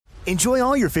Enjoy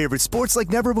all your favorite sports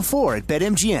like never before at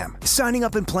BetMGM. Signing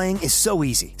up and playing is so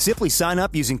easy. Simply sign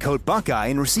up using code Buckeye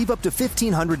and receive up to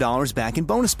 $1,500 back in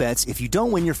bonus bets if you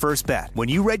don't win your first bet. When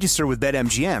you register with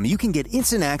BetMGM, you can get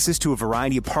instant access to a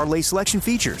variety of parlay selection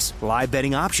features, live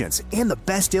betting options, and the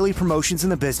best daily promotions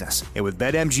in the business. And with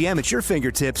BetMGM at your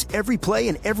fingertips, every play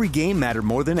and every game matter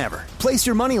more than ever. Place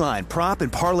your moneyline, prop,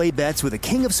 and parlay bets with the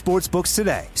king of sportsbooks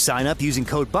today. Sign up using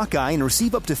code Buckeye and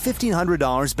receive up to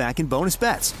 $1,500 back in bonus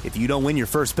bets if you don't win your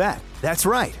first bet. That's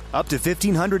right, up to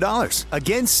 $1,500.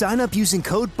 Again, sign up using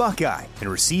code Buckeye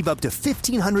and receive up to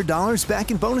 $1,500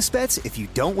 back in bonus bets if you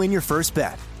don't win your first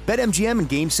bet. BetMGM and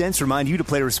GameSense remind you to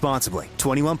play responsibly.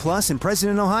 21 plus and present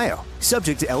in Ohio.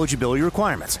 Subject to eligibility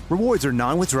requirements. Rewards are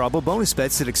non-withdrawable bonus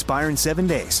bets that expire in 7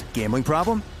 days. Gambling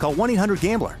problem? Call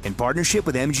 1-800-GAMBLER in partnership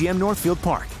with MGM Northfield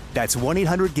Park. That's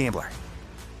 1-800-GAMBLER.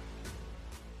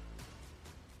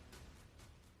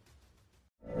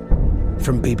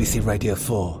 From BBC Radio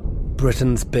 4,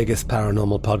 Britain's biggest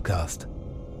paranormal podcast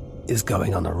is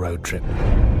going on a road trip.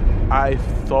 I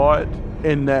thought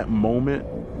in that moment,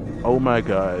 oh my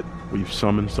God, we've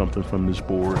summoned something from this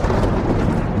board.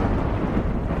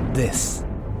 This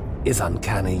is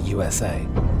Uncanny USA.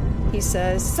 He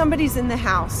says, somebody's in the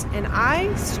house, and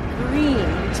I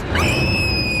screamed.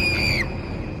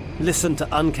 Listen to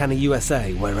Uncanny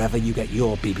USA wherever you get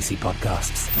your BBC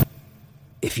podcasts,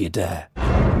 if you dare.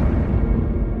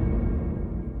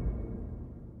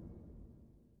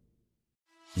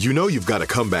 You know you've got a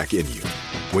comeback in you.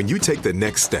 When you take the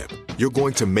next step, you're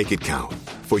going to make it count.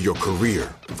 For your career,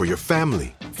 for your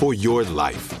family, for your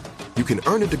life. You can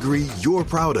earn a degree you're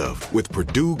proud of with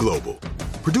Purdue Global.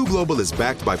 Purdue Global is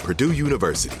backed by Purdue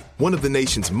University, one of the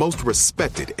nation's most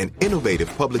respected and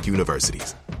innovative public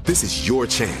universities. This is your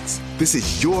chance. This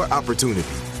is your opportunity.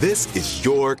 This is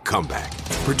your comeback.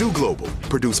 Purdue Global,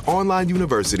 Purdue's online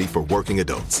university for working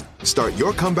adults. Start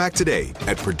your comeback today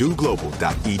at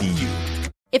purdueglobal.edu.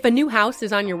 If a new house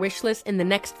is on your wish list in the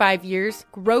next 5 years,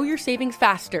 grow your savings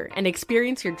faster and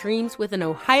experience your dreams with an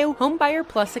Ohio Homebuyer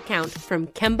Plus account from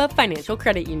Kemba Financial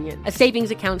Credit Union. A savings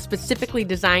account specifically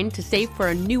designed to save for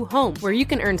a new home where you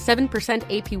can earn 7%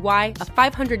 APY,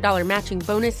 a $500 matching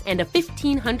bonus, and a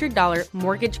 $1,500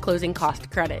 mortgage closing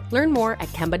cost credit. Learn more at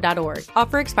Kemba.org.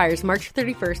 Offer expires March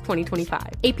 31st, 2025.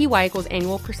 APY equals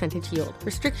annual percentage yield.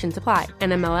 Restrictions apply.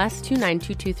 NMLS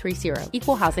 292230.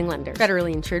 Equal housing lender.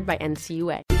 Federally insured by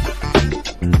NCUA.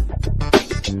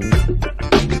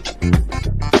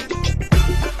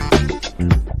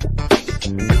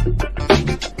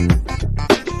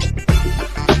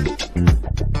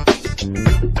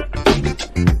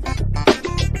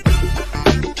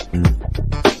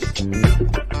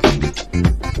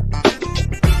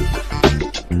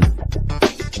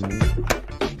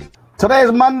 Today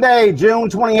is Monday, June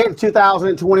 28th,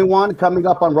 2021. Coming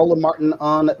up on Roland Martin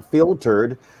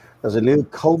Unfiltered. There's a new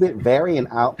COVID variant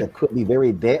out that could be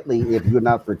very deadly if you're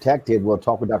not protected. We'll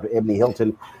talk with Dr. Ebony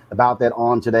Hilton about that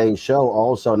on today's show.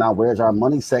 Also, now, Where's Our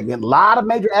Money segment? A lot of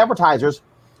major advertisers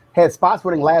had spots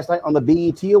winning last night on the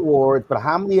BET Awards, but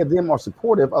how many of them are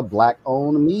supportive of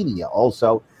Black-owned media?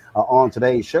 Also, on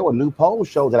today's show, a new poll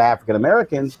shows that African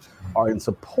Americans are in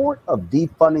support of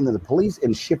defunding the police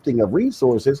and shifting of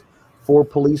resources for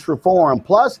police reform.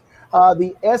 Plus,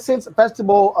 the Essence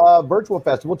Festival, virtual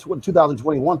festival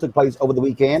 2021 took place over the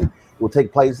weekend. It will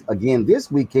take place again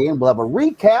this weekend. We'll have a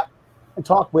recap and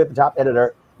talk with the top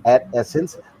editor at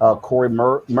Essence, Corey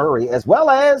Murray, as well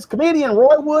as comedian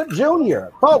Roy Wood Jr.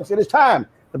 Folks, it is time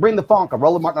to bring the funk of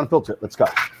Roland Martin Unfiltered. Let's go.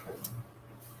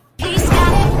 He's got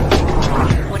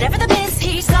it. Whatever the biz,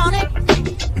 he's on it.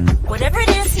 Whatever it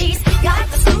is, he's got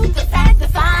the scoop, the fact, the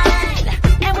find.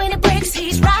 And when it breaks,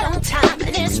 he's right on time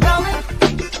and it's rolling.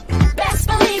 Best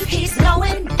believe he's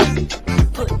knowing,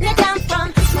 putting it down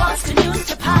from sports to news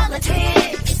to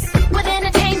politics. With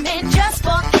entertainment just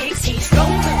for kicks, he's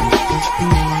rolling.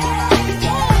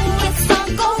 It's the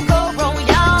go-go roll,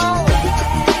 y'all.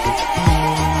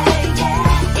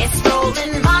 It's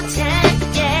Roland Martin,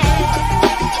 yeah.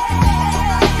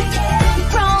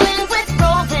 Rolling with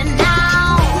Roland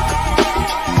now.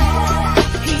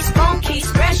 He's funk, he's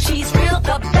fresh, he's real,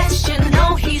 the best, you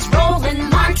know he's Roland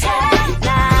Martin.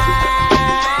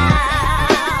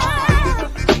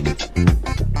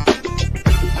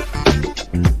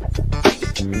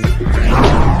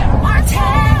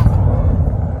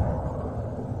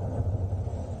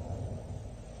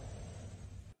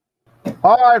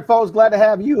 All right, folks, glad to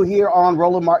have you here on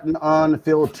Roland Martin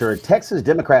Unfiltered. Texas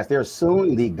Democrats, they're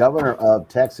suing the governor of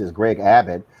Texas, Greg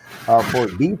Abbott, for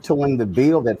vetoing the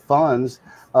bill that funds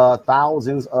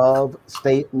thousands of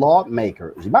state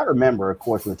lawmakers. You might remember, of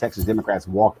course, when the Texas Democrats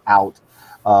walked out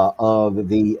of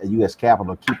the U.S.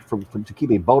 Capitol to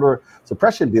keep a voter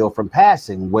suppression bill from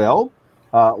passing. Well,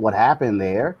 what happened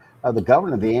there? The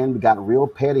governor then got real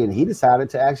petty, and he decided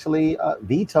to actually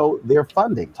veto their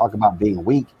funding. Talk about being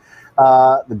weak.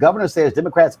 The governor says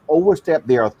Democrats overstepped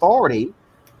their authority.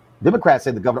 Democrats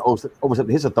said the governor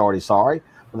overstepped his authority, sorry.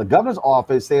 But the governor's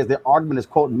office says their argument is,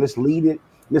 quote, misleading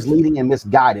and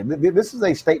misguided. This is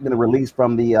a statement released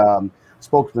from the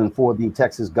spokesman for the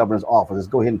Texas governor's office. Let's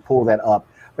go ahead and pull that up.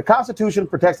 The Constitution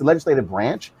protects the legislative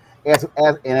branch, as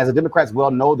the Democrats well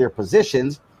know, their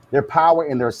positions, their power,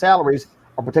 and their salaries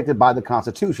are protected by the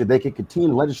Constitution. They can continue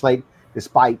to legislate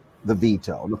despite the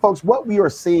veto. Now, folks, what we are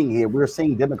seeing here, we're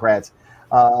seeing Democrats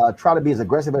try to be as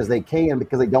aggressive as they can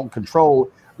because they don't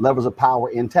control levels of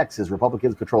power in Texas.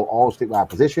 Republicans control all statewide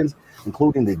positions,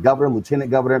 including the governor,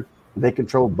 lieutenant governor. They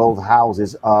control both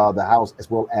houses, the House as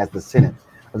well as the Senate.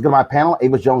 Let's go to my panel.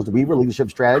 Avis Jones-DeWeaver, leadership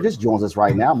strategist, joins us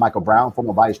right now. Michael Brown,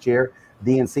 former vice chair,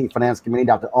 DNC Finance Committee.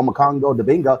 Dr. Omokongo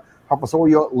Dibinga,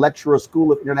 professorial lecturer,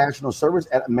 School of International Service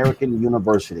at American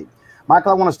University.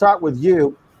 Michael, I want to start with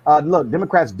you. Look,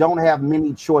 Democrats don't have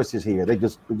many choices here. They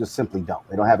just simply don't.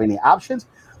 They don't have any options.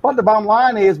 But the bottom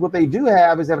line is what they do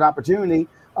have is they have an opportunity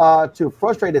to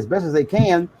frustrate as best as they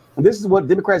can. And this is what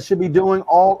Democrats should be doing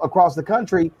all across the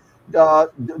country,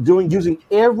 using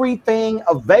everything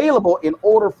available in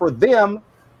order for them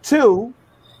to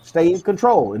stay in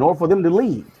control, in order for them to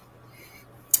lead.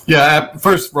 Yeah,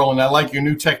 first, Roland, I like your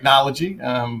new technology.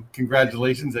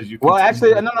 Congratulations, as you. Well,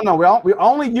 actually, no. We're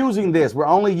only using this. We're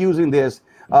only using this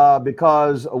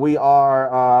because we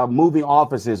are moving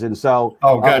offices, and so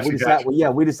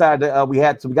we decided we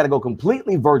got to go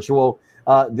completely virtual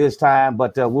this time.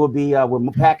 But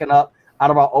we're packing up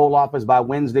out of our old office by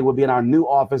Wednesday. We'll be in our new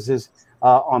offices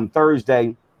on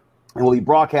Thursday, and we'll be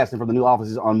broadcasting from the new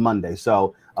offices on Monday.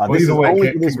 So this is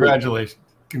only this congratulations.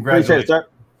 Week. Congratulations, appreciate it, sir.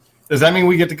 Does that mean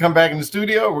we get to come back in the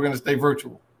studio, or we're going to stay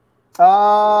virtual?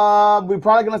 We're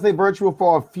probably going to stay virtual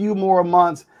for a few more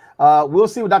months. We'll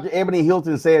see what Dr. Ebony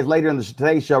Hilton says later in the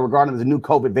Today Show regarding the new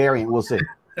COVID variant. We'll see.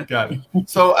 Got it.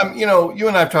 So, you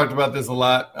and I have talked about this a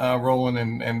lot, Roland,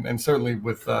 and certainly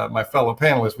with my fellow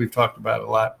panelists, we've talked about it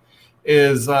a lot,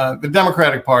 is the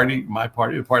Democratic Party, my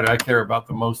party, the party I care about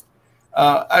the most.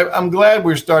 I'm glad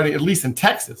we're starting, at least in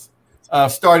Texas,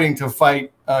 starting to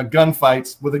fight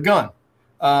gunfights with a gun.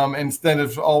 Instead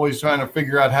of always trying to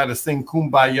figure out how to sing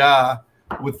Kumbaya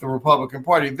with the Republican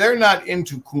Party. They're not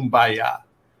into Kumbaya.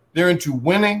 They're into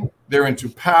winning, they're into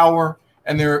power,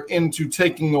 and they're into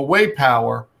taking away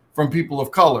power from people of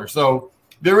color. So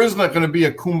there is not going to be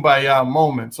a Kumbaya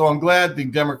moment. So I'm glad the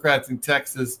Democrats in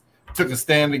Texas took a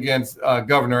stand against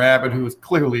Governor Abbott, who is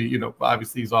clearly,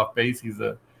 obviously he's off base.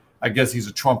 I guess he's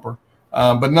a Trumper.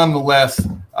 But nonetheless,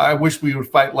 I wish we would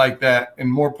fight like that in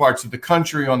more parts of the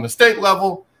country on the state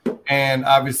level. And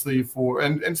obviously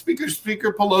and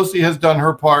Speaker Pelosi has done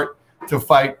her part to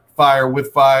fight fire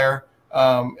with fire.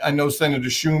 I know Senator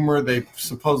Schumer, they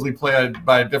supposedly play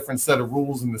by a different set of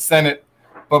rules in the Senate,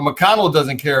 but McConnell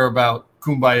doesn't care about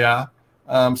Kumbaya.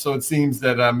 So it seems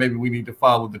that maybe we need to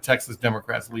follow the Texas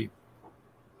Democrats' lead.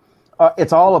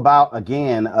 It's all about,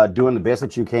 again, doing the best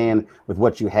that you can with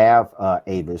what you have,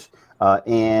 Avis.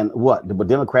 And what the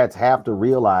Democrats have to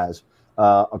realize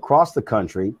across the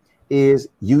country is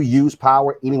you use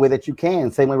power any way that you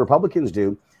can, same way Republicans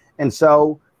do. And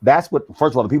so that's what,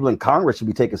 first of all, the people in Congress should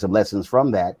be taking some lessons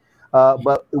from that.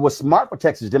 But it was smart for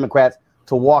Texas Democrats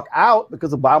to walk out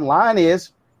because the bottom line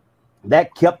is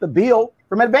that kept the bill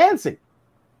from advancing.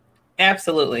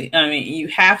 Absolutely. I mean, you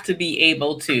have to be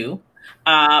able to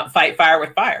fight fire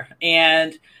with fire.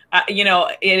 And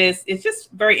it's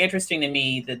just very interesting to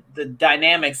me that the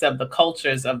dynamics of the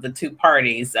cultures of the two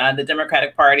parties. The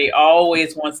Democratic Party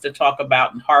always wants to talk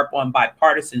about and harp on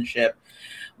bipartisanship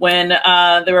when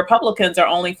the Republicans are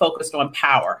only focused on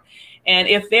power. And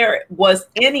if there was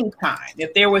any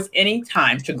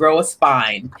time to grow a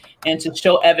spine and to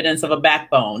show evidence of a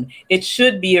backbone, it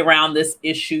should be around this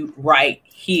issue right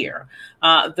here.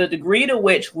 The degree to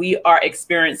which we are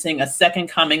experiencing a second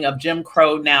coming of Jim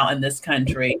Crow now in this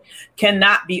country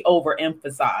cannot be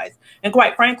overemphasized. And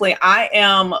quite frankly,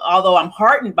 although I'm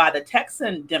heartened by the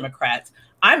Texan Democrats,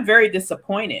 I'm very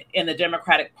disappointed in the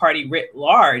Democratic Party writ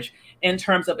large in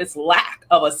terms of its lack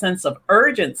of a sense of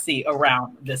urgency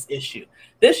around this issue.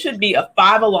 This should be a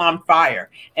 5-alarm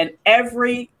fire, and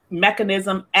every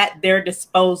mechanism at their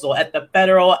disposal at the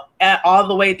federal, all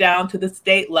the way down to the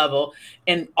state level,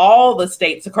 in all the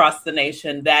states across the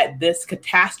nation that this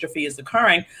catastrophe is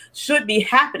occurring should be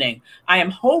happening. I am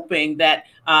hoping that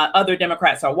other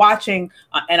Democrats are watching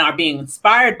and are being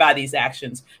inspired by these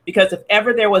actions, because if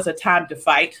ever there was a time to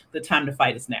fight, the time to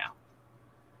fight is now.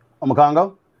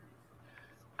 Omokongo?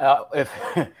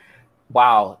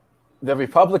 Wow. The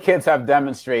Republicans have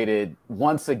demonstrated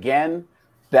once again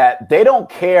that they don't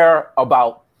care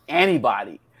about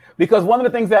anybody. Because one of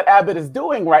the things that Abbott is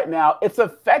doing right now, it's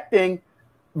affecting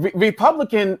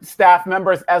Republican staff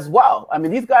members as well. I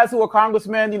mean, these guys who are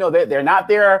congressmen, they're not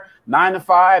there 9 to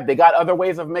 5. They got other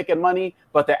ways of making money.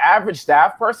 But the average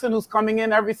staff person who's coming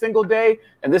in every single day,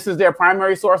 and this is their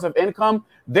primary source of income,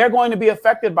 they're going to be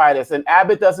affected by this. And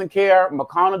Abbott doesn't care.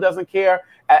 McConnell doesn't care.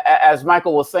 As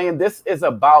Michael was saying, this is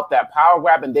about that power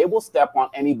grab, and they will step on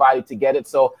anybody to get it.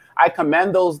 So I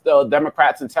commend the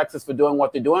Democrats in Texas for doing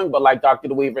what they're doing. But like Dr.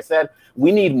 DeWeaver said,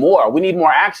 we need more. We need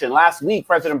more action. Last week,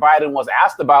 President Biden was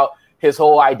asked about his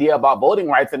whole idea about voting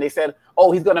rights, and they said,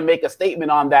 oh, he's going to make a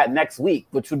statement on that next week,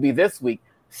 which would be this week.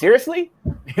 Seriously?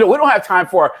 We don't have time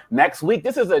for next week.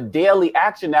 This is a daily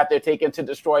action that they're taking to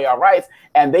destroy our rights,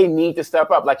 and they need to step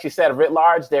up. Like she said, writ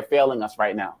large, they're failing us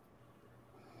right now.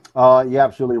 You're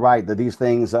absolutely right that these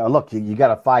things, look, you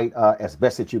got to fight as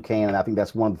best that you can. And I think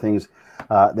that's one of the things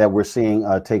that we're seeing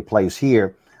take place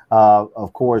here.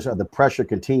 Of course, the pressure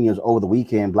continues over the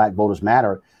weekend. Black Voters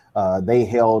Matter. They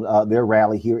held their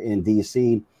rally here in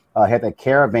D.C., had that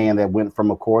caravan that went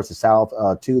from, of course, the South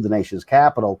to the nation's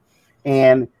capital.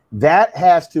 And that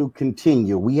has to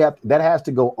continue. That has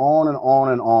to go on and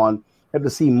on and on. We have to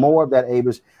see more of that,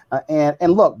 Avis.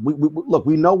 And look,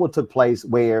 we know what took place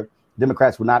where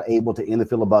Democrats were not able to end the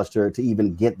filibuster to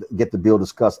even get the bill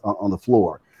discussed on the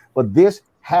floor. But this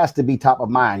has to be top of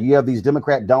mind. You have these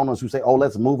Democrat donors who say, oh,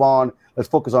 let's move on. Let's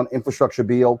focus on infrastructure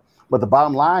bill. But the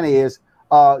bottom line is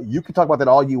you can talk about that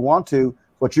all you want to,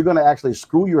 but you're going to actually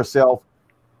screw yourself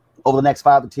over the next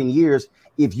 5 to 10 years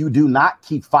if you do not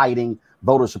keep fighting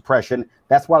voter suppression.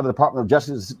 That's why the Department of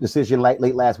Justice decision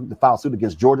late last week to file suit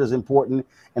against Georgia is important.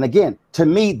 And again, to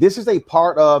me, this is a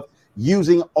part of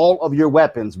using all of your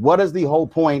weapons. What is the whole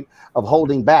point of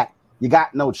holding back? You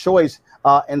got no choice.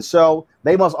 And so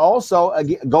they must also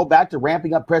go back to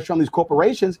ramping up pressure on these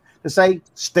corporations to say,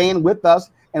 stand with us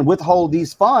and withhold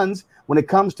these funds when it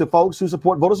comes to folks who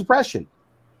support voter suppression.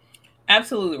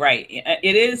 Absolutely right.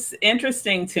 It is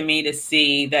interesting to me to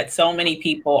see that so many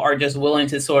people are just willing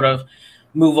to sort of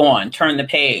move on, turn the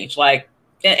page.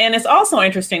 And it's also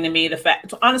interesting to me, the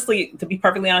fact, honestly, to be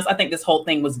perfectly honest, I think this whole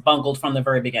thing was bungled from the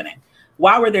very beginning.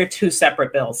 Why were there 2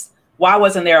 separate bills? Why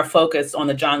wasn't there a focus on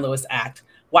the John Lewis Act?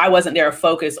 Why wasn't there a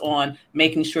focus on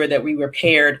making sure that we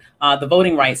repaired the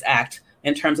Voting Rights Act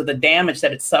in terms of the damage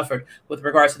that it suffered with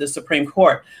regards to the Supreme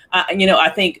Court?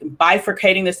 I think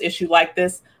bifurcating this issue like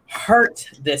this hurt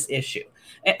this issue.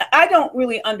 And I don't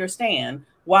really understand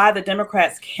why the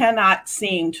Democrats cannot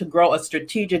seem to grow a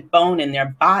strategic bone in their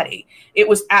body. It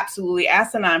was absolutely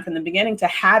asinine from the beginning to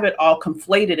have it all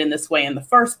conflated in this way in the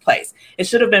first place. It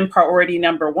should have been priority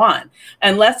number 1.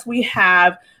 Unless we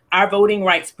have our voting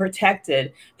rights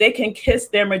protected, they can kiss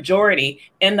their majority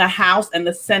in the House and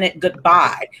the Senate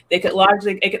goodbye. They could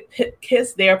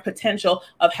kiss their potential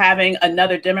of having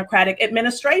another Democratic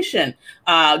administration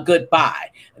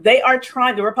goodbye. The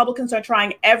Republicans are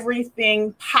trying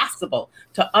everything possible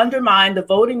to undermine the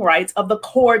voting rights of the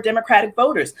core Democratic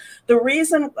voters. The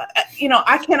reason,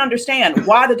 I can't understand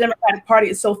why the Democratic Party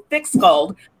is so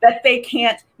thick-skulled that they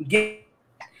can't get.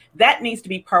 That needs to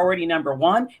be priority number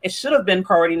 1. It should have been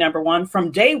priority number 1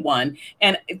 from day one.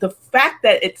 And the fact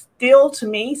that it still, to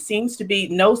me, seems to be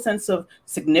no sense of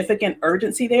significant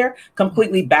urgency there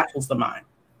completely baffles the mind.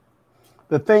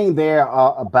 The thing there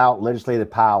about legislative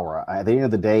power, at the end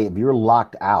of the day, if you're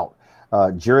locked out,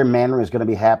 gerrymandering is going to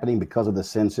be happening because of the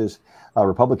census.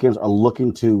 Republicans are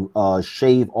looking to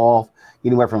shave off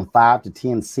anywhere from 5 to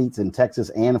 10 seats in Texas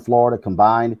and Florida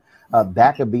combined.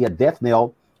 That could be a death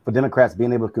knell for Democrats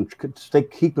being able to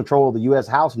keep control of the U.S.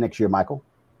 House next year, Michael.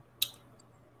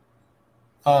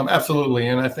 Absolutely.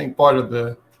 And I think part of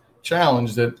the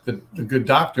challenge that the good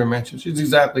doctor mentioned, she's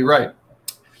exactly right.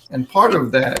 And part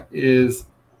of that is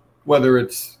whether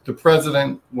it's the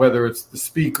president, whether it's the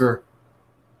speaker,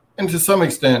 and to some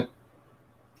extent,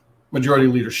 Majority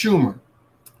Leader Schumer,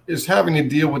 is having to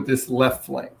deal with this left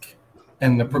flank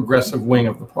and the progressive wing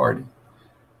of the party.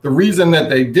 The reason that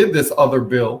they did this other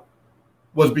bill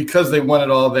was because they wanted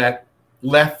all that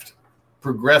left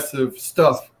progressive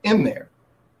stuff in there.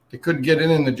 They couldn't get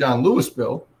it in the John Lewis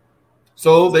bill,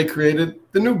 so they created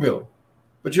the new bill.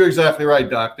 But you're exactly right,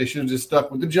 Doc. They should have just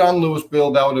stuck with the John Lewis bill.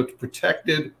 That would have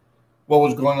protected what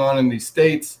was going on in these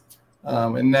states.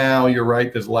 And now you're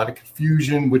right. There's a lot of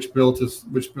confusion which bill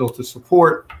to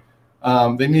support.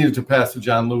 They needed to pass the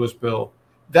John Lewis bill.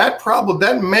 That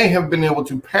may have been able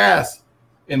to pass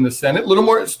in the Senate. A little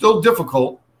more, it's still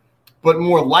difficult, but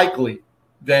more likely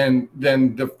than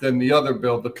the other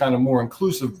bill, the kind of more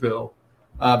inclusive bill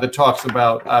that talks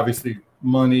about obviously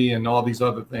money and all these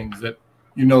other things that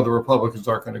the Republicans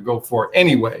aren't going to go for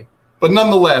anyway. But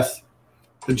nonetheless,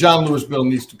 the John Lewis bill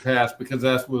needs to pass because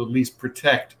that will at least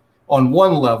protect on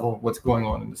one level what's going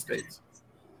on in the states.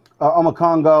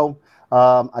 Omokongo,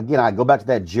 again, I go back to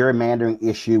that gerrymandering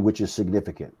issue, which is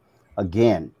significant.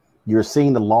 Again, you're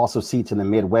seeing the loss of seats in the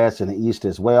Midwest and the East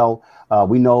as well.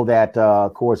 We know that,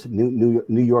 of course, New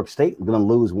York State is going to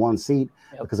lose one seat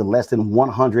because of less than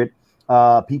 100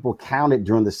 people counted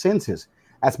during the census.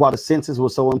 That's why the census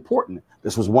was so important.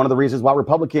 This was one of the reasons why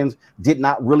Republicans did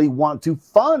not really want to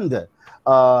fund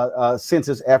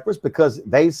census efforts, because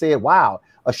they said, wow,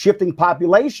 a shifting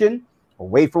population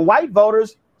away from white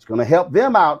voters is going to help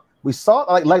them out. We saw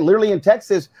like literally in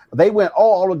Texas, they went, oh,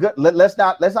 all good. Let's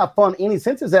not fund any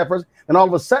census efforts. And all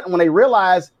of a sudden, when they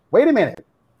realized, wait a minute,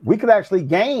 we could actually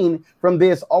gain from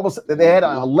this. All of a sudden, they had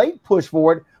a late push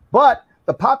for it. But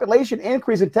the population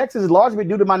increase in Texas is largely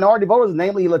due to minority voters,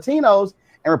 namely Latinos.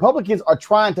 And Republicans are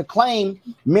trying to claim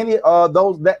many of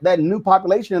those that new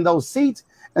population in those seats.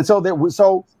 And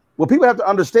so what people have to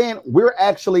understand, we're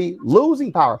actually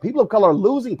losing power. People of color are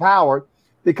losing power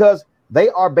because they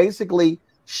are basically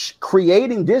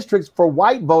creating districts for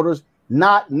white voters,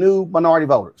 not new minority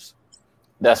voters.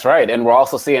 That's right. And we're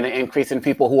also seeing an increase in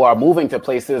people who are moving to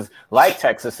places like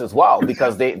Texas as well,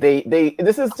 because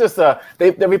this is just the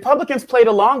Republicans played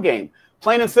a long game,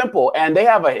 plain and simple. And they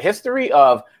have a history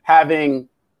of having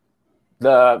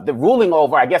the ruling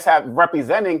over, I guess,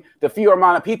 representing the fewer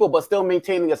amount of people, but still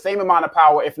maintaining the same amount of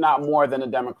power, if not more, than the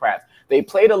Democrats. They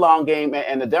played a long game,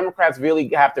 and the Democrats really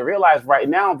have to realize right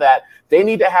now that they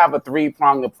need to have a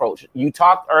three-pronged approach. You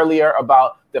talked earlier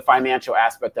about the financial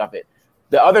aspect of it.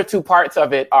 The other two parts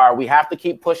of it are we have to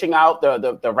keep pushing out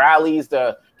the rallies,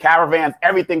 the caravans,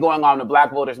 everything going on. The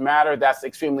Black Voters Matter. That's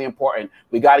extremely important.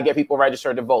 We got to get people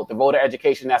registered to vote. The voter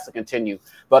education has to continue.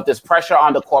 But this pressure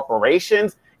on the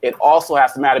corporations, it also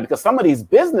has to matter, because some of these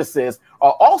businesses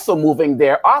are also moving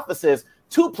their offices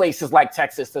to places like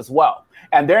Texas as well.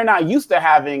 And they're not used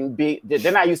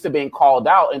to being called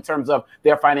out in terms of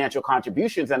their financial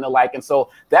contributions and the like. And so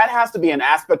that has to be an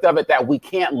aspect of it that we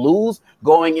can't lose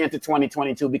going into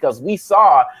 2022, because we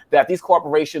saw that these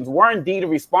corporations were indeed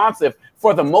responsive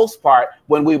for the most part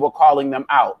when we were calling them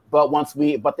out. But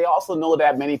they also know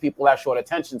that many people have short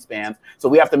attention spans. So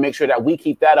we have to make sure that we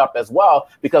keep that up as well,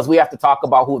 because we have to talk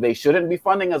about who they shouldn't be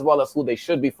funding as well as who they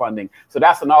should be funding. So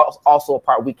that's also a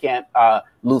part we can't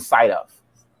lose sight of.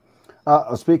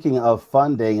 Speaking of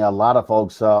funding, a lot of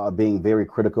folks are being very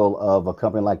critical of a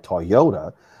company like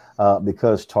Toyota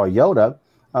because Toyota,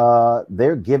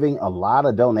 they're giving a lot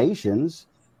of donations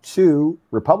to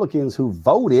Republicans who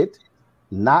voted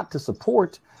not to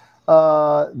support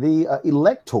the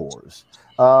electors.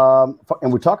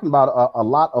 And we're talking about a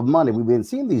lot of money. We've been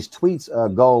seeing these tweets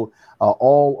go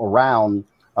all around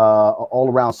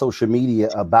social media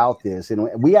about this. And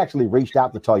we actually reached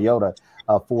out to Toyota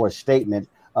for a statement.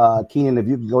 Keenan, if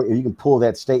you can pull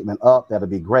that statement up, that'd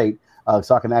be great.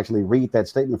 So I can actually read that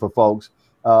statement for folks.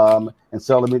 And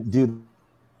so let me do.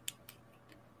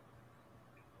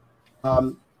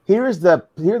 Here's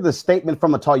the statement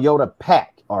from the Toyota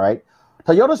PAC. All right,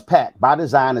 Toyota's PAC by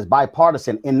design is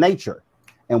bipartisan in nature,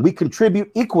 and we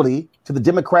contribute equally to the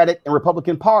Democratic and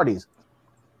Republican parties.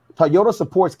 Toyota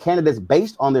supports candidates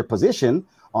based on their position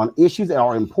on issues that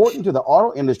are important to the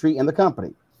auto industry and the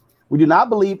company. We do not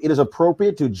believe it is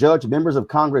appropriate to judge members of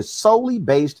Congress solely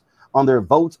based on their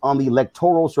votes on the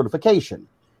electoral certification.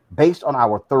 Based on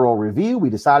our thorough review, we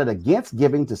decided against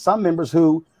giving to some members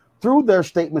who, through their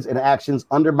statements and actions,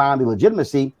 undermine the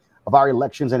legitimacy of our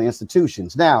elections and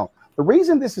institutions. Now, the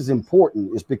reason this is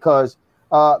important is because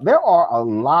there are a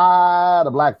lot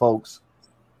of Black folks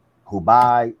who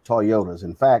buy Toyotas.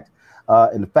 In fact,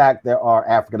 there are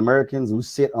African Americans who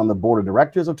sit on the board of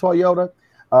directors of Toyota,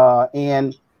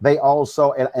 and they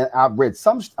also, and I've read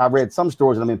some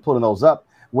stories, and I've been pulling those up,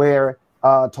 where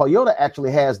Toyota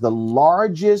actually has the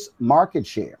largest market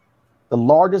share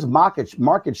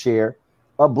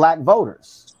of Black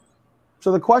voters.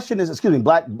 So the question is,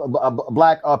 Black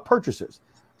purchasers.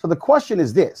 So the question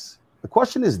is this.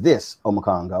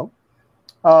 Omokongo.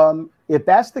 If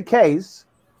that's the case,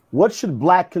 what should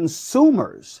Black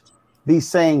consumers be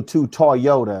saying to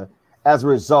Toyota as a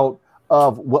result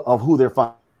of who they're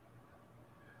funding?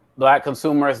 Black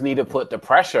consumers need to put the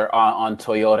pressure on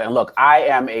Toyota. And look, I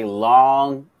am a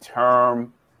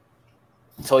long-term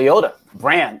Toyota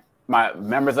brand. My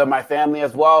members of my family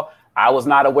as well. I was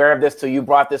not aware of this till you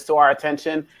brought this to our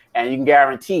attention, and you can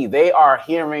guarantee they are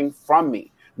hearing from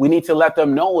me. we need to let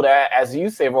them know that, as you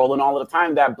say, Roland, all of the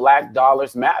time, that black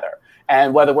dollars matter.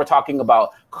 And whether we're talking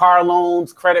about car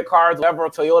loans, credit cards, whatever,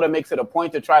 Toyota makes it a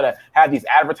point to try to have these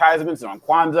advertisements on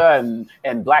Kwanzaa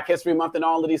and Black History Month and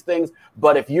all of these things.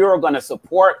 But if you're going to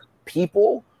support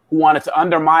people who wanted to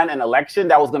undermine an election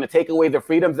that was going to take away the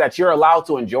freedoms that you're allowed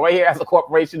to enjoy here as a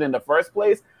corporation in the first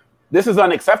place, this is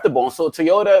unacceptable. And so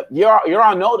Toyota, you're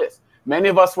on notice. Many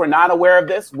of us were not aware of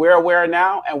this. We're aware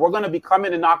now, and we're going to be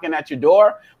coming and knocking at your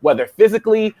door, whether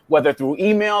physically, whether through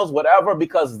emails, whatever,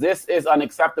 because this is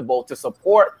unacceptable to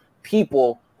support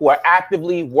people who are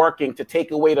actively working to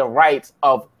take away the rights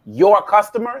of your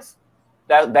customers.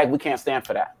 That we can't stand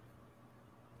for that.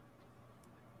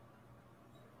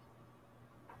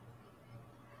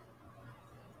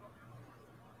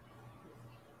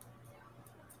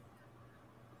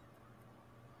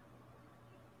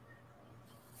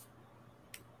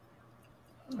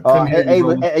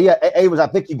 Avis, I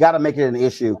think you got to make it an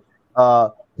issue.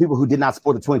 People who did not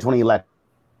support the 2020 election.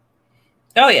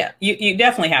 Oh yeah, you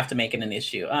definitely have to make it an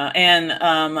issue.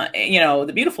 You know,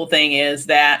 the beautiful thing is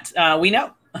that we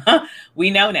know, we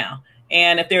know now.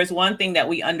 And if there's one thing that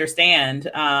we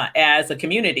understand as a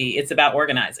community, it's about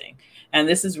organizing. And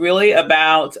this is really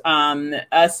about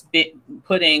us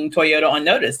putting Toyota on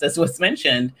notice, as was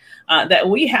mentioned, that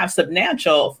we have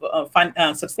substantial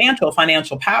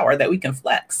financial power that we can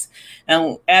flex.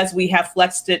 And as we have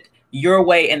flexed it your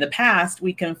way in the past,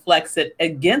 we can flex it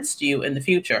against you in the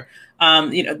future.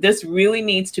 You know, this really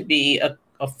needs to be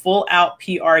a full out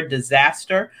PR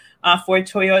disaster for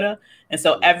Toyota. And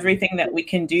so everything that we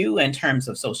can do in terms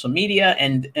of social media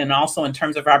and also in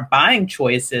terms of our buying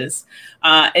choices,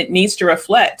 it needs to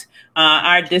reflect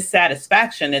our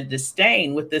dissatisfaction and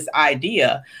disdain with this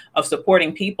idea of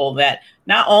supporting people that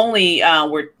not only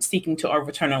were seeking to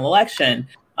overturn an election,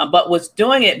 but was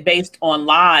doing it based on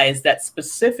lies that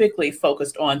specifically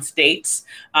focused on states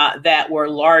that were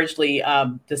largely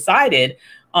decided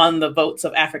on the votes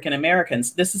of African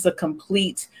Americans. This is a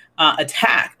complete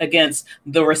attack against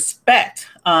the respect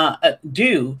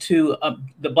due to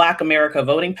the Black America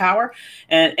voting power.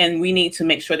 And we need to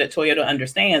make sure that Toyota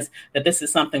understands that this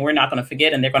is something we're not going to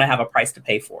forget, and they're going to have a price to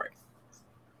pay for it.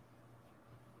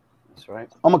 That's right.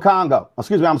 Omekongo.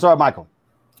 Excuse me. I'm sorry, Michael.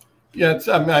 Yeah,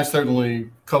 I mean, I certainly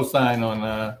co-sign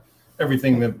on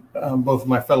everything that both of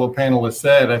my fellow panelists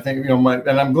said. I think, you know,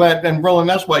 and I'm glad, and Roland,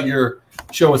 that's why your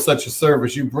show is such a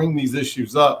service. You bring these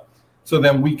issues up so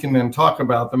then we can then talk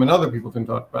about them and other people can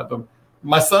talk about them.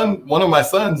 One of my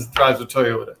sons drives a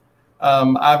Toyota.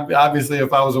 Obviously,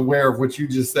 if I was aware of what you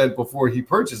just said before he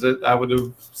purchased it, I would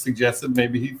have suggested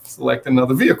maybe he select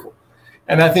another vehicle.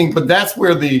 And I think, but that's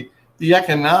where the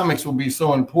economics will be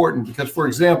so important because, for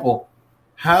example,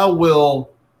 how will,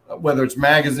 whether it's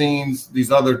magazines,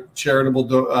 these other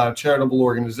charitable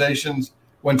organizations,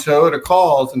 when Toyota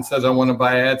calls and says, I want to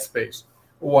buy ad space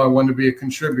or I want to be a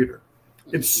contributor,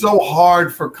 it's so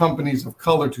hard for companies of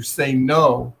color to say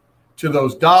no to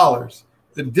those dollars.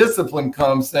 The discipline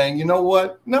comes saying, you know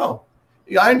what? No.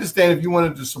 I understand if you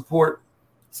wanted to support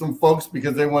some folks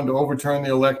because they wanted to overturn the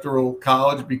Electoral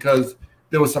College because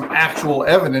there was some actual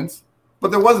evidence, but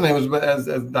there wasn't. It was,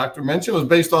 as Dr. mentioned, it was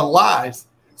based on lies.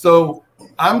 So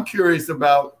I'm curious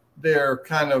about their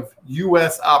kind of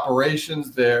U.S.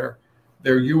 operations, their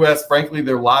U.S., frankly,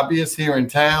 their lobbyists here in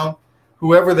town,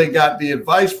 whoever they got the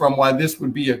advice from, why this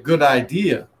would be a good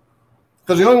idea.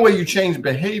 Because the only way you change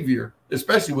behavior,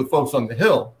 especially with folks on the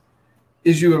Hill,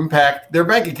 is you impact their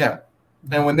bank account.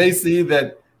 And when they see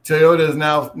that Toyota is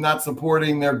now not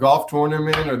supporting their golf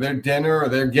tournament or their dinner or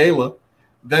their gala,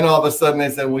 then all of a sudden they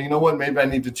say, well, you know what, maybe I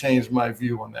need to change my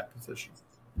view on that position,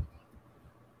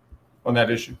 on that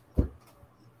issue.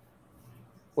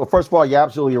 Well, first of all, you're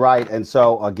absolutely right. And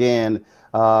so, again,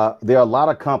 there are a lot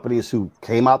of companies who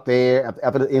came out there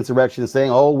after the insurrection saying,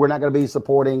 oh, we're not going to be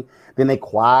supporting. Then they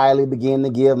quietly begin to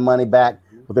give money back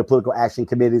with their political action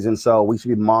committees. And so we should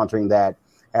be monitoring that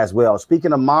as well.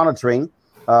 Speaking of monitoring,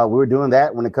 we're doing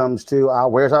that when it comes to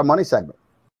Where's Our Money segment.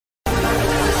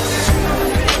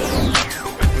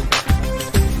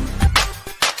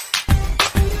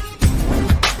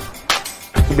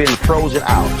 Been frozen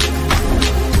out,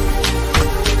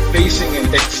 facing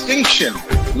an extinction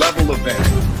level event.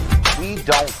 We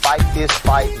don't fight this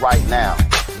fight right now,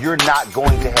 you're not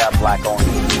going to have black owned.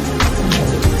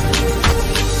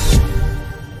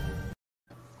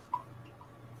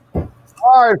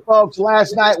 All right, folks,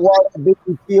 last night was the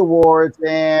BET Awards,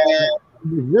 and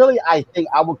really, I think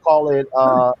I would call it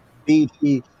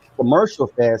BET Commercial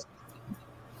Fest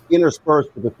interspersed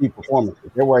with a few performances.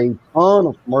 There were a ton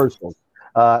of commercials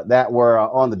that were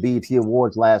on the BET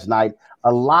Awards last night.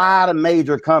 A lot of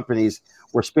major companies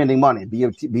were spending money.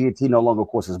 BET no longer, of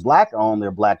course, is black owned;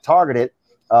 they're black targeted,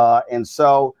 and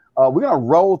so we're gonna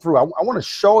roll through. I want to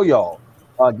show y'all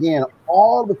again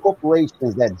all the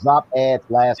corporations that dropped ads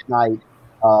last night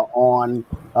on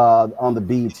the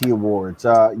BET Awards.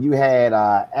 You had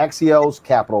Axios,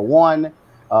 Capital One,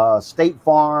 State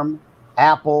Farm,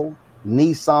 Apple,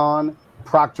 Nissan,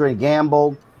 Procter &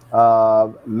 Gamble,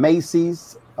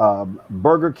 Macy's,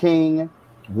 Burger King,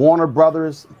 Warner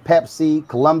Brothers, Pepsi,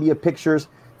 Columbia Pictures,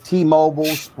 T-Mobile,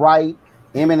 Sprite,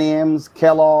 M&M's,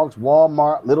 Kellogg's,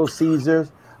 Walmart, Little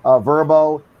Caesars,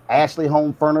 Verbo, Ashley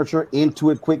Home Furniture,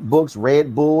 Intuit QuickBooks,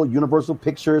 Red Bull, Universal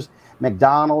Pictures,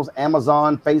 McDonald's,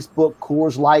 Amazon, Facebook,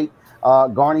 Coors Light,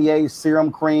 Garnier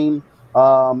Serum Cream,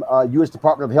 U.S.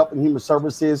 Department of Health and Human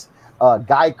Services,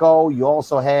 Geico. You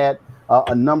also had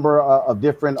a number of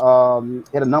different. I don't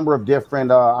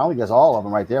think that's all of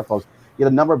them right there, folks. You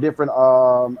had a number of different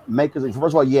makers. First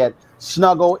of all, you had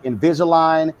Snuggle,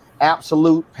 Invisalign,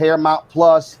 Absolute, Paramount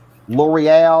Plus,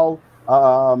 L'Oreal.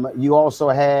 You also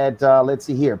had, let's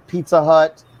see here, Pizza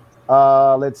Hut.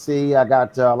 Let's see, I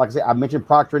got, like I said, I mentioned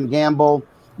Procter & Gamble.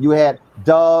 You had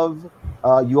Dove.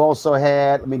 You also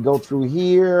had, let me go through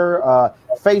here,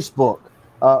 Facebook,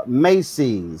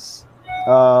 Macy's.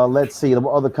 Let's see, the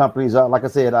other companies, like I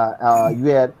said, you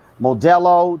had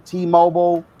Modelo,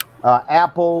 T-Mobile,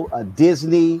 Apple,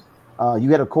 Disney. You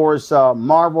had, of course,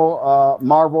 Marvel,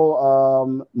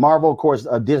 of course,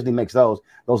 Disney makes those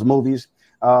movies.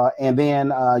 And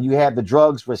then you had the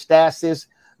drugs Restasis,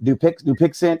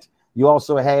 Dupixent. You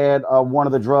also had one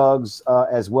of the drugs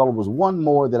as well. There was one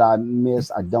more that I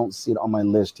missed. I don't see it on my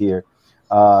list here.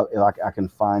 I can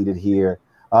find it here.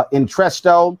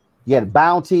 Entresto. You had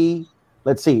Bounty.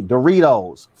 Let's see.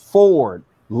 Doritos, Ford,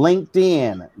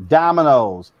 LinkedIn,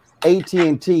 Domino's,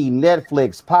 AT&T,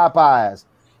 Netflix, Popeyes,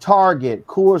 Target,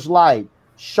 Coors Light,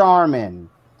 Charmin,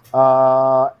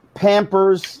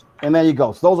 Pampers, and there you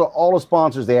go. So those are all the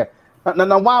sponsors there.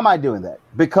 Now, why am I doing that?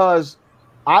 Because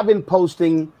I've been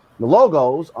posting the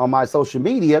logos on my social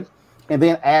media and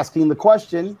then asking the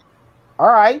question, all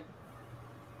right,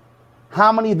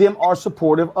 how many of them are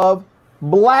supportive of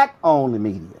black-owned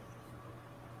media?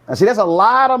 Now, see, that's a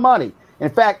lot of money. In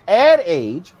fact, Ad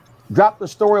Age dropped a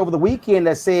story over the weekend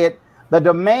that said the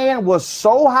demand was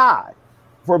so high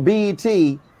for BET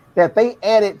that they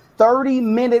added 30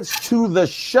 minutes to the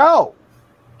show.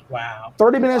 Wow.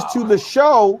 30 minutes to the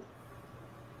show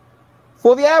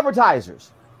for the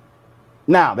advertisers.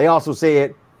 Now, they also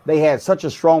said they had such a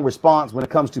strong response when it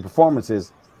comes to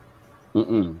performances.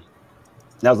 That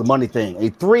was a money thing. A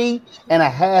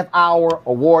 3.5-hour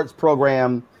awards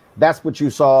program. That's what you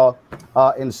saw.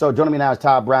 And so joining me now is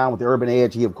Todd Brown with the Urban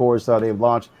Edge. He, of course, they've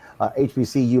launched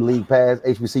HBCU League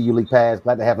Pass.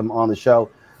 Glad to have him on the show.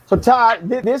 So, Todd,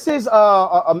 this is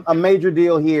a major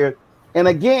deal here. And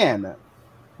again,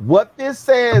 what this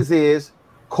says is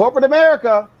corporate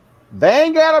America, they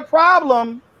ain't got a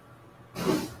problem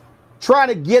trying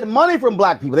to get money from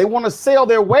black people. They want to sell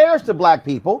their wares to black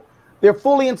people. They're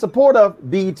fully in support of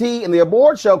BET and the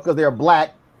award show because they're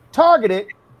black targeted.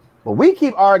 But we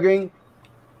keep arguing,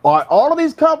 are all of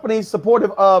these companies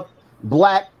supportive of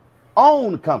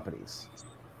black-owned companies?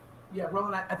 Yeah,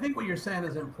 Roland, I think what you're saying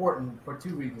is important for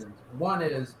two reasons. One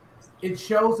is it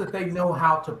shows that they know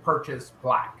how to purchase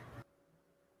black.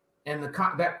 And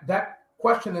that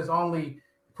question is only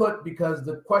put because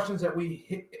the questions that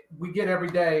we get every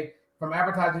day from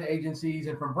advertising agencies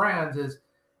and from brands is,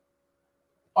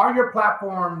 are your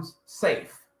platforms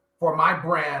safe for my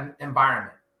brand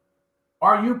environment?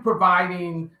 Are you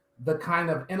providing the kind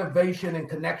of innovation and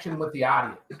connection with the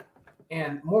audience?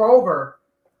 And moreover,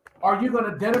 are you going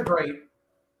to denigrate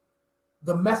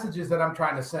the messages that I'm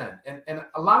trying to send? And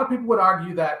a lot of people would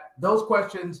argue that those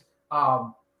questions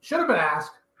should have been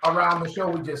asked around the show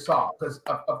we just saw, because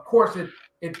of course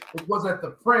it was at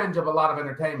the fringe of a lot of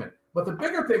entertainment. But the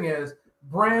bigger thing is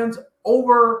brands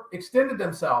overextended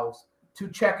themselves to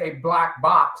check a black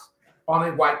box on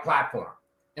a white platform.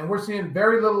 And we're seeing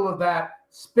very little of that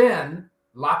spin,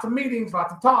 lots of meetings,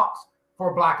 lots of talks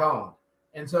for black owned.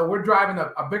 And so we're driving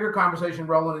a bigger conversation,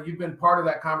 Roland, and you've been part of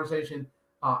that conversation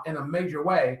in a major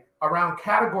way around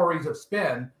categories of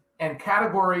spin and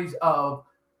categories of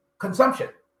consumption.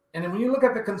 And then when you look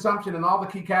at the consumption and all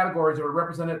the key categories that were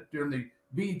represented during the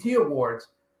BET Awards,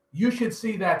 you should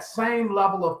see that same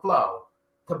level of flow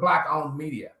to black-owned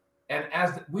media. And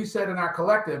as we said in our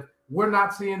collective, we're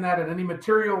not seeing that in any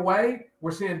material way.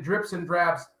 We're seeing drips and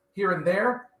drabs here and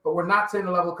there, but we're not seeing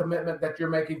the level of commitment that you're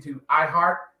making to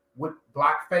iHeart with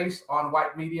blackface on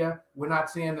white media. We're not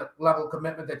seeing the level of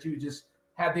commitment that you just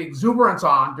had the exuberance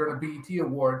on during the BET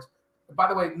Awards. By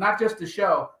the way, not just the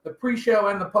show, the pre-show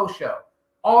and the post-show.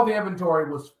 all the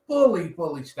inventory was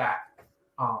fully stacked.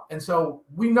 And so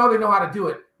we know they know how to do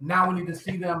it. Now we need to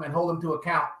see them and hold them to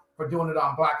account for doing it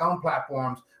on Black-owned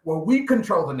platforms where we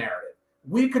control the narrative,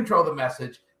 we control the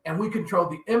message, and we control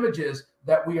the images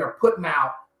that we are putting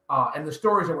out and the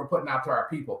stories that we're putting out to our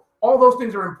people. All those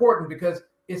things are important because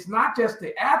it's not just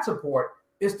the ad support,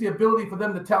 it's the ability for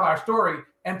them to tell our story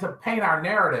and to paint our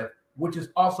narrative, which is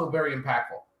also very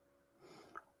impactful.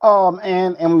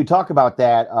 And when we talk about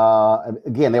that,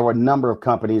 again, there were a number of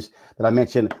companies that I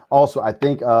mentioned. Also, I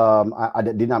think I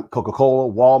did not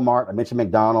Coca-Cola, Walmart, I mentioned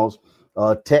McDonald's,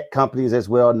 tech companies as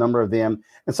well, a number of them.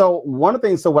 And so one of the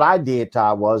things, so what I did,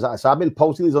 Todd, was so I've been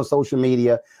posting these on social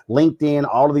media, LinkedIn,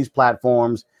 all of these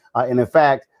platforms. And in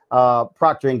fact,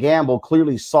 Procter & Gamble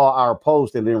clearly saw our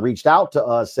post and then reached out to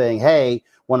us saying, hey,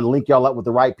 want to link y'all up with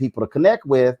the right people to connect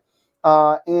with.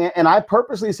 And I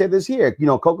purposely said this here,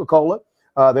 Coca-Cola,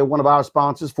 they're one of our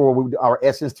sponsors for our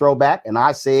Essence Throwback. And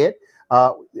I said,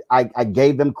 I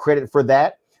gave them credit for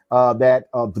that,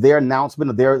 their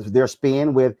announcement of their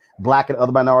spin with Black and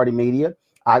other minority media.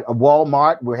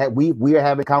 Walmart, we are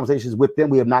having conversations with them.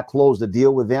 We have not closed a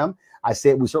deal with them. I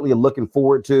said we certainly are looking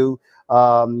forward to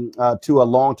a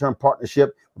long-term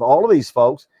partnership with all of these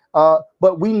folks.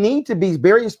 But we need to be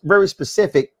very, very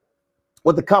specific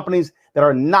with the companies that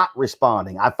are not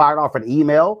responding. I fired off an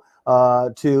email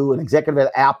to an executive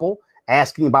at Apple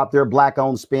asking about their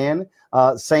Black-owned spin.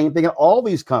 Same thing in all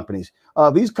these companies.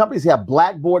 These companies have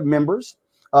Black board members,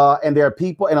 and there are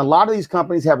people, and a lot of these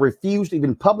companies have refused to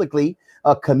even publicly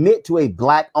commit to a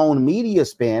Black-owned media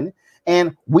spin.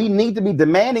 And we need to be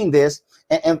demanding this.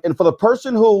 And for the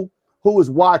person who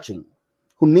is watching,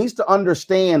 who needs to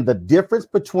understand the difference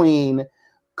between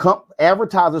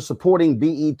advertisers supporting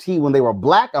BET when they were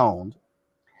Black-owned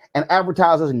and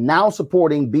advertisers now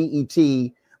supporting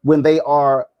BET when they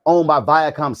are owned by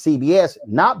Viacom CBS,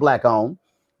 not Black-owned.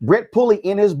 Brett Pulley,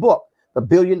 in his book, The $1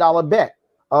 Billion Bet,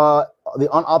 the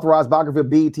unauthorized biography of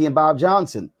BET and Bob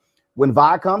Johnson, when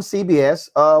Viacom CBS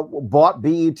bought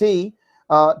BET,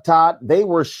 Todd, they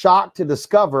were shocked to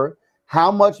discover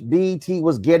how much BET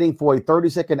was getting for a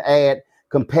 30-second ad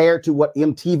compared to what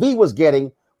MTV was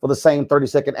getting for the same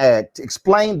 30-second ad. To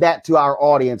explain that to our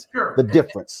audience, sure. The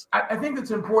difference. I think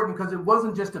it's important because it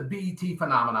wasn't just a BET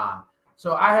phenomenon.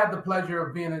 So I had the pleasure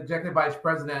of being executive vice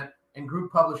president and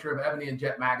group publisher of Ebony and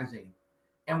Jet magazine.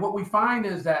 And what we find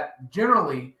is that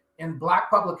generally in Black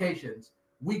publications,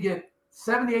 we get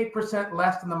 78%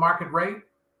 less than the market rate,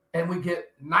 and we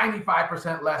get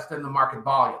 95% less than the market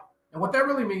volume. And what that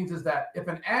really means is that if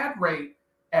an ad rate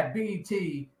at BET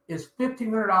is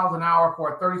 $1,500 an hour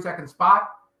for a 30-second spot,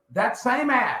 that same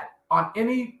ad on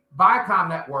any Viacom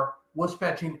network was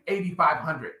fetching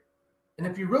 $8,500. And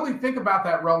if you really think about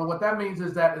that, Roland, what that means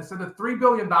is that instead of $3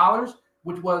 billion,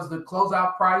 which was the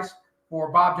closeout price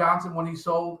for Bob Johnson when he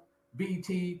sold BET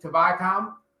to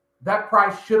Viacom, that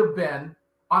price should have been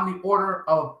on the order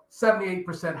of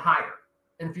 78% higher.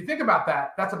 And if you think about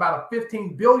that, that's about a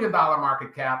 $15 billion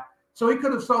market cap. So he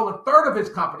could have sold a third of his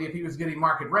company if he was getting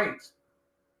market rates.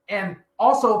 And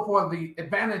also for the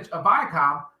advantage of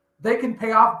Viacom, they can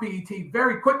pay off BET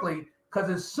very quickly because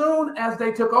as soon as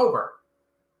they took over,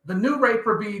 the new rate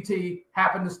for BET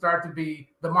happened to start to be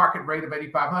the market rate of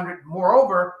 $8,500.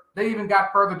 Moreover, they even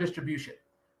got further distribution.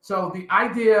 So the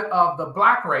idea of the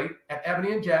Black rate at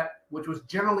Ebony and Jet, which was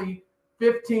generally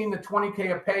 15 to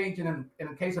 20K a page, and in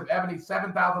the case of Ebony,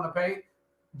 7,000 a page.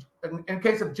 In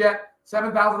case of Jet,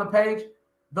 7,000 a page.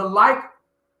 The like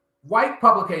white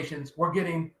publications were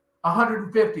getting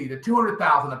 150 to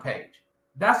 200,000 a page.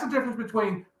 That's the difference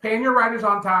between paying your writers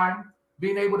on time,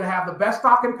 being able to have the best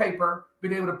stock in paper,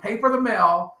 being able to pay for the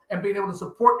mail, and being able to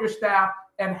support your staff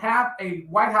and have a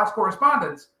White House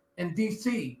correspondence in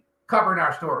DC covering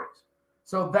our stories.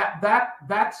 So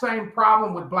that same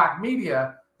problem with Black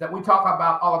media that we talk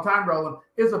about all the time, Roland,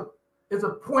 is a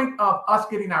point of us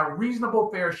getting our reasonable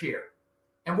fair share.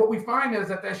 And what we find is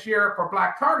that share for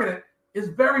Black targeted is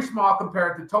very small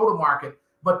compared to total market,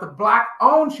 but the Black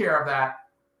owned share of that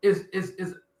is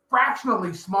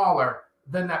fractionally smaller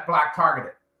than that Black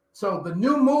targeted. So the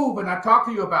new move, and I talked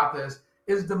to you about this,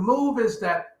 is the move is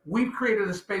that we've created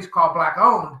a space called Black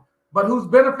owned, but who's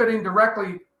benefiting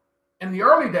directly in the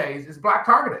early days is Black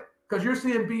targeted, because you're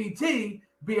seeing BET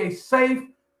be a safe,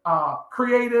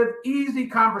 creative, easy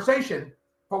conversation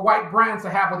for white brands to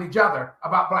have with each other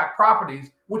about Black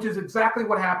properties, which is exactly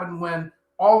what happened when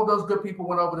all of those good people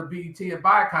went over to BET and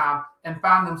Viacom and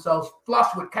found themselves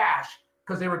flush with cash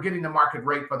because they were getting the market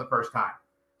rate for the first time.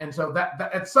 And so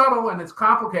that it's subtle and it's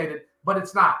complicated, but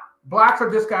it's not. Blacks are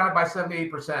discounted by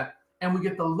 78%, and we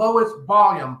get the lowest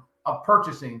volume of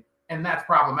purchasing. And that's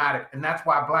problematic. And that's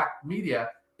why Black media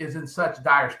is in such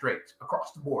dire straits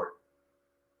across the board.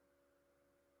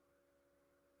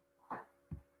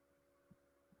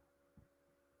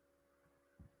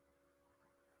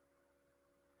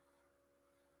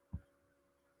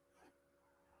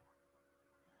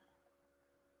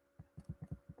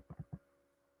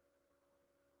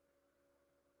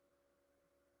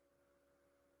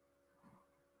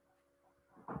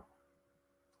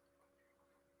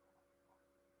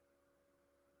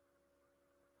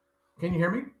 Can you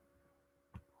hear me?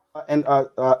 And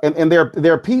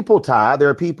there are people, Ty. There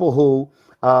are people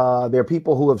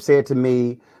who have said to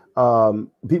me,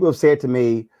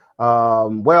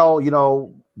 well, you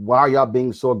know, why are y'all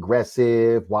being so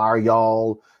aggressive? Why are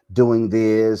y'all doing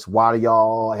this? Why do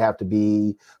y'all have to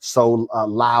be so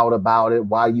loud about it?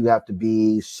 Why do you have to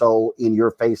be so in your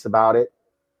face about it?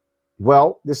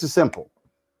 Well, this is simple.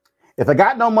 If I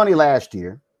got no money last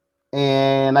year,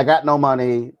 and I got no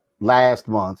money last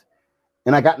month,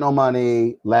 and I got no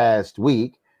money last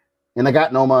week, and I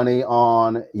got no money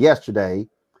on yesterday,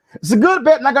 it's a good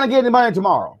bet I'm not going to get any money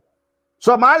tomorrow.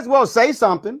 So I might as well say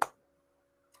something.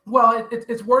 Well,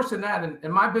 it's worse than that.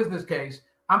 In my business case,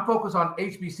 I'm focused on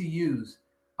HBCUs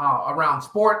around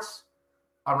sports,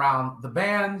 around the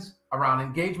bands, around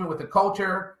engagement with the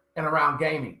culture, and around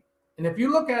gaming. And if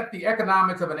you look at the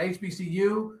economics of an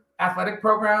HBCU athletic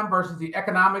program versus the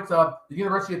economics of the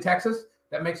University of Texas,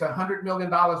 that makes $100 million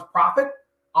profit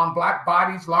on Black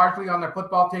bodies, largely on their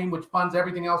football team, which funds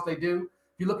everything else they do.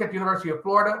 If you look at the University of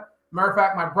Florida, matter of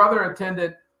fact, my brother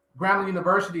attended Grambling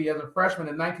University as a freshman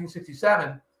in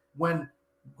 1967. When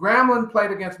Grambling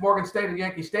played against Morgan State at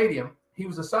Yankee Stadium, he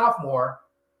was a sophomore.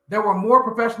 There were more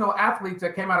professional athletes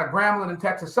that came out of Grambling and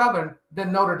Texas Southern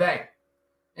than Notre Dame.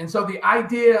 And so the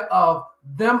idea of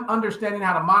them understanding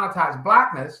how to monetize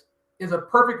Blackness is a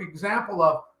perfect example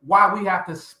of why we have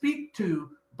to speak to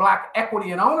Black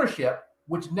equity and ownership,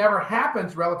 which never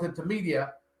happens relative to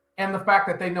media, and the fact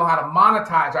that they know how to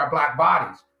monetize our Black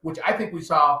bodies, which I think we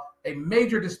saw a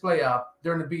major display of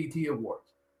during the BET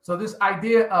Awards. So this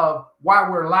idea of why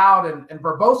we're loud and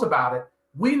verbose about it,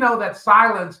 we know that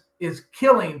silence is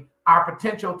killing our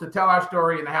potential to tell our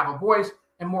story and to have a voice,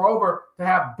 and moreover, to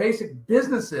have basic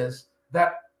businesses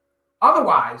that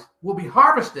otherwise will be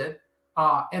harvested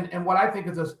and what I think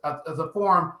is a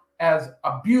form as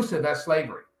abusive as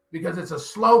slavery, because it's a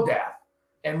slow death,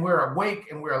 and we're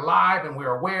awake and we're alive and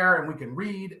we're aware and we can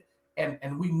read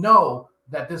and we know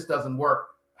that this doesn't work.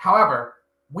 However,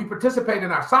 we participate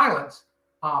in our silence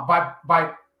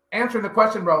by answering the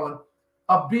question, Roland,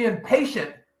 of being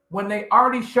patient when they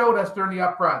already showed us during the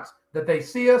upfronts that they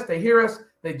see us, they hear us,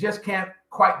 they just can't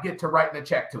quite get to writing a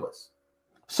check to us.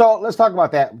 So let's talk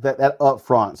about that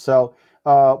upfront. So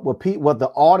what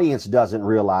the audience doesn't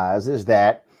realize is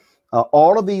that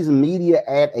all of these media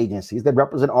ad agencies that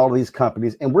represent all of these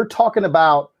companies, and we're talking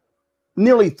about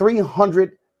nearly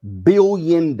 $300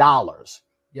 billion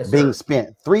being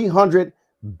spent, $300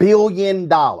 billion.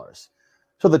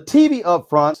 So the TV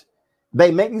upfronts,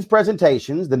 they make these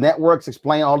presentations, the networks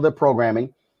explain all of their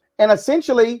programming, and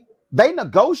essentially they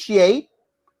negotiate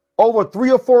over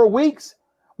 3 or 4 weeks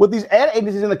with these ad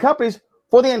agencies and the companies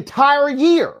for the entire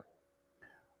year.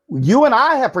 You and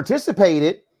I have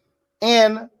participated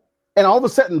in, and all of a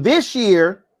sudden this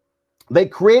year, they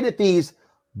created these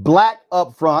Black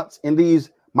upfronts and these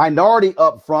minority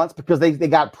upfronts because they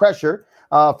got pressure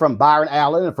from Byron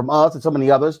Allen and from us and so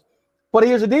many others. But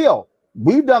here's the deal.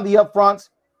 We've done the upfronts,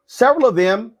 several of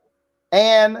them,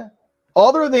 and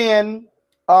other than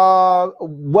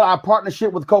what our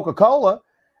partnership with Coca-Cola,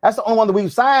 that's the only one that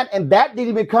we've signed, and that didn't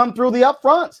even come through the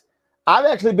upfronts. I've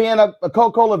actually been a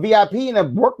Coca-Cola VIP and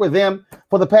have worked with them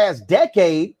for the past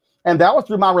decade, and that was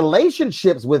through my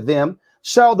relationships with them.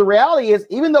 So the reality is,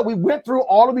 even though we went through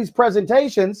all of these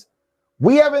presentations,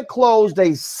 we haven't closed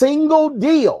a single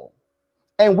deal,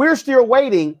 and we're still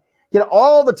waiting. You know,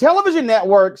 all the television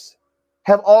networks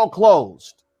have all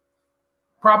closed.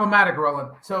 Problematic, Roland.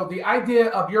 So the idea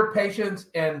of your patience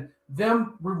and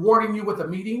them rewarding you with a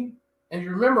meeting, and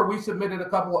you remember we submitted a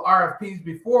couple of RFPs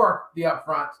before the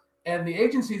upfronts, and the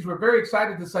agencies were very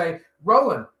excited to say,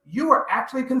 Roland, you were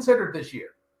actually considered this year.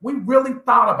 We really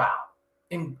thought about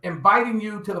inviting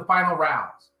you to the final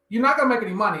rounds. You're not going to make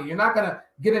any money. You're not going to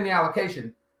get any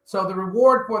allocation. So the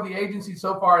reward for the agency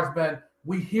so far has been,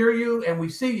 we hear you and we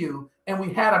see you, and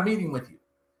we had a meeting with you.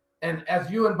 And as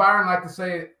you and Byron like to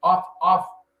say off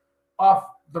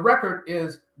the record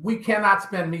is, we cannot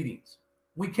spend meetings.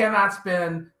 We cannot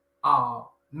spend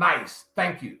nice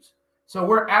thank yous. So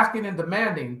we're asking and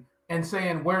demanding and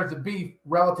saying, where's the beef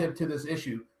relative to this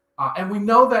issue? And we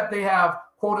know that they have,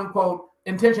 quote unquote,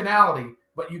 intentionality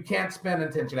but you can't spend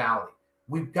intentionality.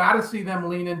 We've got to see them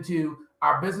lean into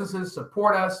our businesses,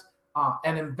 support us,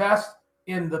 and invest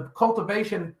in the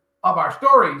cultivation of our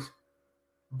stories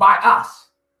by us,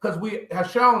 because we have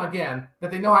shown again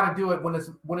that they know how to do it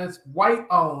when it's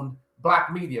white-owned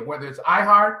Black media, whether it's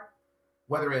iHeart,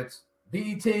 whether it's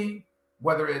BET,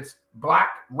 whether it's Black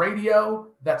radio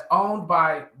that's owned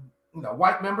by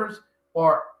white members,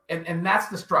 and that's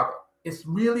the struggle. It's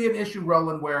really an issue,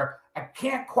 Roland, where I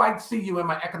can't quite see you in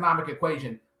my economic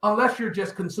equation unless you're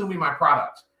just consuming my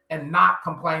products and not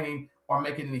complaining or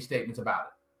making any statements about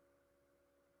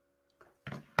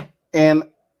it. And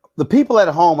the people at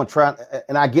home are trying,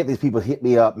 and I get these people hit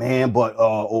me up, man, but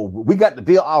we got to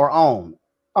build our own.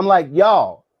 I'm like,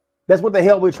 y'all, that's what the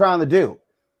hell we're trying to do.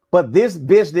 But this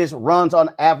business runs on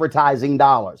advertising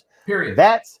dollars. Period.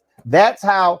 That's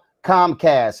how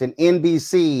Comcast and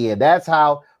NBC, and that's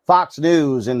how Fox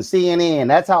News and CNN,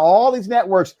 that's how all these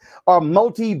networks are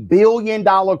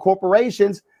multi-billion-dollar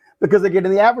corporations, because they're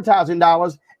getting the advertising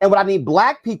dollars. And what I need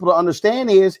Black people to understand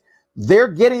is they're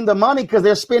getting the money because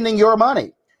they're spending your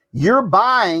money. You're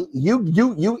buying,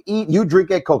 you eat, you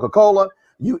drink at Coca-Cola,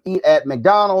 you eat at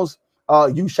McDonald's,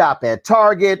 you shop at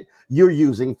Target, you're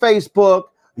using Facebook,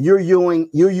 you're using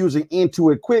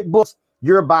Intuit QuickBooks,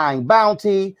 you're buying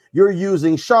Bounty, you're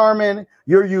using Charmin,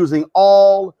 you're using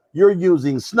you're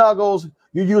using Snuggles,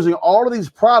 you're using all of these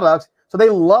products. So they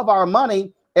love our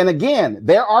money. And again,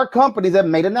 there are companies that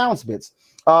made announcements.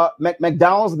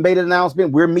 McDonald's made an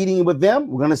announcement. We're meeting with them.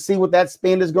 We're going to see what that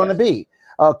spend is going to be.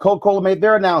 Coca-Cola made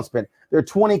their announcement. There are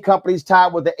 20 companies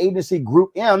tied with the agency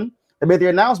Group M that made their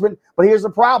announcement. But here's the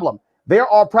problem. There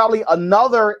are probably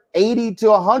another 80 to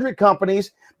 100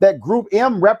 companies that Group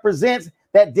M represents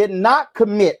that did not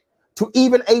commit to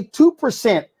even a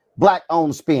 2%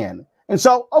 Black-owned spend. And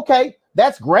so, okay,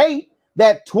 that's great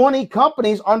that 20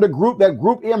 companies under Group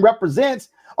M represents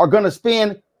are going to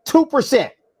spend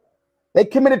 2%. They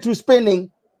committed to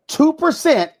spending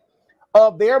 2%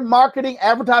 of their marketing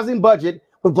advertising budget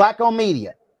with Black-owned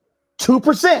media.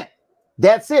 2%.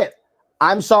 That's it.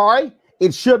 I'm sorry.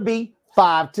 It should be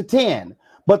 5 to 10.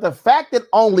 But the fact that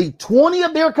only 20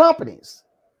 of their companies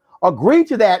agreed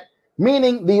to that,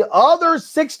 meaning the other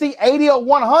 60, 80, or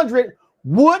 100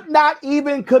 would not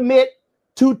even commit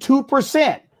to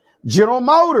 2%. General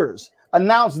Motors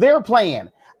announced their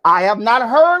plan. I have not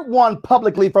heard one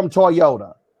publicly from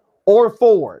Toyota or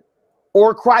Ford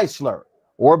or Chrysler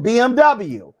or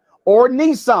BMW or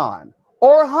Nissan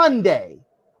or Hyundai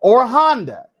or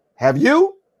Honda. Have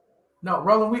you? No,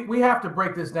 Roland, we have to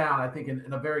break this down, I think,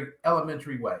 in a very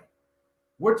elementary way.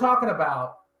 We're talking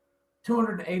about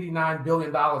 $289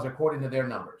 billion according to their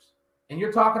numbers. And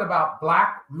you're talking about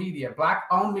Black media,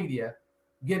 Black-owned media,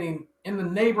 getting in the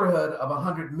neighborhood of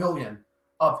 100 million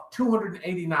of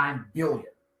 289 billion.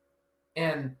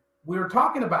 And we're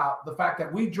talking about the fact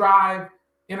that we drive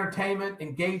entertainment,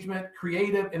 engagement,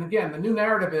 creative. And again, the new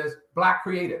narrative is Black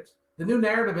creatives. The new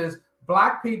narrative is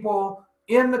Black people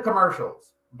in the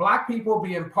commercials, Black people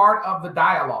being part of the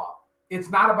dialogue. It's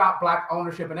not about Black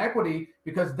ownership and equity,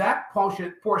 because that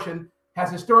portion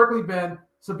has historically been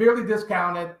severely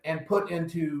discounted and put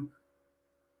into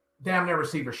damn near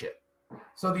receivership.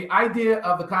 So the idea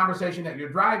of the conversation that you're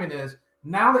driving is,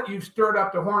 now that you've stirred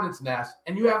up the hornet's nest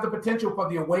and you have the potential for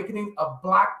the awakening of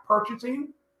Black purchasing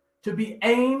to be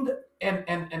aimed and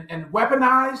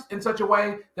weaponized in such a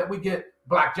way that we get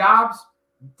Black jobs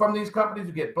from these companies,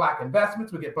 we get Black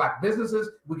investments, we get Black businesses,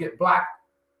 we get Black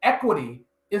equity,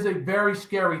 is a very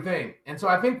scary thing. And so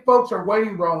I think folks are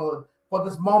waiting, Roland, for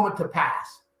this moment to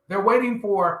pass. They're waiting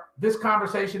for this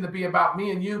conversation to be about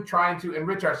me and you trying to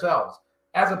enrich ourselves,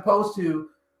 as opposed to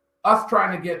us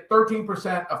trying to get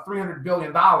 13% of $300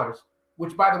 billion,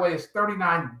 which, by the way, is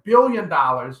 $39 billion,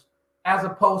 as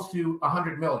opposed to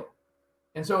 100 million.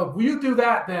 And so if you do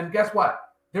that, then guess what?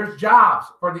 There's jobs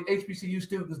for the HBCU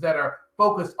students that are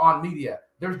focused on media.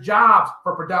 There's jobs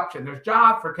for production. There's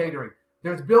jobs for catering.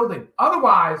 There's building.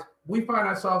 Otherwise, we find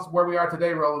ourselves where we are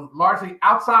today, Roland, largely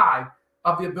outside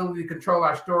of the ability to control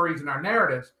our stories and our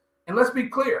narratives. And let's be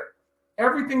clear,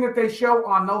 everything that they show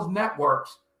on those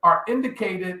networks are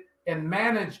indicated and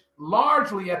managed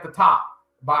largely at the top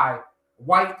by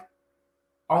white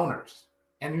owners.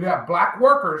 And you have Black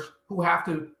workers who have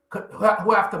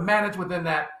to manage within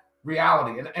that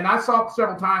reality. And I saw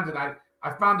several times, and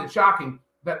I found it shocking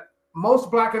that most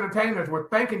Black entertainers were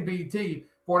thanking BET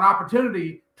for an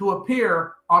opportunity to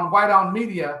appear on white-owned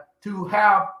media, to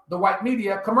have the white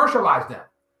media commercialize them,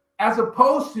 as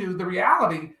opposed to the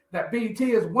reality that BET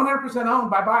is 100% owned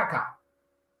by Viacom.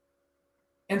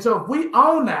 And so if we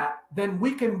own that, then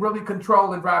we can really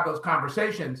control and drive those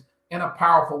conversations. in a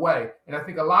powerful way. And I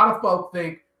think a lot of folk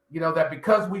think, that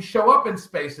because we show up in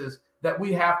spaces that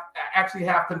we actually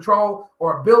have control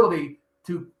or ability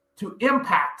to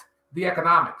impact the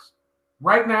economics.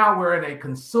 Right now, we're in a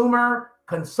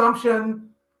consumption,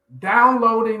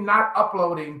 downloading, not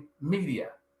uploading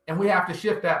media. And we have to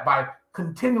shift that by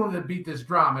continuing to beat this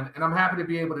drum. And I'm happy to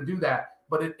be able to do that.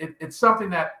 But it's something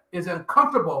that is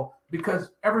uncomfortable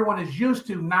because everyone is used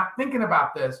to not thinking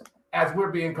about this as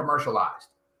we're being commercialized.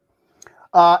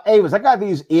 Avis, I got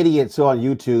these idiots on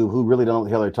YouTube who really don't know what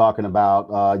the hell they're talking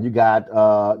about. You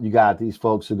got these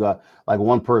folks who got, like,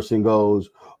 one person goes,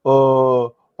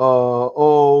 if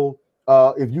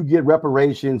you get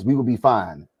reparations, we will be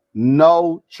fine.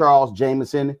 No, Charles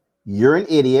Jameson, you're an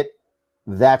idiot.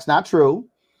 That's not true.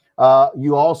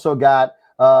 You also got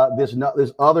this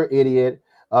other idiot,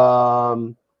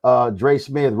 Dre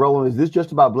Smith. Roland, is this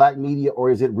just about black media,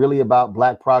 or is it really about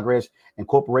black progress and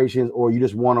corporations, or you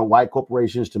just want white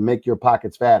corporations to make your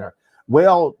pockets fatter?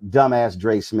 Well, dumbass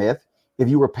Dre Smith, if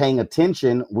you were paying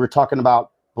attention, we're talking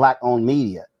about black-owned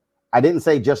media. I didn't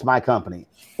say just my company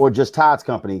or just Todd's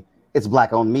company. It's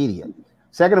black-owned media.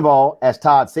 Second of all, as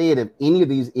Todd said, if any of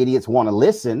these idiots want to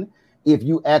listen, if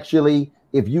you actually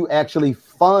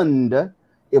fund,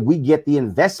 if we get the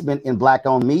investment in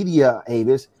black-owned media,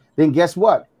 Avis, then guess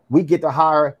what? We get to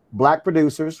hire black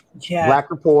producers, black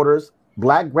reporters,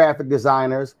 black graphic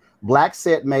designers, black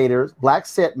set makers,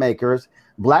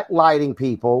 black lighting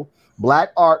people,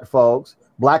 black art folks,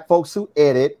 black folks who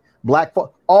edit,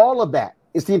 all of that.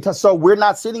 It's the entire. So we're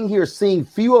not sitting here seeing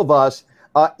few of us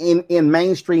in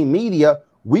mainstream media.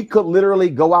 We could literally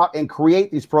go out and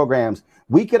create these programs.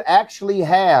 We could actually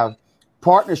have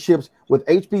partnerships with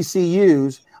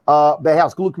HBCUs that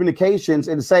have school of communications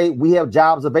and say, we have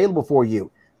jobs available for you.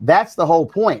 That's the whole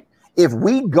point. If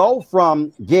we go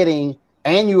from getting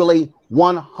annually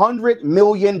 $100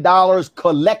 million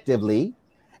collectively,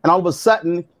 and all of a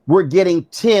sudden we're getting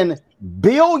 $10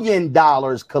 billion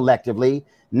collectively,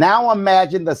 now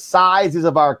imagine the sizes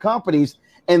of our companies.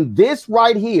 And this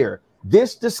right here,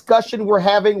 this discussion we're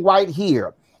having right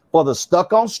here, for the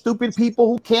stuck on stupid people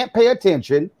who can't pay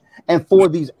attention, and for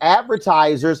these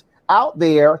advertisers out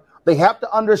there, they have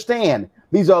to understand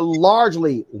these are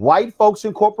largely white folks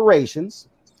and corporations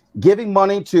giving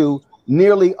money to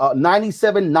nearly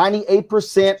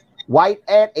 98% white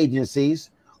ad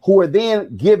agencies who are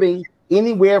then giving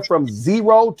anywhere from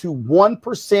 0 to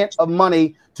 1% of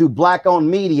money to black-owned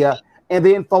media. And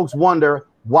then folks wonder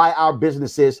why our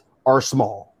businesses are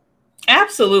small.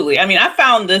 Absolutely. I mean, I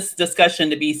found this discussion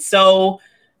to be so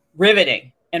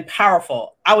riveting and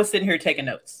powerful. I was sitting here taking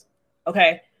notes.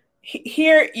 Okay.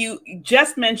 Here you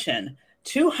just mentioned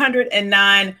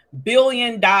 $209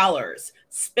 billion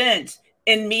spent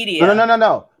in media.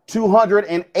 No.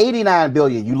 289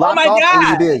 billion. You locked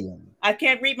off 80 billion. I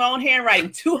can't read my own handwriting.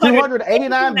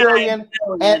 289 billion,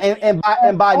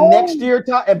 and by next year,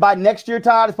 Todd,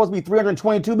 it's supposed to be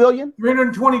 322 billion.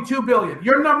 322 billion.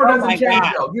 Your number doesn't change,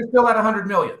 though. You're still at 100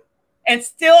 million. And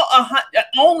still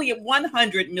only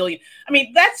 100 million. I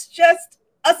mean, that's just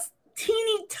a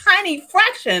teeny tiny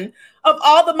fraction of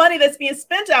all the money that's being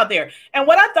spent out there. And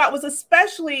what I thought was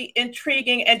especially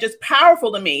intriguing and just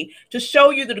powerful to me, to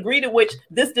show you the degree to which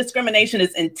this discrimination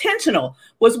is intentional,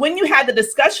 was when you had the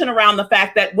discussion around the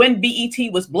fact that when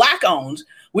BET was black owned,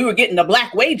 we were getting the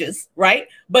black wages, right?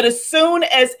 But as soon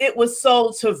as it was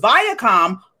sold to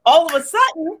Viacom, all of a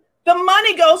sudden the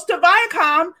money goes to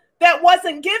Viacom that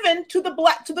wasn't given to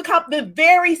the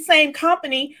very same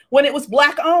company when it was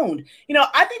black owned. You know,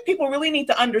 I think people really need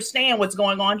to understand what's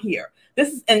going on here.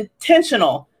 This is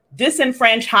intentional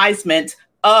disenfranchisement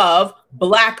of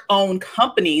black owned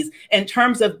companies in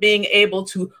terms of being able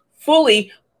to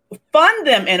fully fund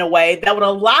them in a way that would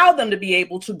allow them to be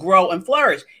able to grow and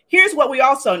flourish. Here's what we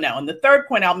also know. And the third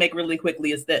point I'll make really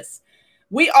quickly is this.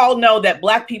 We all know that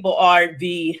black people are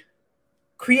the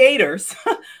creators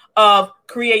of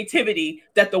creativity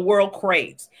that the world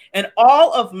craves. And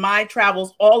all of my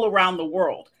travels all around the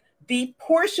world, the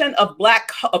portion of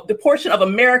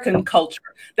American culture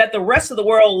that the rest of the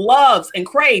world loves and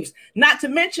craves, not to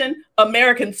mention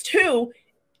Americans too,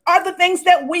 are the things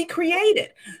that we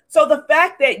created. So the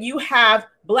fact that you have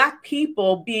black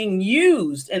people being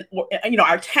used, and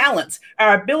our talents,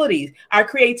 our abilities, our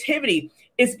creativity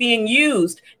is being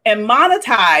used and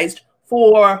monetized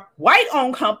for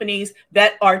white-owned companies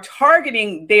that are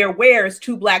targeting their wares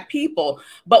to black people.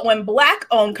 But when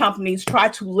black-owned companies try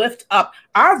to lift up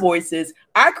our voices,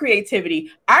 our creativity,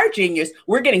 our genius,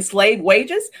 we're getting slave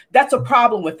wages. That's a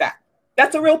problem with that.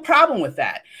 That's a real problem with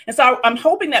that. And so I'm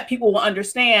hoping that people will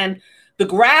understand the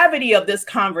gravity of this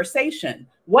conversation.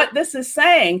 What this is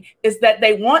saying is that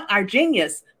they want our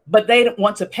genius, but they don't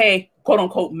want to pay, quote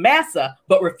unquote, massa,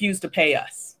 but refuse to pay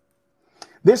us.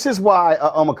 This is why,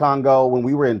 Omekongo, when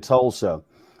we were in Tulsa,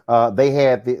 they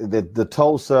had the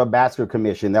Tulsa Basketball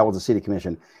Commission. That was the city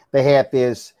commission. They had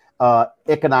this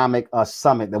economic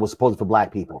summit that was supposed for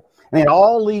Black people. And they had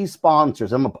all these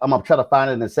sponsors. I'm going to try to find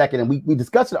it in a second. And we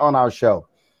discussed it on our show.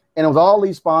 And it was all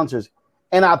these sponsors.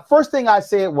 And our first thing I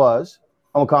said was,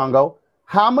 Omekongo,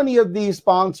 how many of these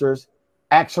sponsors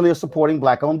actually are supporting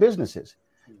Black-owned businesses?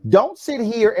 Don't sit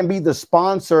here and be the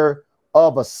sponsor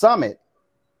of a summit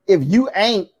if you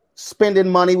ain't spending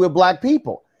money with Black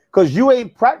people, because you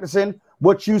ain't practicing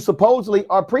what you supposedly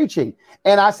are preaching.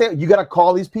 And I said, you got to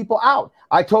call these people out.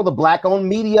 I told the Black-owned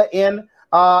media in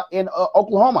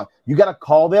Oklahoma, you got to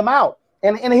call them out.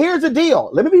 And here's the deal.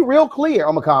 Let me be real clear,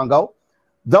 Omekongo.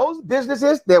 Those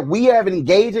businesses that we have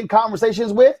engaged in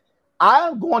conversations with,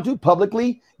 I'm going to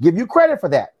publicly give you credit for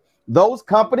that. Those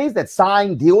companies that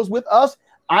sign deals with us,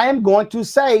 I am going to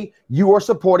say you are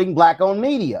supporting Black-owned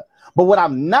media. But what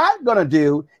I'm not going to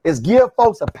do is give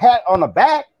folks a pat on the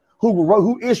back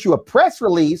who issue a press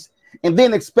release and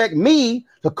then expect me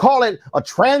to call it a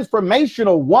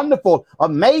transformational, wonderful,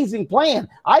 amazing plan.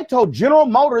 I told General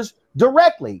Motors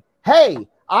directly, hey,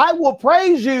 I will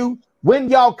praise you when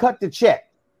y'all cut the check.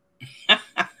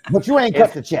 But you ain't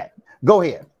cut the check. Go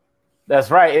ahead. That's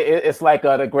right. It's like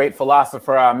the great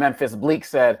philosopher Memphis Bleak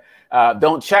said,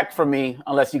 don't check for me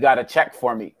unless you got to check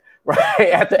for me. Right.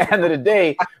 At the end of the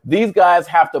day, these guys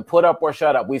have to put up or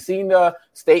shut up. We've seen the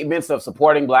statements of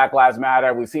supporting Black Lives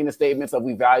Matter. We've seen the statements of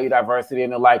we value diversity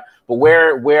and the like. But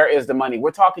where is the money? We're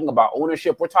talking about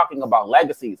ownership. We're talking about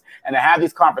legacies. And to have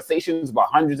these conversations about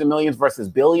hundreds of millions versus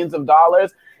billions of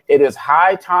dollars, it is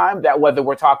high time that whether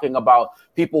we're talking about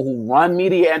people who run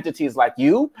media entities like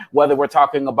you, whether we're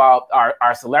talking about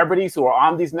our celebrities who are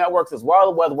on these networks as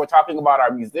well, whether we're talking about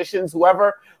our musicians,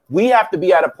 whoever, we have to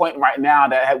be at a point right now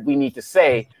that we need to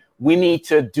say, we need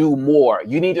to do more.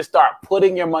 You need to start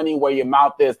putting your money where your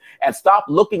mouth is and stop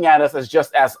looking at us as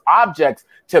just as objects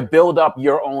to build up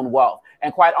your own wealth.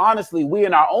 And quite honestly, we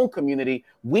in our own community,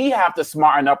 we have to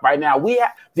smarten up right now. We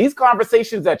have these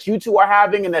conversations that you two are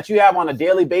having and that you have on a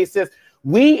daily basis.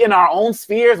 We in our own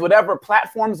spheres, whatever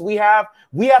platforms we have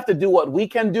to do what we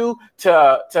can do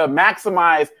to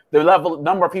maximize the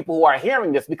number of people who are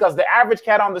hearing this, because the average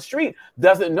cat on the street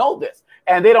doesn't know this.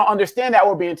 And they don't understand that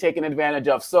we're being taken advantage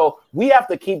of. So we have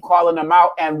to keep calling them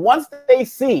out. And once they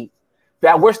see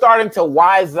that we're starting to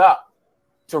wise up,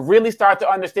 to really start to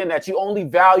understand that you only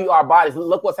value our bodies.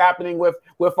 Look what's happening with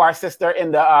our sister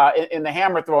in the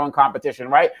hammer throwing competition,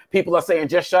 right? People are saying,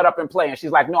 just shut up and play. And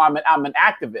she's like, no, I'm an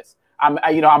activist. I'm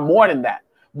more than that.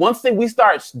 Once we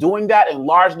start doing that in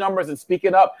large numbers and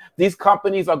speaking up, these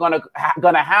companies are gonna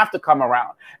have to come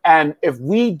around. And if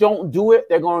we don't do it,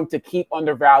 they're going to keep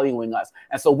undervaluing us.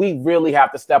 And so we really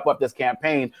have to step up this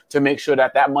campaign to make sure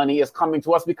that that money is coming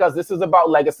to us, because this is about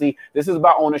legacy. This is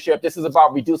about ownership. This is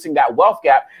about reducing that wealth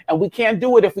gap. And we can't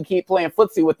do it if we keep playing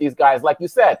footsie with these guys. Like you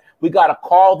said, we got to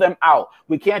call them out.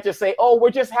 We can't just say, oh,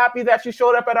 we're just happy that you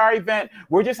showed up at our event.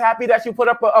 We're just happy that you put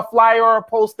up a flyer or a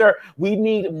poster. We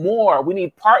need more. We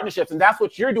need partnerships. And that's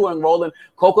what you're doing, Roland.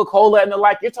 Coca-Cola and the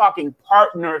like, you're talking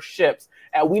partnerships.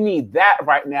 And we need that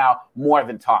right now more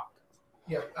than talk.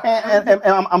 Yeah. And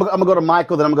I'm going to go to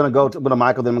Michael, then I'm going to go to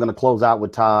Michael, then I'm going to close out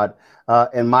with Todd.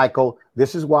 And Michael,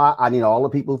 this is why I need all the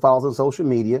people who follow us on social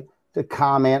media to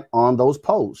comment on those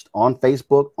posts on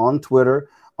Facebook, on Twitter,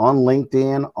 on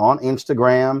LinkedIn, on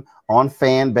Instagram, on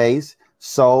Fanbase.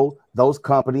 So those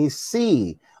companies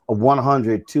see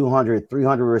 100, 200,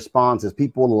 300 responses,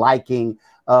 people liking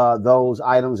those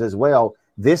items as well.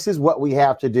 This is what we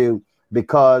have to do,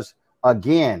 because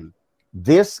again,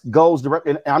 this goes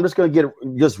directly. And I'm just going to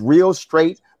get just real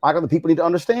straight. Michael, the people need to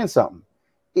understand something.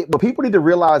 What people need to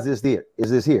realize is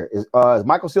this here. Is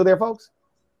Michael still there, folks?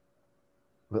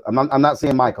 I'm not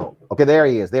seeing Michael. Okay, there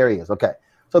he is. Okay.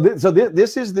 So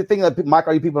this is the thing that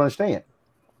Michael, you people understand.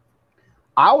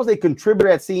 I was a contributor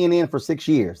at CNN for 6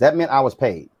 years. That meant I was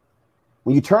paid.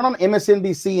 When you turn on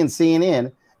MSNBC and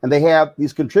CNN and they have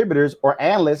these contributors or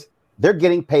analysts, they're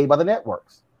getting paid by the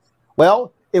networks.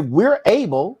 Well, if we're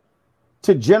able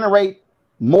to generate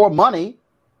more money,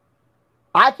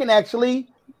 I can actually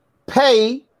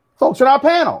pay folks on our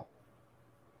panel.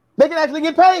 They can actually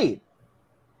get paid,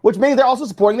 which means they're also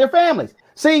supporting their families.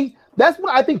 See, that's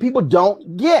what I think people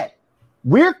don't get.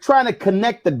 We're trying to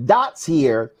connect the dots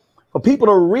here for people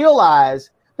to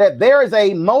realize that there is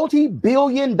a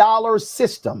multi-billion-dollar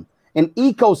system, an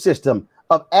ecosystem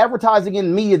of advertising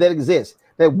and media that exists,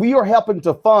 that we are helping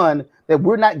to fund, that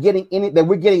we're not getting any, that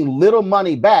we're getting little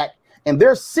money back, and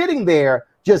they're sitting there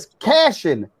just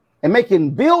cashing and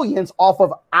making billions off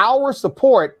of our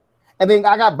support. And then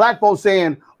I got black folks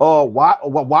saying, "Oh,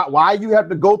 why you have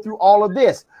to go through all of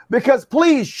this?" Because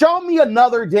please show me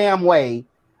another damn way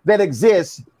that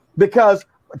exists. Because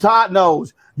Todd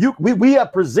knows we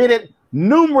have presented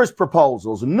numerous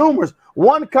proposals, numerous.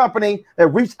 One company that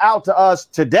reached out to us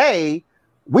today,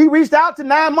 we reached out to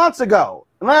 9 months ago.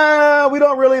 Nah, we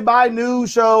don't really buy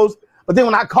news shows. But then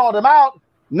when I called them out,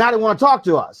 now they want to talk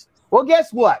to us. Well,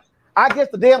 guess what? I guess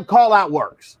the damn call out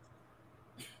works.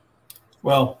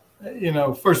 Well, you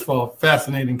know, first of all,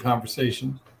 fascinating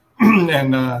conversation.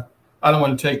 And I don't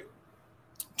want to take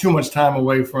too much time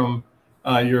away from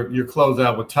your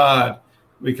closeout with Todd,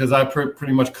 because I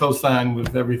pretty much co-signed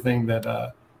with everything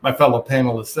that my fellow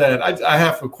panelists said. I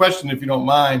have a question, if you don't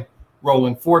mind,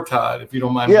 Roland, for Todd, if you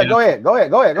don't mind. Yeah, go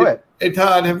ahead. Hey,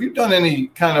 Todd, have you done any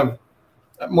kind of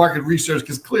market research?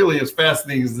 Because clearly, as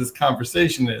fascinating as this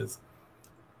conversation is,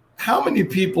 how many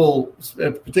people,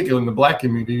 particularly in the Black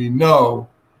community, know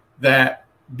that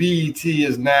BET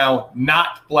is now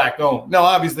not Black owned? Now,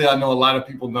 obviously, I know a lot of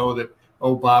people know that,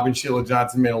 oh, Bob and Sheila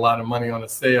Johnson made a lot of money on a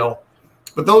sale.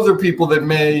 But those are people that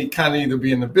may kind of either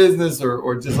be in the business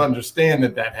or just understand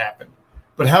that happened.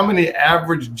 But how many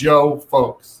average Joe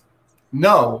folks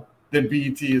know that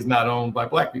BET is not owned by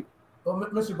Black people? Well,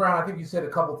 Mr. Brown, I think you said a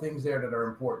couple things there that are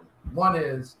important. One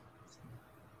is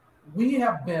we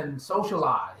have been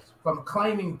socialized from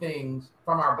claiming things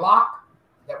from our block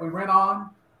that we rent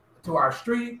on, to our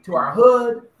street, to our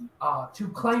hood, to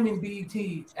claiming BET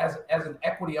as an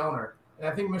equity owner. And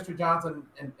I think Mr. Johnson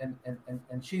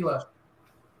and Sheila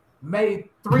made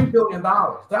 $3 billion.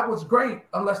 That was great,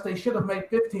 unless they should have made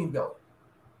 $15 billion.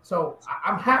 So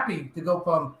I'm happy to go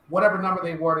from whatever number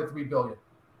they were to $3 billion.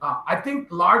 I think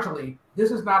largely this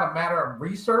is not a matter of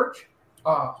research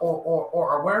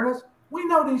or awareness. We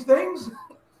know these things.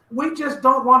 We just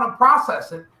don't want to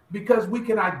process it because we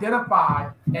can identify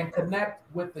and connect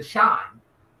with the shine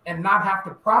and not have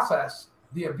to process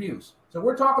the abuse. So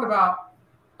we're talking about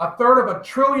a third of $1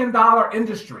 trillion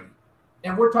industry,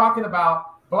 and we're talking about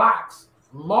Blacks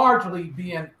largely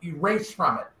being erased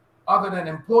from it, other than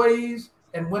employees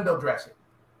and window dressing.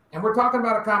 And we're talking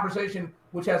about a conversation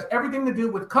which has everything to do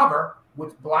with cover,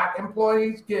 which Black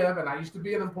employees give. And I used to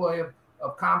be an employee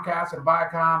of Comcast and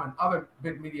Viacom and other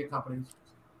big media companies.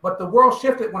 But the world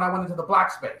shifted when I went into the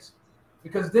Black space,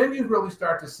 because then you really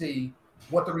start to see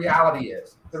what the reality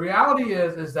is. The reality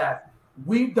is that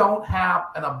we don't have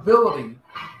an ability,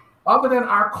 other than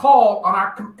our call on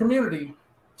our community,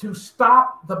 to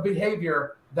stop the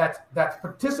behavior that's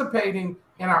participating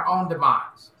in our own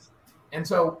demise. And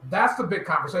so that's the big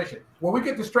conversation. Where we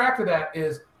get distracted at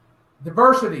is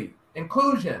diversity,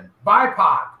 inclusion,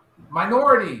 BIPOC,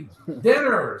 minorities,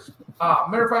 dinners.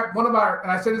 Matter of fact, one of our,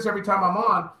 and I say this every time I'm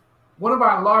on, one of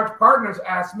our large partners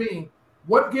asked me,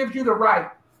 what gives you the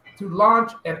right to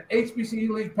launch an HBCU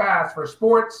League Pass for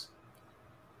sports,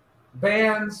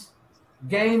 bands,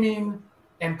 gaming,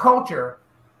 and culture?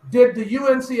 Did the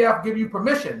UNCF give you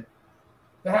permission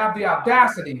to have the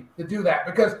audacity to do that?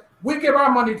 Because we give our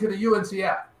money to the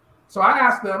UNCF. So I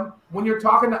asked them, when you're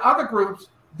talking to other groups,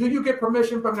 do you get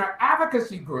permission from their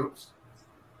advocacy groups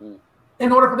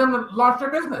in order for them to launch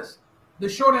their business? The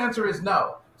short answer is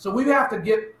no. So we have to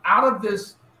get out of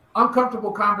this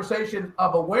uncomfortable conversation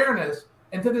of awareness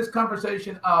into this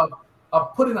conversation of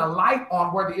putting a light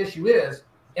on where the issue is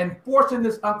and forcing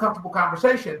this uncomfortable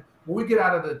conversation where we get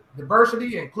out of the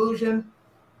diversity, inclusion,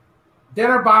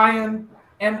 dinner buy-in,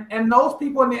 and those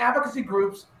people in the advocacy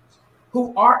groups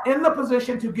who are in the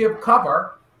position to give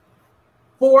cover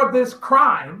for this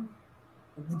crime,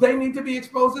 they need to be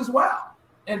exposed as well.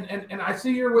 And I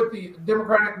see here with the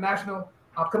Democratic National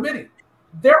Committee,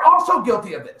 they're also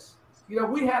guilty of this. You know,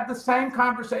 we had the same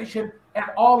conversation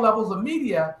at all levels of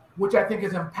media, which I think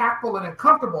is impactful and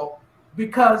uncomfortable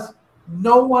because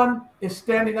no one is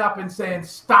standing up and saying,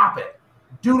 stop it,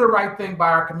 do the right thing by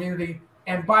our community.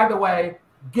 And by the way,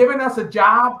 giving us a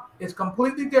job is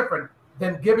completely different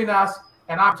than giving us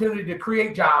an opportunity to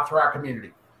create jobs for our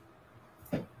community.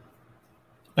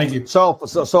 Thank you. So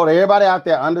to everybody out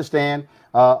there, understand,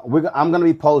 I'm going to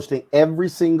be posting every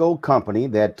single company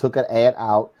that took an ad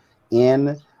out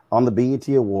on the BET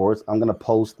Awards. I'm going to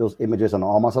post those images on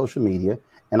all my social media,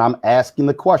 and I'm asking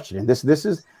the question. And this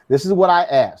is what I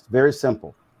asked. Very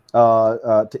simple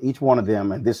to each one of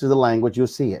them, and this is the language you'll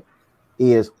see it.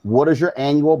 Is what is your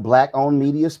annual Black-owned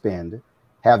media spend?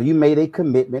 Have you made a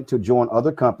commitment to join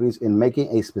other companies in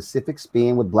making a specific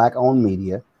spend with Black-owned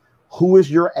media? Who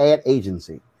is your ad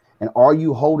agency? And are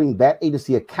you holding that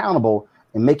agency accountable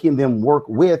and making them work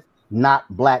with not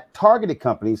Black targeted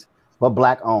companies, but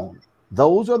Black owned?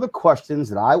 Those are the questions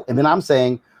that and then I'm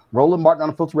saying Roland Martin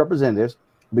Unfiltered representatives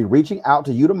will be reaching out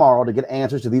to you tomorrow to get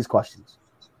answers to these questions.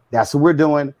 That's what we're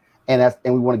doing, and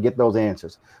we want to get those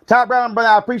answers. Todd Brown, brother,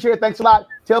 I appreciate it. Thanks a lot.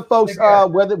 Tell folks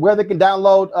where they can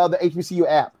download the HBCU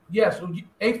app. Yes,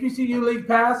 HBCU League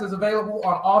Pass is available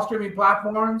on all streaming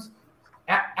platforms: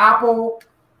 Apple,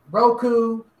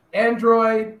 Roku,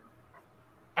 Android,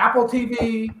 Apple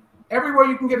TV. Everywhere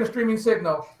you can get a streaming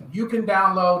signal, you can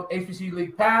download HBCU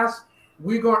League Pass.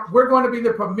 We're going to be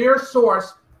the premier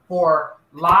source for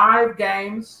live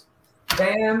games,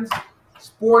 bands,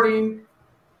 sporting,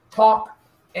 talk,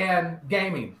 and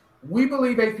gaming. We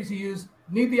believe HBCUs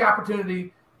need the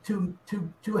opportunity to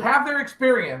have their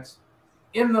experience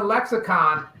in the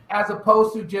lexicon as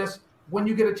opposed to just when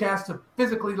you get a chance to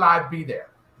physically live be there.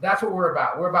 That's what we're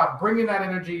about. We're about bringing that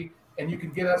energy, and you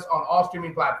can get us on all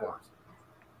streaming platforms.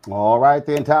 All right,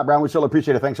 then, Todd Brown, we sure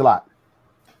appreciate it. Thanks a lot.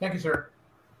 Thank you, sir.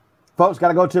 Folks, got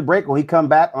to go to a break. When we come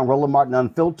back on Roland Martin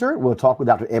Unfiltered, we'll talk with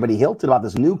Dr. Ebony Hilton about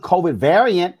this new COVID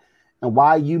variant and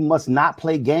why you must not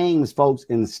play games, folks,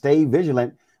 and stay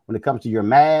vigilant when it comes to your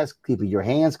mask, keeping your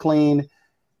hands clean.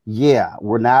 Yeah,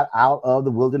 we're not out of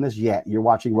the wilderness yet. You're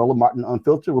watching Roland Martin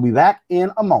Unfiltered. We'll be back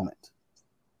in a moment.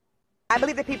 I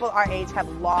believe that people our age have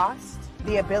lost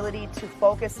the ability to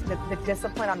focus the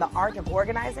discipline on the art of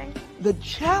organizing. The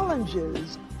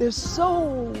challenges, there's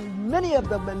so many of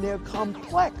them and they're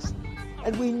complex,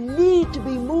 and we need to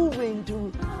be moving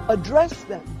to address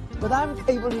them. But I'm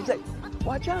able to say,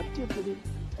 watch out, Tiffany.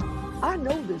 I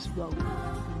know this road.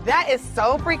 That is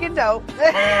so freaking dope.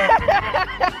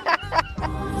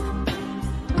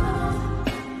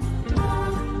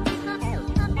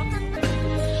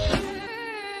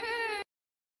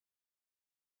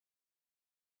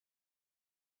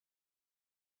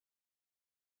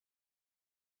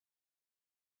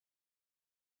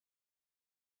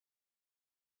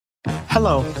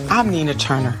 Hello, I'm Nina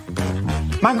Turner.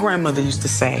 My grandmother used to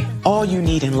say, all you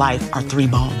need in life are 3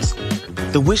 bones.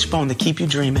 The wishbone to keep you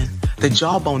dreaming, the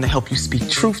jawbone to help you speak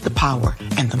truth to power,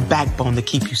 and the backbone to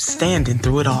keep you standing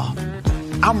through it all.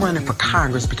 I'm running for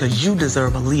Congress because you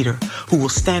deserve a leader who will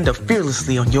stand up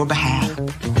fearlessly on your behalf.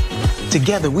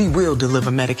 Together, we will deliver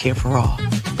Medicare for all.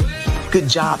 Good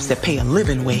jobs that pay a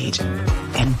living wage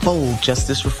and bold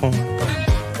justice reform.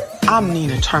 I'm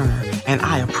Nina Turner, and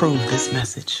I approve this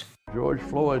message. George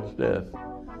Floyd's death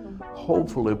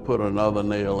hopefully put another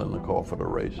nail in the coffin of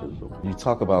racism. You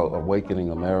talk about awakening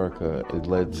America. It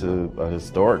led to a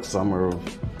historic summer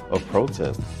of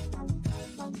protest.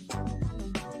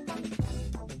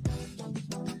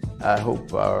 I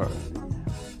hope our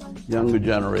younger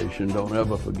generation don't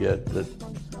ever forget that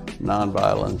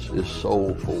nonviolence is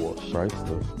soul force. Right.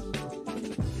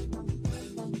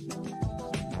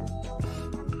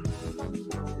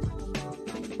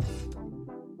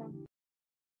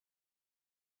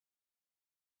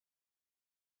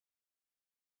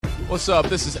 What's up?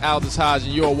 This is Aldous Hodge,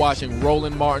 and you're watching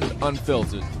Roland Martin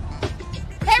Unfiltered.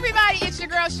 Hey, everybody, it's your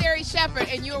girl, Sherry Shepherd,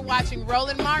 and you're watching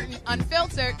Roland Martin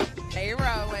Unfiltered. Hey,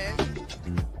 Roland.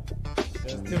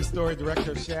 That's Tim Story,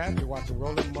 director of Shaft. You're watching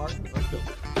Roland Martin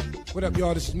Unfiltered. What up,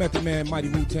 y'all? This is Method Man, Mighty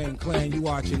Wu-Tang Clan. You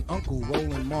watching Uncle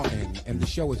Roland Martin, and the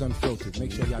show is Unfiltered.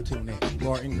 Make sure y'all tune in.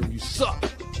 Laura Ingram, you suck.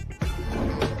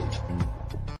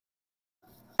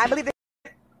 I believe that.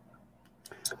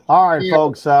 All right,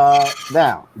 folks.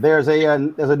 Now there's a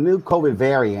new COVID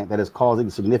variant that is causing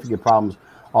significant problems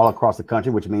all across the country,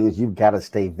 which means you've got to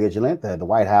stay vigilant. The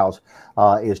White House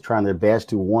is trying their best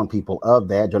to warn people of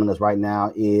that. Joining us right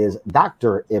now is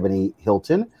Dr. Ebony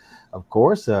Hilton. Of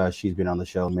course, she's been on the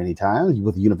show many times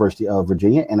with the University of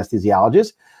Virginia,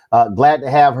 anesthesiologist. Glad to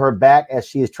have her back as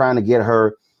she is trying to get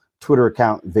her Twitter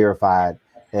account verified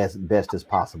as best as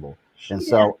possible. And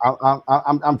so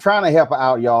I'm trying to help her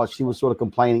out, y'all. She was sort of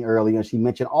complaining earlier, and she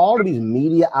mentioned all of these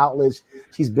media outlets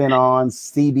she's been on: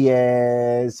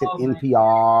 CBS, and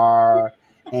NPR,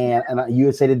 and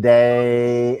USA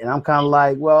Today. And I'm kind of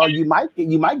like, well, you might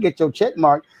get your check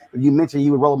mark if you mention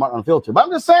you would Roland Martin Unfiltered. But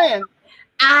I'm just saying.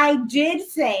 I did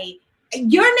say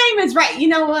your name is right. You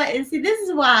know what? And see, this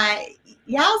is why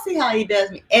y'all see how he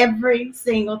does me every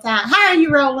single time. How are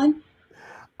you, Roland?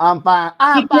 I'm fine.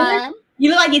 I'm fine. You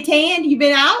look like you're tanned. You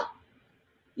been out?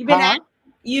 You been out?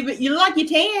 You look like you're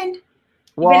tanned.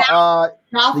 Well,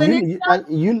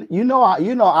 you know,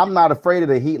 I'm not afraid of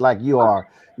the heat like you are.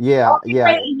 Yeah.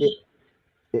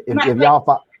 If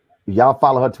y'all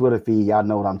follow her Twitter feed, y'all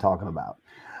know what I'm talking about.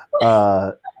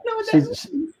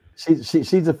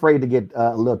 She's afraid to get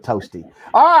a little toasty.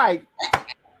 All right,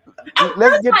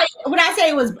 When I say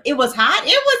it was hot,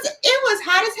 it was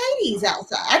hot as Hades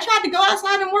outside. I tried to go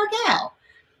outside and work out.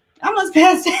 I almost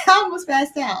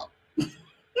passed out.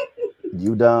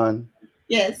 You done?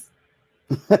 Yes.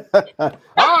 All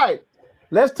right.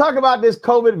 Let's talk about this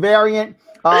COVID variant.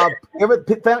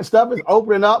 Stuff is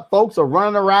opening up. Folks are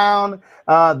running around.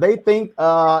 They think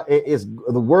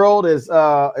the world is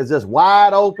just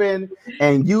wide open.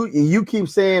 And you keep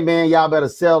saying, man, y'all better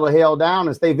settle the hell down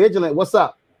and stay vigilant. What's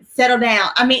up? Settle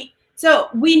down. I mean, so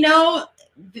we know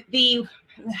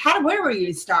where were you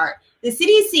to start? The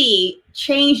CDC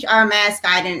changed our mask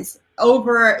guidance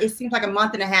over, it seems like a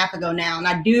month and a half ago now. And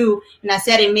I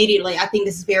said immediately, I think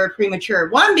this is very premature.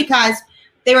 One, because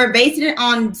they were basing it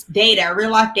on data,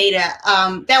 real life data,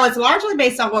 that was largely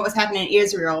based on what was happening in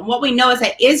Israel. And what we know is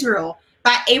that Israel,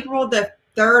 by April the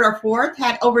 3rd or 4th,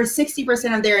 had over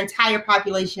 60% of their entire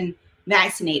population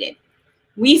vaccinated.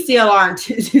 We still aren't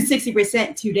to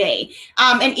 60% today.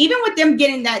 And even with them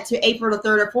getting that to April the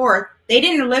 3rd or 4th, they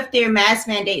didn't lift their mask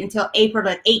mandate until April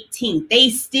the 18th. They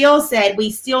still said we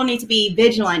still need to be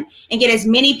vigilant and get as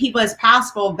many people as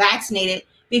possible vaccinated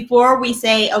before we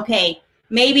say, okay,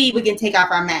 maybe we can take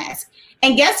off our mask.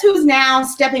 And guess who's now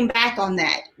stepping back on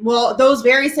that? Well, those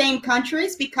very same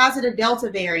countries, because of the Delta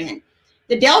variant.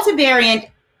 The Delta variant,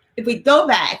 if we go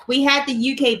back, we had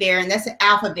the UK variant, that's the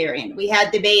Alpha variant. We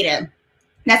had the Beta,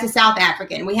 that's the South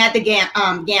African. We had the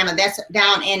Gamma, that's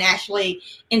down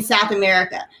in South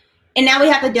America. And now we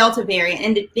have the Delta variant.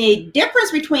 And the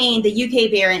difference between the UK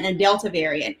variant and Delta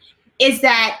variant is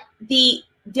that the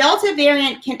Delta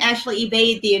variant can actually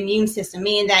evade the immune system,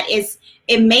 meaning that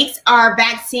it makes our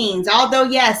vaccines, although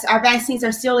yes, our vaccines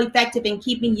are still effective in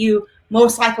keeping you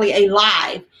most likely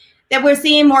alive, that we're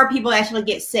seeing more people actually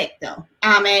get sick though.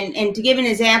 And to give an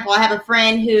example, I have a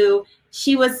friend who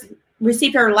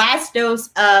received her last dose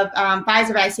of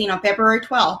Pfizer vaccine on February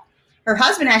 12th. Her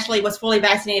husband actually was fully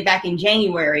vaccinated back in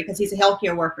January because he's a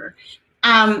healthcare worker.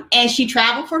 And she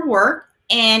traveled for work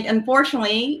and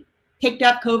unfortunately picked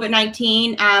up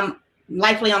COVID-19,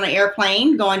 likely on an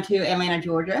airplane going to Atlanta,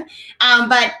 Georgia,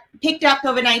 but picked up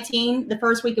COVID-19 the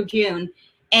first week of June.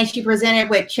 And she presented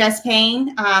with chest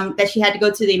pain that she had to go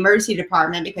to the emergency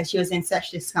department because she was in such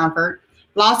discomfort,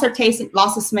 lost her taste,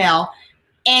 lost the smell,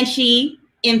 and she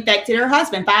infected her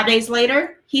husband. 5 days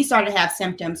later, he started to have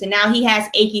symptoms, and now he has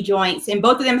achy joints, and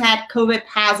both of them had COVID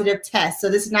positive tests. So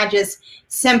this is not just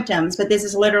symptoms, but this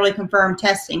is literally confirmed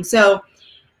testing. So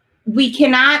we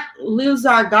cannot lose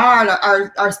our guard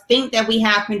or think that we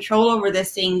have control over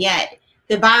this thing yet.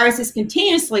 The virus is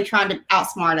continuously trying to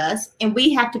outsmart us, and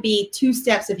we have to be 2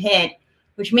 steps ahead,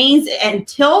 which means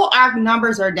until our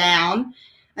numbers are down,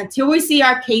 until we see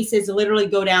our cases literally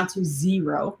go down to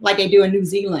 0, like they do in New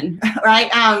Zealand,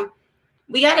 right?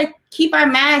 We got to keep our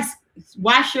masks,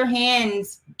 wash your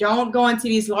hands, don't go into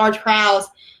these large crowds,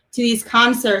 to these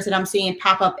concerts that I'm seeing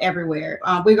pop up everywhere.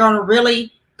 We're going to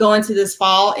really go into this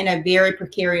fall in a very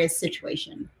precarious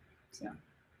situation. So,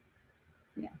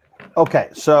 yeah. Okay,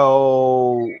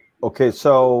 so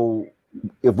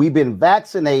if we've been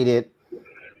vaccinated,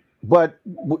 but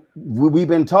we've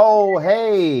been told,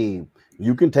 hey,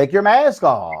 you can take your mask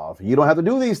off. You don't have to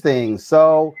do these things.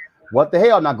 So what the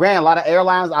hell? Now, granted, a lot of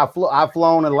airlines, I've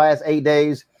flown in the last 8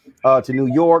 days to New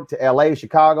York, to LA,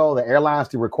 Chicago, the airlines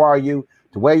to require you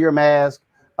to wear your mask.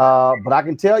 But I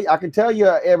can tell you,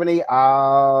 Ebony,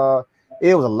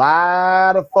 it was a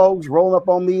lot of folks rolling up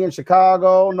on me in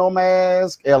Chicago, no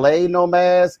mask, LA, no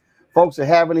mask. Folks are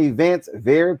having events.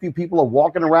 Very few people are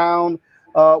walking around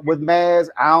with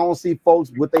masks. I don't see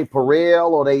folks with a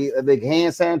Purell or they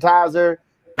hand sanitizer.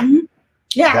 Mm-hmm.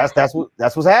 Yeah, that's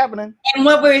what's happening. And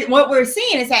what we're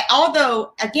seeing is that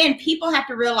although, again, people have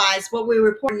to realize what we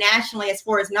report nationally as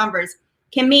far as numbers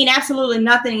can mean absolutely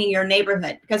nothing in your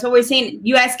neighborhood, because what we're seeing,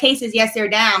 U.S. cases, yes, they're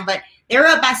down, but they're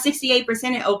up by 68%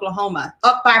 in Oklahoma,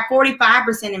 up by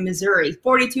 45% in Missouri,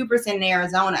 42% in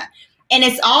Arizona. And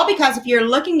it's all because if you're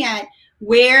looking at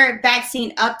where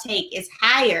vaccine uptake is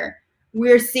higher,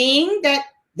 we're seeing that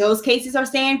those cases are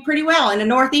staying pretty well in the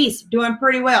Northeast, doing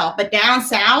pretty well. But down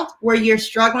south, where you're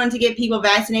struggling to get people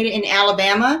vaccinated in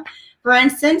Alabama, for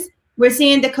instance, we're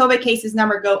seeing the COVID cases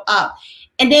number go up.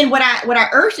 And then what I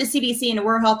urge the CDC and the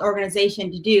World Health Organization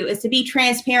to do is to be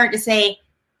transparent, to say,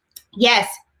 yes,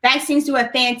 vaccines do a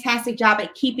fantastic job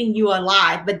at keeping you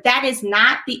alive, but that is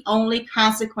not the only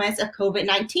consequence of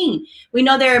COVID-19. We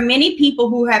know there are many people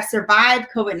who have survived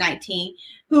COVID-19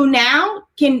 who now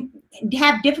can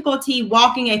have difficulty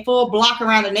walking a full block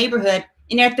around the neighborhood,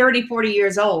 and they're 30, 40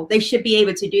 years old. They should be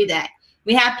able to do that.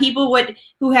 We have people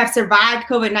who have survived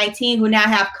COVID-19 who now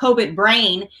have COVID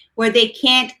brain, where they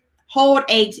can't hold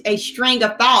a string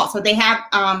of thoughts. So they have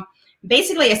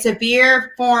basically a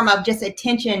severe form of just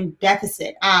attention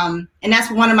deficit. And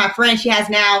that's one of my friends. She has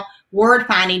now word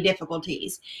finding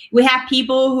difficulties. We have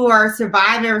people who are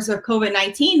survivors of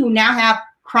COVID-19 who now have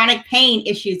chronic pain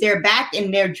issues. Their back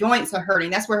and their joints are hurting.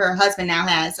 That's where her husband now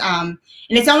has. And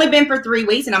it's only been for 3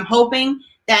 weeks. And I'm hoping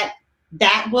that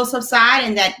that will subside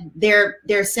and that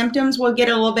their symptoms will get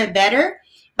a little bit better.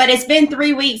 But it's been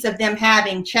 3 weeks of them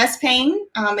having chest pain.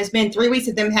 It's been 3 weeks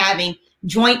of them having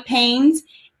joint pains.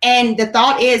 And the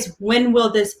thought is, when will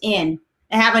this end?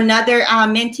 I have another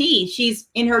mentee. She's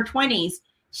in her 20s.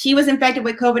 She was infected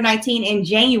with COVID-19 in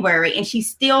January, and she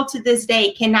still to this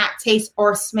day cannot taste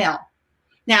or smell.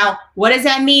 Now, what does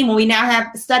that mean when we now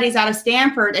have studies out of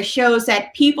Stanford that shows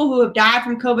that people who have died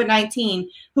from COVID-19,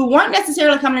 who weren't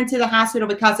necessarily coming into the hospital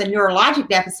because of neurologic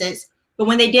deficits, but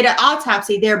when they did an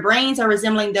autopsy, their brains are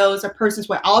resembling those of persons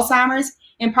with Alzheimer's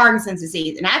and Parkinson's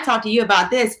disease. And I talked to you about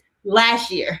this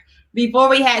last year. Before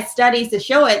we had studies to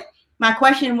show it, my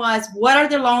question was, what are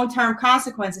the long-term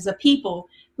consequences of people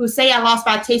who say I lost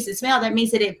my taste and smell? That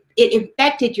means that it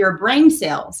infected your brain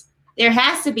cells. There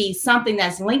has to be something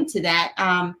that's linked to that.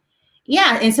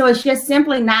 And so it's just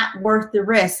simply not worth the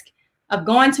risk of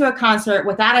going to a concert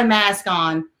without a mask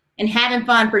on and having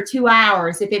fun for 2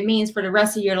 hours if it means for the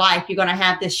rest of your life you're going to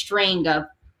have this string of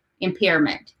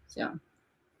impairment. So.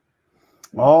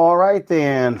 All right,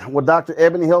 then. Well, Dr.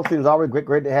 Ebony Hilton, it's always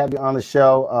great to have you on the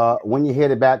show. When you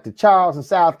headed back to Charleston,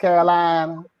 South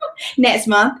Carolina? Next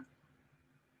month.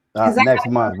 Next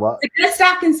month. Well, it's Good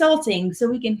Stop Consulting, so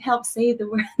we can help save the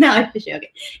world. No, I'm just joking.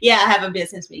 Yeah, I have a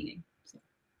business meeting.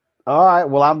 All right.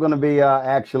 Well, I'm going to be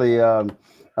actually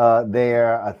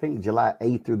there, I think July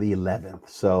 8th through the 11th.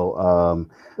 So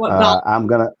I'm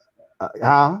going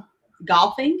to,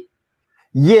 golfing?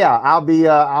 Yeah,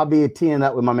 I'll be teeing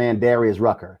up with my man Darius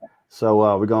Rucker.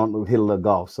 So we're going to hit a little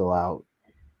golf. So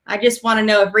I just want to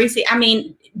know if Reese,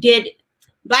 did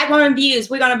Black Women Views,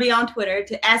 we're going to be on Twitter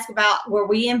to ask about, were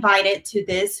we invited to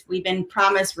this? We've been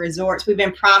promised resorts. We've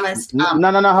been promised. No. Hold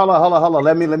on.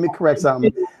 Let me correct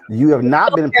something. You have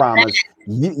not been promised.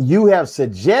 You have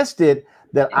suggested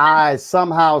that I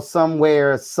somehow,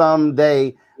 somewhere,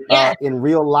 someday in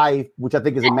real life, which I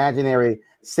think is imaginary,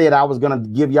 said I was going to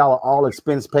give y'all all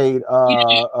expense paid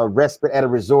a respite at a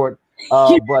resort.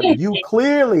 But you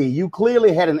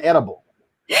clearly had an edible.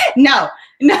 No,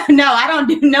 I don't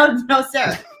do no,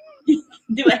 sir.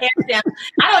 Do a handstand.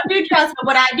 I don't do drugs, but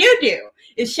what I do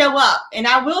is show up, and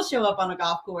I will show up on a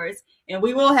golf course, and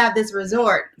we will have this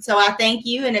resort. So I thank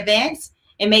you in advance,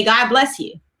 and may God bless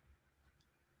you.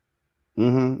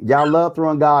 Y'all love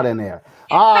throwing God in there.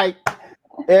 All right,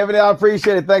 Ebony, I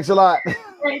appreciate it. Thanks a lot.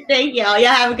 Thank y'all. Y'all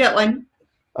have a good one.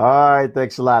 All right,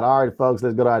 thanks a lot. All right, folks,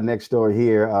 let's go to our next story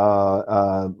here.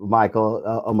 Michael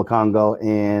Omekongo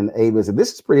and Avis. And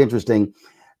this is pretty interesting.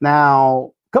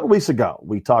 Now, a couple of weeks ago,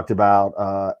 we talked about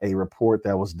a report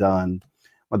that was done.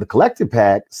 Well, the Collective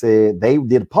PAC said they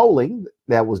did polling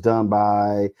that was done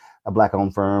by a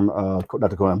Black-owned firm,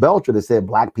 Dr. Cohen Belcher, that said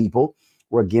Black people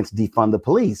were against defund the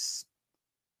police.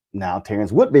 Now,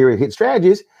 Terrence Woodbury, Hit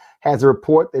Strategies, has a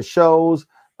report that shows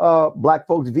Black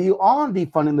folks' view on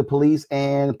defunding the police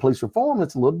and police reform.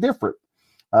 It's a little different.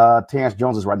 Terrence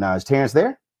Jones is right now. Is Terrence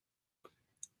there?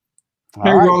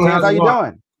 Hey, Roland, Terrence, how you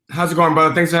doing? How's it going,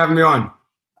 brother? Thanks for having me on.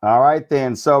 All right,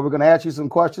 then. So we're going to ask you some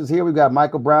questions here. We've got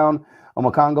Michael Brown,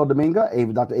 Omekongo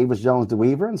Dominga, Dr. Avis Jones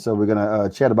DeWeaver, and so we're going to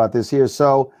chat about this here.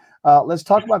 So let's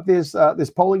talk about this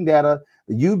polling data.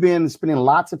 You've been spending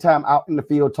lots of time out in the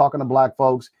field talking to Black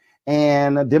folks.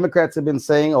 And Democrats have been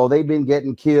saying, they've been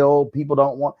getting killed. People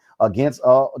don't want against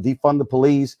defund the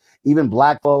police, even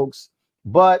Black folks.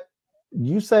 But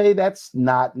you say that's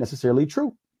not necessarily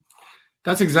true.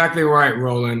 That's exactly right,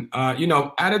 Roland.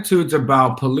 Attitudes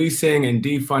about policing and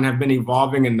defund have been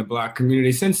evolving in the Black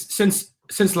community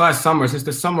since last summer, since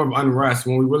the summer of unrest,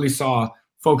 when we really saw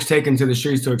folks taken to the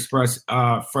streets to express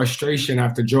frustration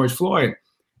after George Floyd.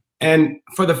 And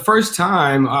for the first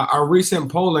time, our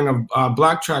recent polling of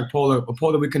Black Track poll, a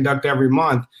poll that we conduct every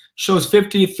month, shows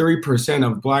 53%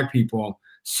 of Black people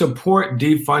support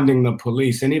defunding the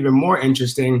police. And even more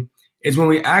interesting is when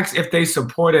we ask if they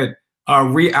supported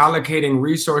reallocating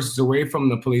resources away from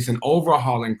the police and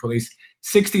overhauling police,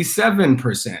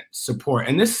 67% support.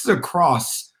 And this is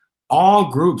across all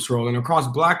groups, Roland, across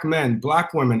Black men,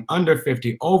 Black women, under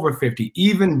 50, over 50,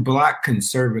 even Black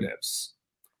conservatives.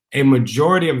 A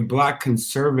majority of Black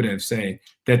conservatives say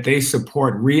that they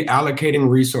support reallocating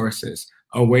resources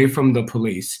away from the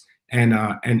police and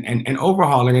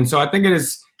overhauling. And so I think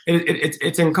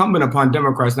it's incumbent upon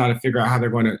Democrats now to figure out how they're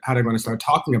going to start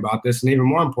talking about this, and even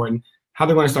more important, how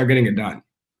they're going to start getting it done.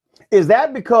 Is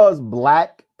that because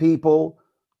Black people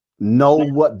know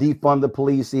what defund the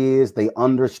police is. They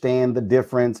understand the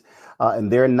difference,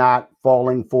 and they're not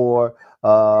falling for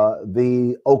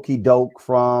the okie doke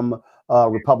from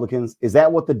Republicans. Is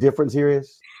that what the difference here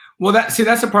is? Well, that's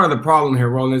a part of the problem here,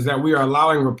 Roland, is that we are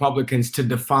allowing Republicans to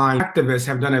define. Activists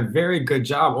have done a very good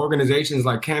job. Organizations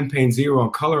like Campaign Zero,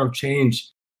 Color of Change,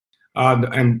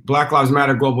 and Black Lives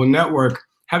Matter Global Network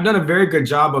have done a very good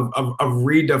job of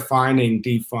redefining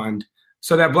defund,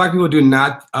 so that Black people do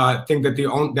not think that the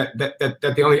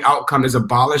only outcome is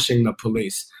abolishing the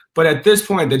police. But at this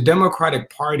point, the Democratic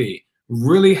Party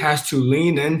really has to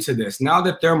lean into this now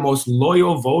that their most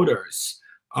loyal voters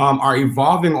are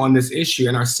evolving on this issue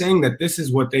and are saying that this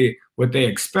is what they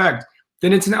expect.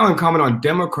 Then it's now incumbent on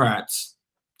Democrats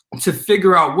to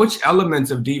figure out which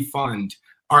elements of defund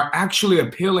are actually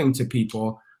appealing to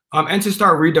people, and to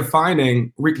start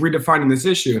redefining this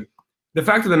issue. The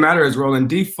fact of the matter is, Roland,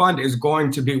 defund is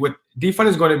going to be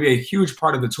a huge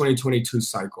part of the 2022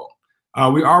 cycle.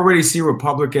 We already see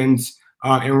Republicans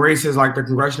in races like the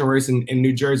congressional race in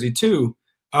New Jersey too,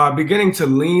 beginning to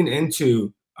lean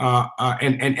into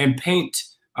and paint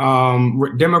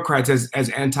Democrats as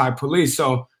anti-police.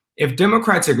 So if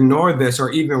Democrats ignore this,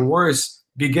 or even worse,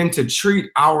 begin to treat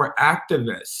our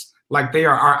activists like they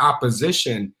are our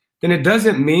opposition, then it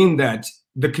doesn't mean that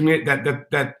the community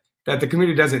that the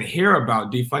community doesn't hear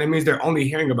about defund. It means they're only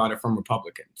hearing about it from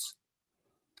Republicans.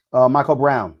 Michael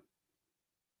Brown.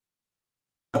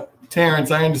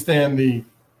 Terrence, I understand the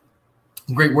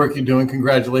great work you're doing.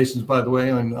 Congratulations, by the way,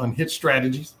 on hit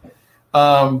strategies.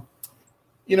 In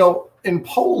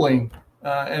polling,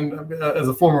 and as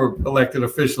a former elected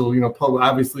official,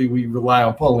 obviously we rely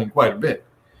on polling quite a bit.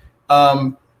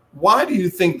 Why do you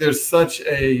think there's such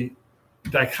a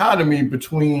dichotomy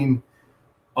between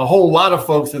a whole lot of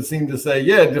folks that seem to say,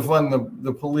 yeah, defund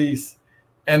the police,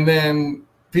 and then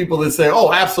people that say,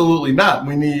 oh, absolutely not,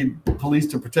 we need police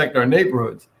to protect our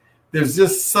neighborhoods? There's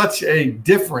just such a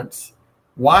difference.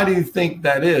 Why do you think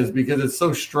that is? Because it's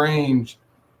so strange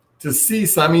to see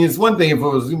some. I mean, it's one thing if it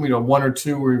was 1 or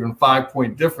 2 or even 5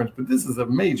 point difference, but this is a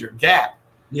major gap.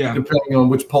 Yeah, depending on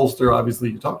which pollster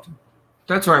obviously you talk to.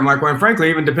 That's right, Michael. And frankly,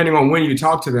 even depending on when you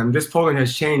talk to them, this polling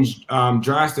has changed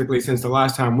drastically since the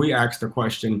last time we asked the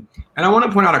question. And I want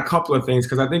to point out a couple of things,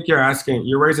 because I think you're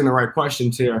raising the right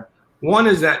questions here. One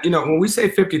is that, when we say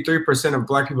 53% of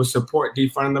Black people support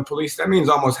defunding the police, that means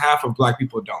almost half of Black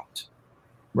people don't,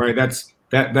 right? That's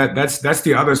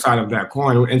the other side of that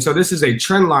coin. And so this is a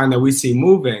trend line that we see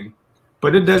moving,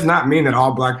 but it does not mean that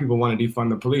all Black people want to defund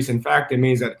the police. In fact, it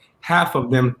means that half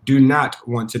of them do not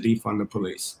want to defund the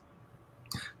police.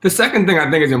 The second thing I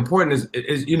think is important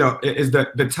is the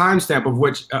timestamp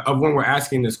of when we're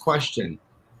asking this question.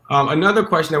 Another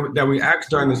question that we asked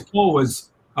during this poll was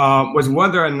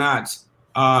whether or not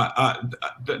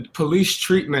the police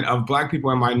treatment of Black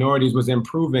people and minorities was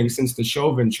improving since the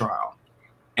Chauvin trial.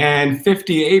 And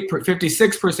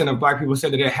 56% of Black people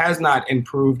said that it has not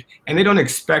improved, and they don't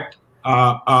expect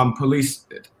police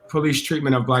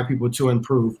treatment of Black people to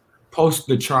improve post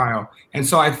the trial. And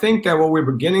so I think that what we're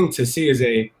beginning to see is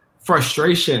a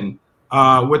frustration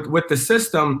with the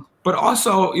system, but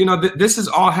also, this is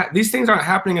all these things aren't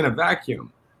happening in a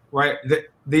vacuum, right?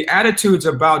 The attitudes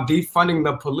about defunding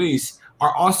the police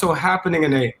are also happening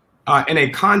in a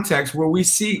context where we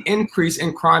see increase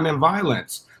in crime and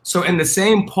violence. So in the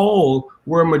same poll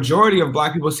where a majority of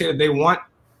Black people say that they want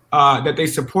that they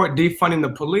support defunding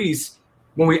the police,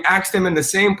 when we asked them in the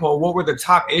same poll what were the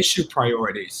top issue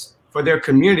priorities for their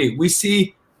community, we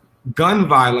see gun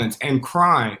violence and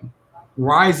crime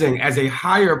rising as a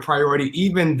higher priority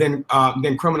even than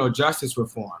criminal justice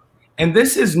reform. And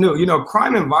this is new.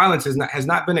 Crime and violence has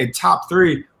not been a top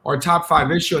 3 or top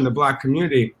 5 issue in the Black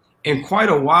community in quite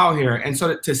a while here. And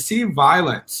so to see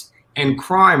violence and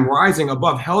crime rising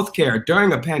above healthcare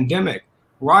during a pandemic,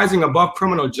 rising above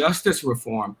criminal justice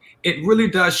reform, it really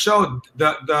does show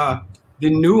the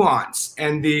nuance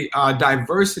and the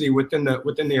diversity within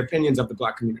the opinions of the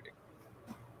Black community.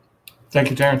 Thank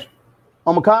you, Terrence.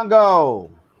 Omokongo.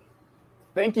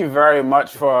 Thank you very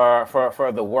much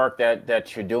for the work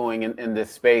that you're doing in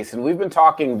this space. And we've been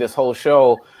talking this whole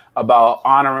show about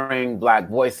honoring Black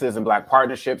voices and Black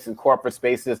partnerships in corporate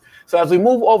spaces. So as we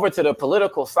move over to the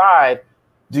political side,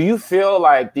 do you feel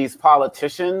like these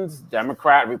politicians,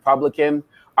 Democrat, Republican,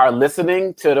 are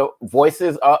listening to the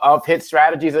voices of hit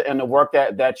strategies and the work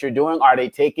that you're doing? Are they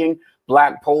taking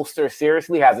Black pollsters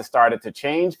seriously? Has it started to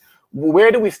change?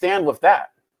 Where do we stand with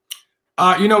that?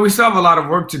 We still have a lot of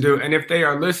work to do. And if they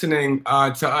are listening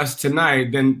to us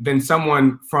tonight, then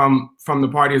someone from the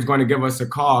party is going to give us a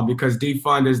call, because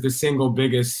defund is the single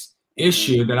biggest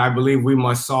issue that I believe we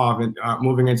must solve in,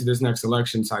 moving into this next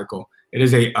election cycle. It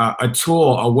is a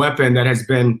tool, a weapon that has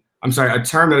been, a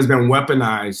term that has been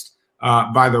weaponized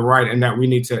by the right, and that we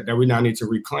now need to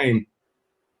reclaim.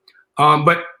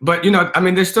 But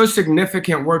there's still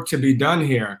significant work to be done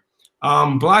here.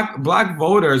 Black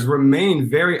voters remain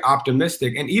very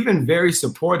optimistic and even very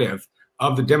supportive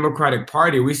of the Democratic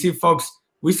Party. We see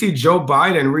Joe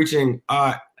Biden reaching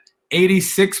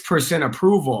 86%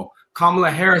 approval,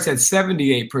 Kamala Harris at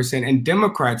 78%, and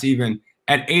Democrats even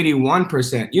at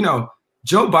 81%.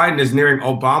 Joe Biden is nearing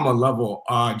Obama level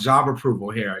job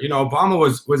approval here. Obama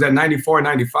was at 94,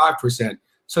 95%.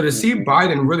 So to see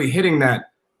Biden really hitting that,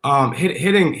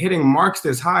 hitting marks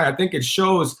this high, I think it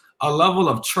shows a level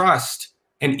of trust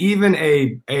and even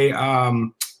a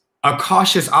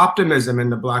cautious optimism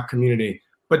in the Black community.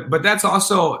 But that's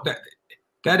also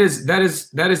that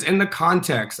is in the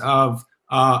context of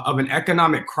an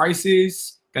economic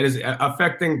crisis that is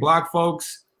affecting Black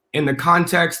folks, in the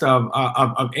context of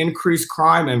increased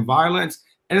crime and violence,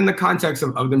 and in the context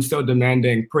of them still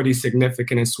demanding pretty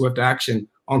significant and swift action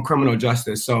on criminal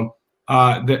justice. So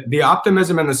the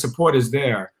optimism and the support is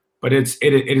there, but it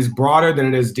is broader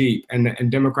than it is deep, and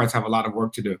Democrats have a lot of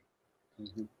work to do.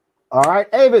 All right,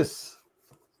 Avis.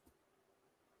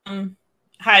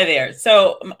 Hi there.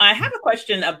 So I have a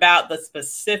question about the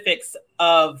specifics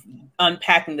of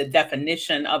unpacking the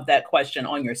definition of that question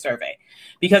on your survey,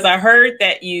 because I heard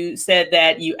that you said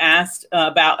that you asked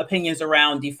about opinions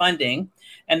around defunding,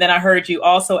 and then I heard you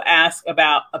also ask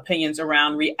about opinions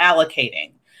around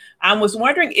reallocating. I was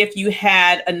wondering if you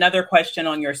had another question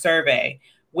on your survey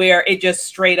where it just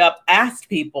straight up asked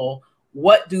people,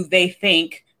 what do they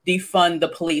think defund the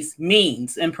police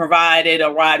means, and provided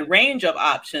a wide range of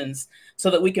options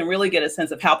so that we can really get a sense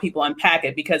of how people unpack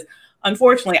it. Because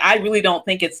unfortunately, I really don't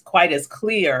think it's quite as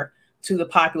clear to the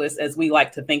populace as we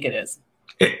like to think it is.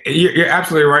 You're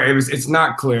absolutely right. It's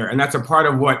not clear, and that's a part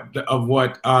of what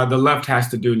the left has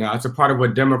to do now. It's a part of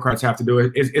what Democrats have to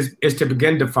do is to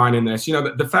begin defining this.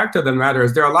 The fact of the matter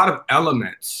is there are a lot of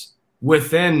elements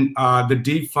within the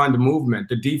defund movement,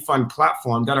 the defund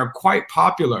platform, that are quite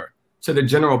popular to the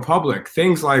general public.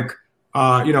 Things like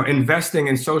investing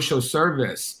in social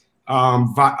service,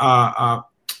 nonviolent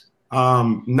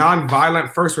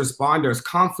first responders,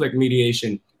 conflict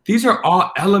mediation. These are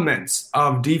all elements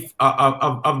of the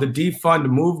defund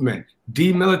movement,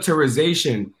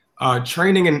 demilitarization,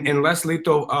 training in less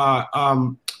lethal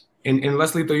in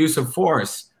less lethal use of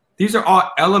force. These are all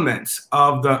elements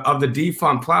of the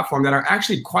defund platform that are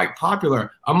actually quite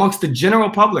popular amongst the general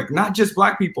public, not just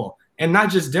Black people and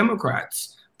not just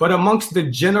Democrats, but amongst the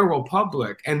general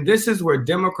public. And this is where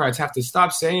Democrats have to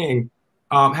stop saying,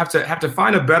 have to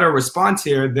find a better response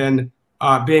here than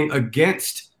being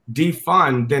against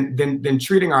defund, than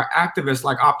treating our activists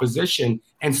like opposition,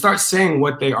 and start saying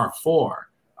what they are for.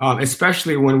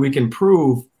 Especially when we can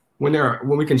show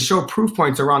proof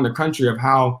points around the country of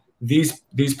how these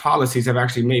policies have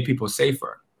actually made people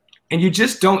safer. And you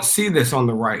just don't see this on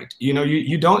the right.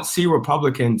 You don't see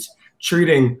Republicans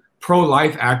treating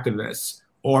pro-life activists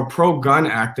or pro-gun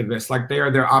activists like they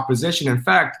are their opposition. In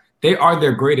fact, they are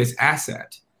their greatest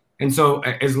asset. And so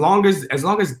as long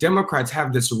as Democrats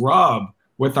have this rub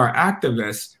with our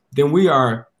activists, then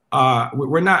we're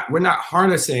not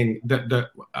harnessing the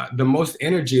most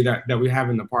energy that we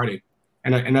have in the party.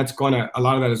 And that's a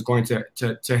lot of that is going to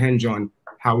hinge on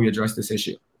how we address this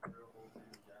issue.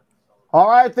 All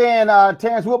right, then,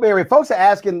 Terrence Woodbury, folks are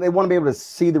asking, they want to be able to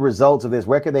see the results of this.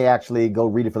 Where can they actually go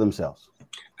read it for themselves?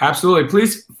 Absolutely.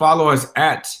 Please follow us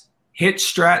at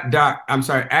Hitstrat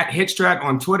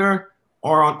on Twitter,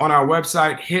 or on our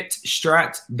website,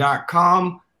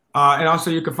 hitstrat.com. And also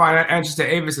you can find answers to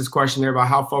Avis's question there about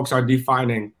how folks are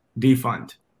defining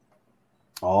defund.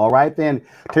 All right, then.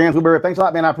 Terrence Woodbury, thanks a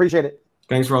lot, man. I appreciate it.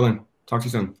 Thanks, Roland. Talk to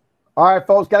you soon. All right,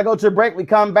 folks, got to go to a break. We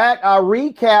come back. A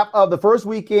recap of the first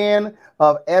weekend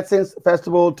of Essence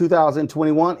Festival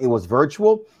 2021. It was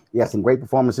virtual. We had some great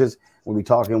performances. We'll be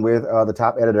talking with the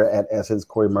top editor at Essence,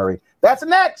 Corey Murray. That's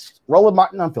next. Roland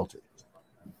Martin Unfiltered.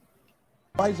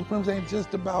 White supremacy ain't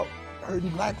just about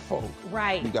hurting Black folk.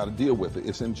 Right. We got to deal with it.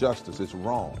 It's injustice. It's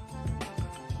wrong.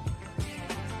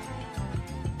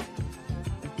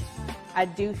 I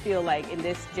do feel like in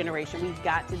this generation, we've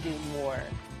got to do more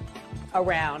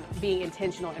around being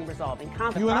intentional and resolving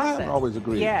conflict. You and I haven't always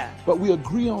agreed. Yeah. But we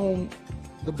agree on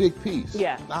the big piece.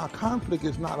 Yeah. Now, conflict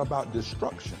is not about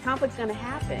destruction. Conflict's going to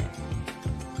happen.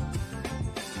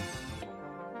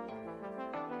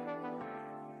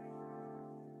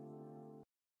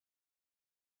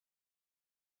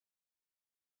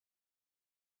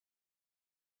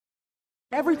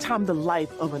 Every time the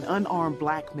life of an unarmed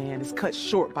black man is cut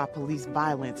short by police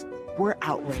violence, we're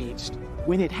outraged.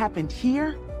 When it happened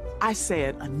here, I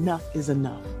said enough is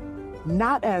enough.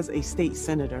 Not as a state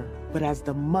senator, but as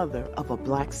the mother of a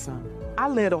black son. I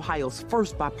led Ohio's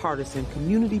first bipartisan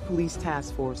community police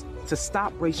task force to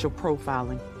stop racial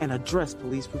profiling and address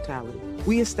police brutality.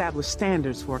 We established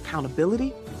standards for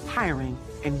accountability, hiring,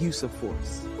 and use of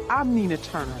force. I'm Nina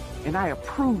Turner, and I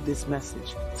approve this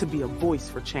message to be a voice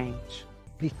for change.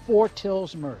 Before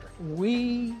Till's murder,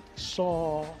 we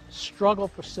saw struggle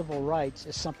for civil rights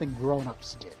as something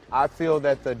grown-ups did. I feel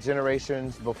that the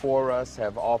generations before us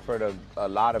have offered a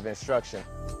lot of instruction.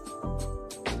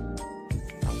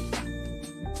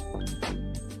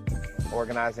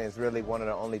 Organizing is really one of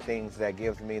the only things that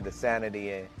gives me the sanity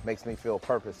and makes me feel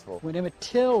purposeful. When Emmett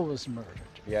Till was murdered,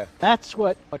 yeah, that's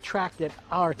what attracted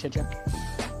our attention.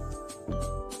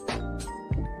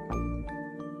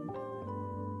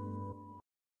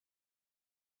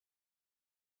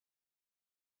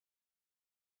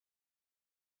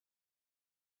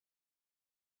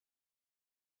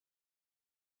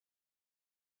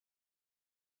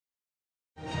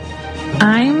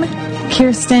 I'm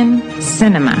Kirsten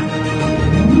Sinema.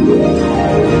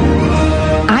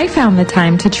 I found the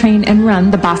time to train and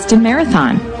run the Boston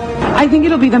Marathon. I think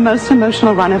it'll be the most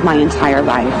emotional run of my entire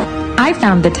life. I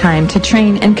found the time to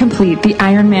train and complete the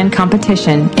Ironman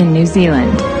competition in New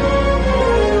Zealand.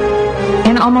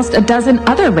 And almost a dozen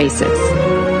other races.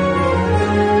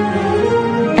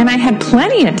 And I had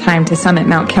plenty of time to summit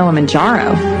Mount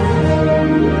Kilimanjaro.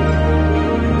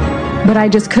 But I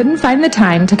just couldn't find the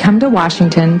time to come to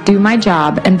Washington, do my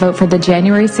job, and vote for the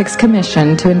January 6th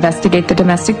Commission to investigate the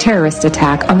domestic terrorist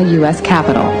attack on the U.S.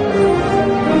 Capitol.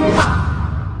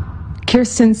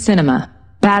 Kirsten Sinema.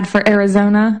 Bad for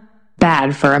Arizona,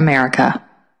 bad for America.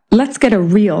 Let's get a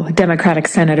real Democratic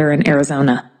senator in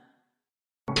Arizona.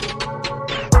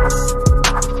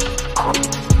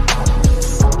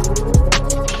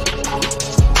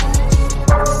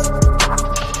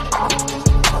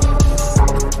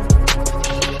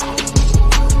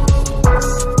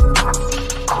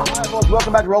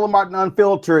 Welcome back to Roland Martin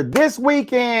Unfiltered. This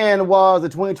weekend was the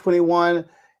 2021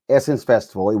 Essence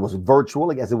Festival. It was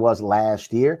virtual, as it was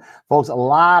last year. Folks, a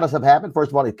lot of stuff happened.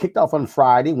 First of all, it kicked off on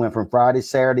Friday, went from Friday,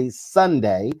 Saturday,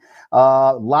 Sunday.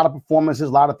 A lot of performances,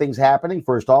 a lot of things happening.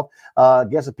 First off,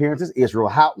 guest appearances, Israel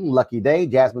Houghton, Lucky Day,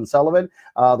 Jasmine Sullivan.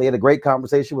 They had a great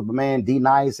conversation with my man D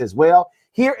Nice as well.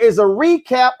 Here is a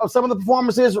recap of some of the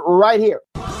performances right here.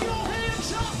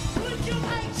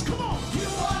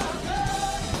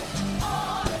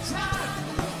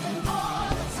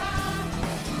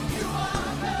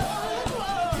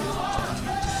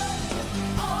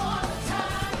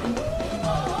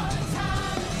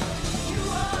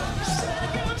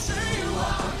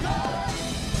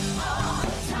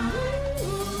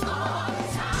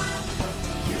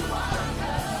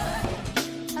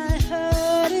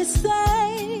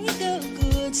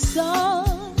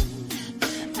 Song.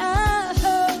 I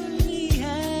heard he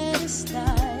had a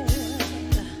style,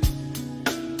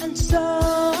 and so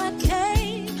I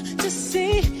came to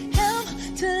see him,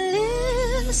 to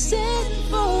listen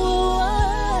for a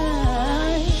while.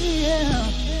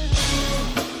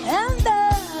 And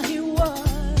there he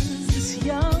was, this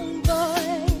young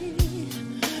boy,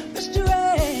 a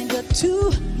stranger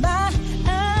to my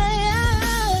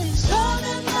eyes,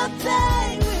 holding my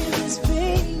bag with his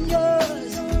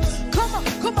fingers.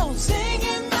 Come on,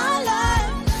 singing my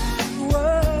life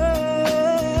word,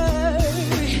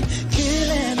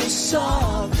 killing me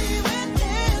softly with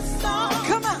this song.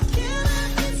 Come on,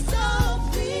 killing me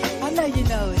softly. I know you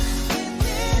know it.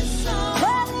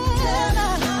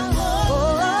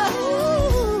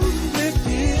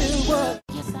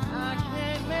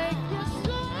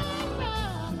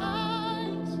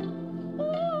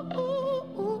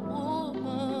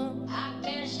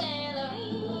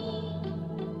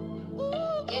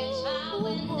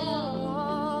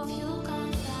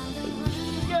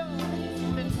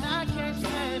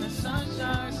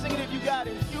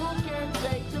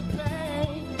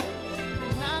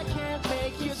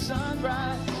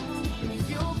 Sunrise. If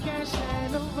you can't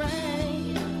stand the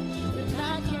rain, then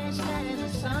I can't stand the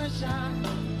sunshine.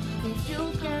 If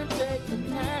you can't take the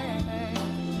pain,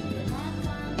 then I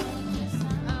can't make you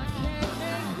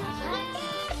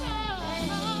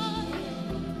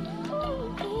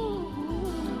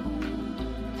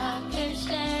I can't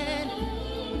stand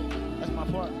it. That's my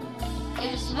part.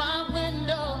 It's my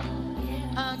window.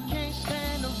 I can't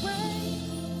stand the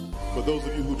rain. For those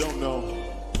of you who don't know,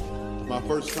 my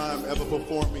first time ever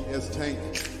performing as Tank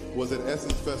was at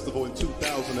Essence Festival in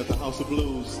 2000 at the House of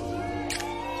Blues.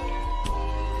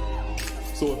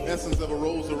 So if Essence ever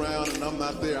rolls around and I'm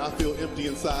not there, I feel empty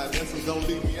inside. Essence, don't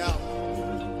leave me out.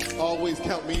 Always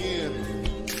count me in.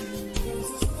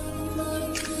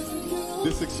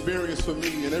 This experience for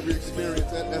me and every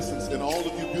experience at Essence and all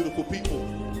of you beautiful people,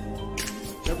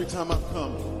 every time I've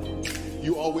come,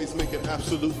 you always make it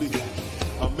absolutely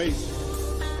amazing.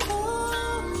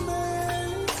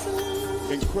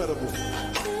 Incredible.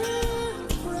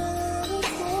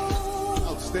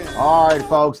 Outstanding. All right,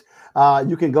 folks.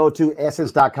 You can go to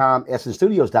essence.com,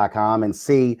 essencestudios.com, and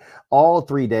see all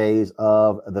 3 days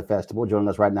of the festival. Joining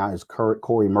us right now is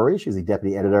Corey Murray. She's the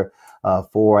deputy editor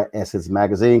for Essence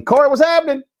Magazine. Corey, what's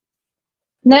happening?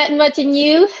 Nothing much in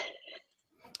you.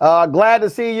 Glad to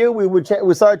see you.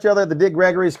 We saw each other at the Dick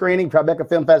Gregory screening, Tribeca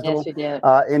Film Festival, yes, we did.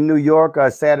 In New York,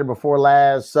 Saturday before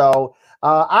last. So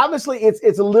obviously,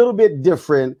 it's a little bit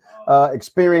different.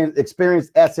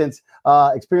 Experience Essence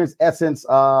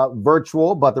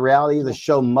virtual, but the reality is the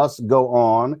show must go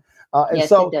on. And yes,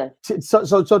 so, it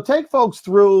does. so take folks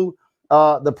through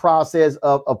the process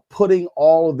of putting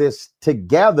all of this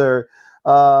together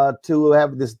to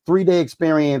have this 3-day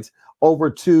experience over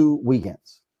 2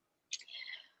 weekends.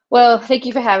 Well, thank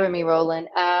you for having me, Roland.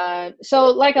 So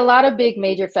like a lot of big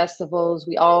major festivals,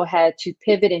 we all had to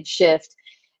pivot and shift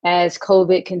as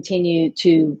COVID continued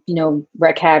to,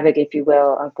 wreak havoc, if you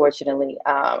will, unfortunately,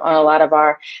 on a lot of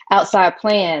our outside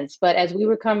plans. But as we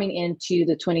were coming into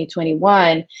the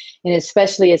 2021, and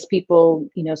especially as people,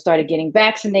 started getting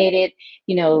vaccinated,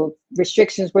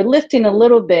 restrictions were lifting a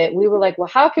little bit, we were like, well,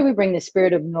 how can we bring the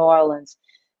spirit of New Orleans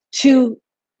to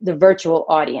the virtual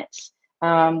audience?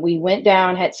 We went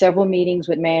down, had several meetings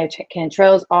with Mayor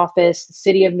Cantrell's office, the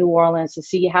city of New Orleans, to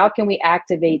see how can we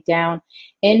activate down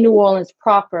in New Orleans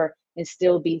proper and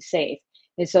still be safe.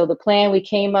 And so the plan we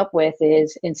came up with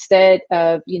is, instead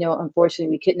of, unfortunately,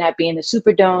 we could not be in the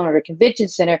Superdome or the convention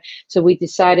center. So we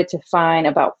decided to find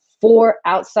about 4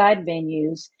 outside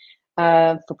venues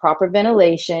for proper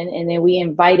ventilation. And then we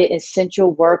invited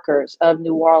essential workers of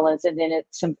New Orleans and then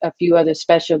a few other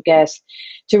special guests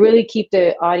to really keep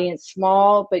the audience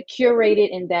small, but curated,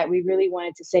 in that we really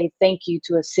wanted to say thank you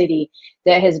to a city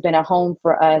that has been a home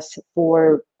for us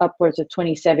for upwards of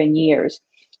 27 years.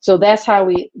 So that's how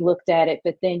we looked at it.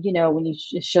 But then, when you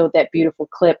showed that beautiful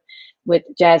clip with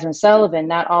Jazmine Sullivan,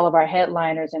 not all of our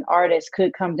headliners and artists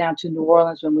could come down to New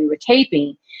Orleans when we were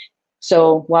taping.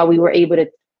 So while we were able to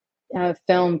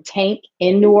film Tank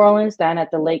in New Orleans down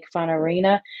at the Lakefront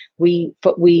Arena, we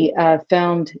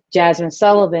filmed Jazmine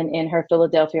Sullivan in her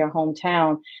Philadelphia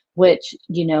hometown, which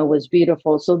was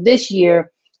beautiful. So this year,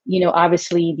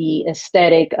 obviously the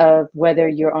aesthetic of whether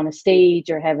you're on a stage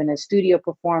or having a studio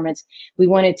performance, we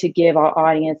wanted to give our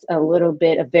audience a little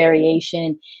bit of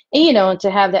variation, and and to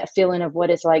have that feeling of what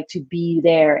it's like to be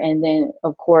there, and then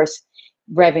of course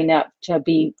revving up to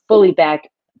be fully back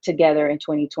together in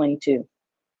 2022.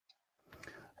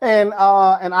 And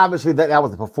obviously that was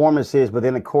the performances, but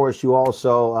then of course you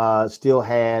also still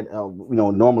had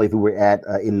normally if we were at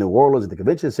in New Orleans at the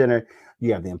convention center,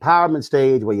 you have the empowerment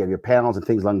stage where you have your panels and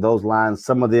things along those lines.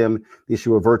 Some of them this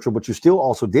year were virtual, but you still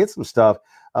also did some stuff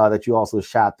that you also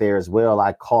shot there as well.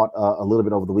 I caught a little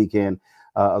bit over the weekend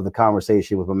of the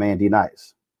conversation with my man D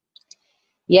Nice.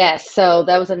 Yes, so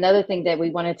that was another thing that we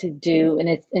wanted to do,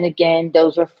 and again,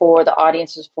 those were for the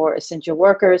audiences for essential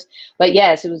workers. But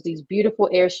yes, it was these beautiful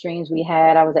Airstreams we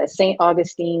had. I was at St.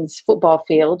 Augustine's football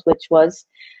field, which was,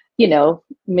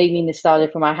 made me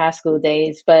nostalgic for my high school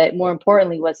days. But more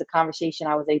importantly was the conversation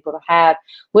I was able to have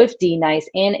with D Nice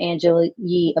and Angela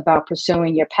Yee about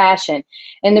pursuing your passion.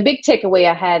 And the big takeaway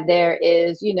I had there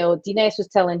is, D Nice was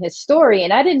telling his story,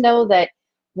 and I didn't know that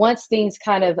once things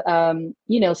kind of,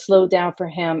 slowed down for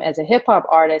him as a hip hop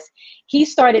artist, he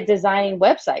started designing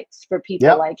websites for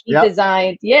people.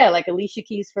 Designed, like Alicia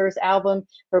Keys' first album,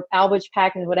 her Albridge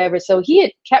Pack and whatever. So he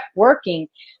had kept working,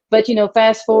 but,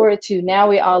 fast forward to now,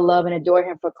 we all love and adore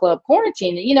him for Club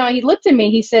Quarantine. He looked at me,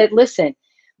 he said, listen,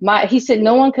 he said,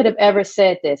 no one could have ever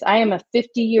said this. I am a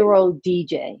 50-year-old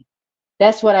DJ.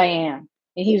 That's what I am.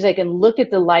 And he was like, and look at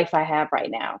the life I have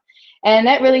right now. And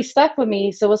that really stuck with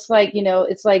me. So it's like,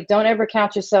 don't ever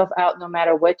count yourself out no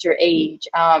matter what your age.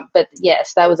 But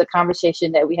yes, that was a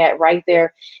conversation that we had right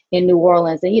there in New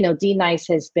Orleans. And, D Nice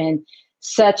has been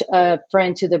such a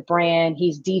friend to the brand.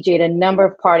 He's DJ'd a number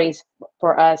of parties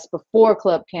for us before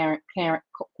Club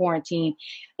Quarantine.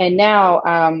 And now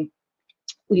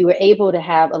we were able to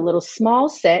have a little small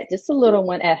set, just a little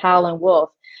one at Howlin'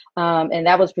 Wolf. And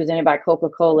that was presented by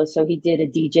Coca-Cola. So he did a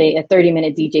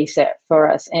 30-minute DJ set for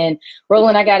us. And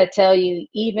Roland, I got to tell you,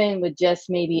 even with just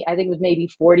maybe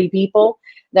 40 people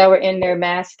that were in there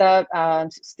masked up,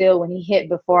 still when he hit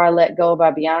Before I Let Go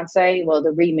by Beyonce, well, the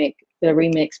remix the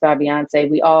remix by Beyonce,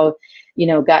 we all,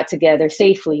 got together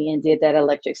safely and did that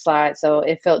electric slide. So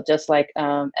it felt just like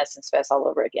Essence Fest all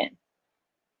over again.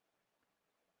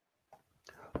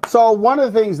 So one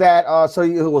of the things that,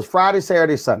 it was Friday,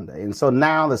 Saturday, Sunday. And so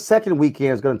now the second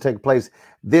weekend is going to take place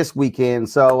this weekend.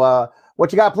 So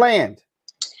what you got planned?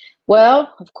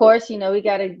 Well, of course, we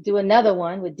got to do another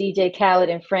one with DJ Khaled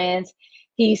and friends.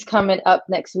 He's coming up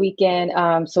next weekend.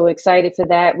 So excited for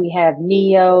that. We have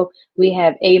Neo. We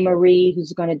have A. Marie,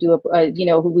 who's going to do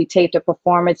who we taped a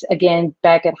performance again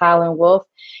back at Howlin' Wolf.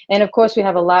 And of course, we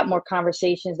have a lot more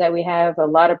conversations that we have, a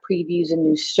lot of previews and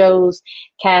new shows,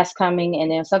 cast coming.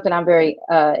 And then something I'm very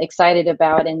excited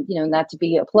about, and, not to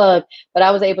be a plug, but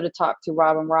I was able to talk to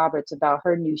Robin Roberts about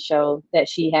her new show that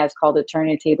she has called The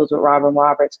Turning Tables with Robin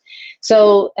Roberts.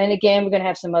 So, and again, we're going to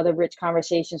have some other rich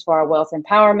conversations for our Wealth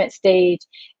Empowerment stage,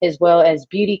 as well as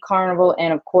Beauty Carnival,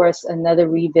 and of course, another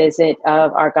revisit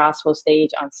of our gospel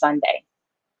stage on Sunday.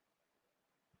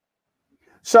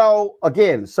 So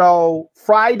again,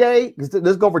 Friday,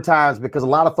 let's go for times because a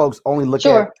lot of folks only look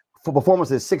at for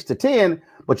performances 6 to 10,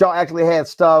 but y'all actually had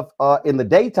stuff in the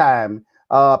daytime,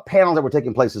 panels that were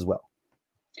taking place as well.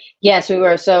 Yes, we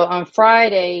were. So on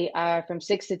Friday, from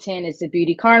 6 to 10 is the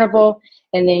Beauty Carnival.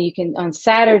 And then you can, on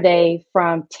Saturday,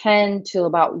 from 10 to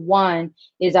about 1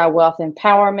 is our Wealth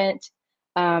Empowerment.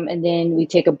 And then we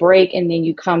take a break, and then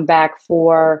you come back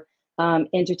for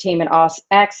Entertainment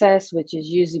Access, which is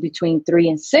usually between 3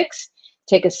 and 6.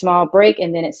 Take a small break,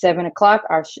 and then at 7 o'clock,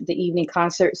 the evening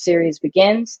concert series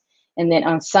begins. And then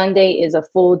on Sunday is a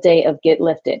full day of Get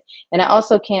Lifted. And I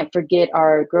also can't forget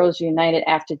our Girls United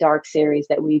After Dark series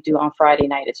that we do on Friday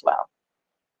night as well.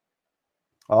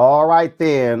 All right,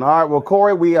 then. All right. Well,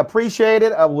 Corey, we appreciate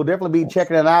it. We'll definitely be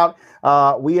checking it out.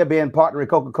 We have been partnering with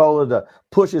Coca-Cola to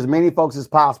push as many folks as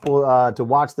possible to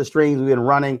watch the streams. We've been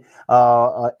running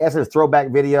Essence throwback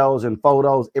videos and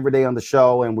photos every day on the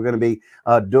show, and we're going to be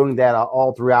doing that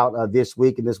all throughout this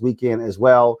week and this weekend as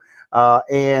well.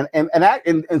 And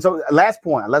so last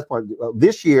point,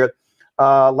 this year,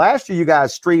 last year you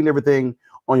guys streamed everything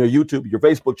on your YouTube, your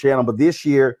Facebook channel, but this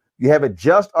year you have it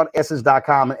just on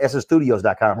Essence.com and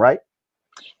EssenceStudios.com, right?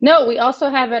 No, we also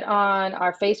have it on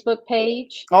our Facebook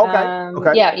page.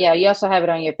 Okay. Yeah. You also have it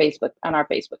on our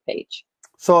Facebook page.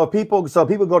 So if people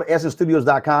go to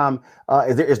EssenceStudios.com,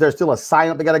 is there still a sign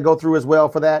up they got to go through as well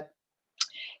for that?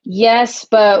 Yes,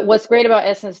 but what's great about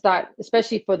Essence,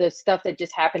 especially for the stuff that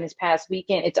just happened this past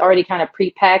weekend, it's already kind of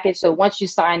pre-packaged. So once you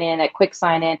sign in, that quick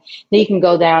sign in, then you can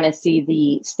go down and see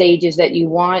the stages that you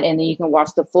want, and then you can watch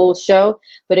the full show.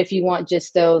 But if you want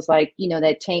just those, like,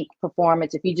 that Tank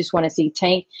performance, if you just want to see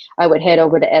Tank, I would head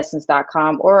over to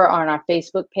Essence.com or on our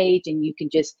Facebook page, and you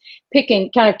can just pick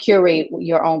and kind of curate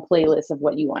your own playlist of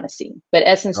what you want to see. But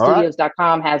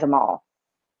EssenceStudios.com has them all.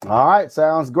 All right,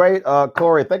 sounds great.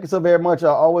 Corey, thank you so very much.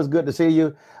 Always good to see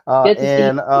you. Good to see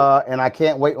you. And I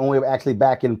can't wait when we're actually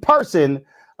back in person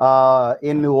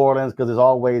in New Orleans, because it's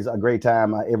always a great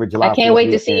time every July. I can't wait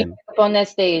to see you up on that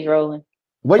stage, Roland.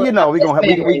 Well, we're gonna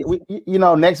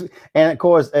have next, and of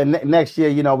course, and next year,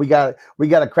 we got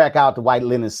to crack out the white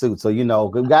linen suit. So we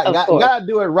got to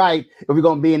do it right if we're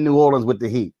gonna be in New Orleans with the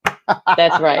heat.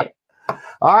 That's right.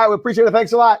 All right, we appreciate it.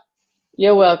 Thanks a lot.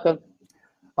 You're welcome.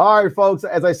 All right, folks,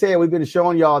 as I said, we've been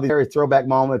showing y'all these various throwback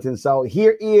moments. And so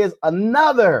here is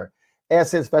another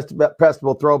Essence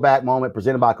Festival throwback moment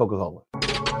presented by Coca-Cola.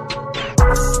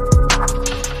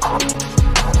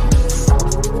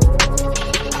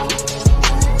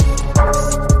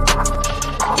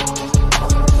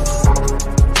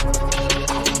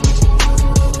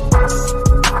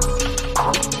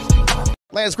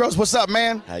 Lance Gross, what's up,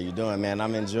 man? How you doing, man?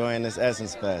 I'm enjoying this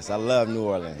Essence Fest. I love New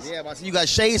Orleans. Yeah, but I see you got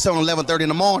shades on 11:30 in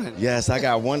the morning. Yes, I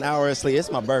got 1 hour of sleep.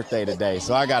 It's my birthday today,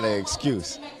 so I got an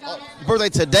excuse. Oh, your birthday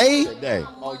today? Today.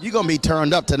 Oh, you're going to be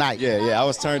turned up tonight. Yeah, I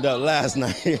was turned up last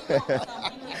night.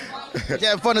 Did you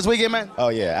have fun this weekend, man? Oh,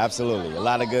 yeah, absolutely. A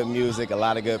lot of good music, a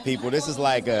lot of good people. This is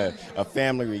like a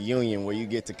family reunion where you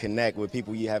get to connect with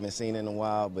people you haven't seen in a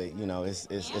while, but,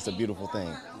 it's a beautiful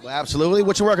thing. Well, absolutely.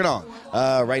 What you working on?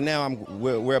 Right now,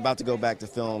 we're about to go back to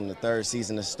film the 3rd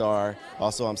season of Star.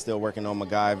 Also, I'm still working on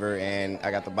MacGyver, and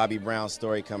I got the Bobby Brown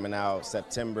story coming out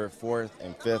September 4th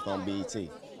and 5th on BET.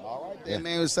 All right, then,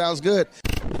 man. It sounds good.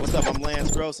 What's up? I'm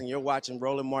Lance Gross, and you're watching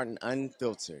Roland Martin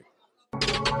Unfiltered.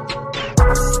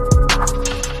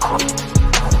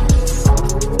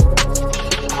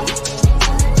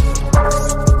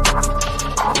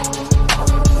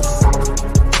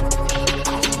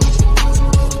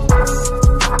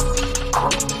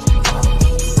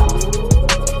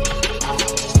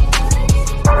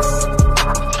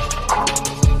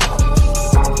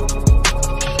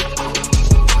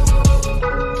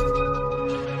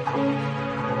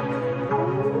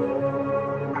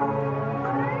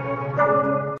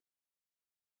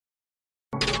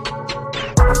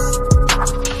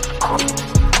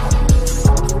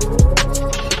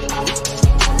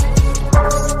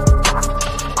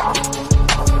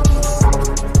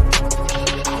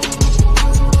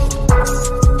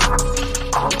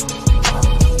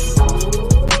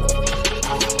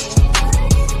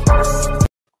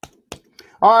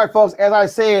 All right, folks. As I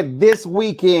said, this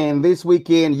weekend,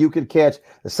 you could catch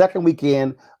the second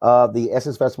weekend of the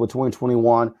Essence Festival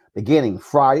 2021, beginning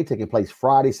Friday, taking place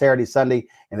Friday, Saturday, Sunday,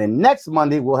 and then next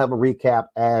Monday we'll have a recap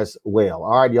as well.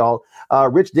 All right, y'all.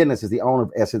 Rich Dennis is the owner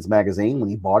of Essence Magazine. When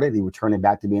he bought it, he returned it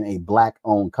back to being a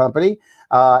Black-owned company,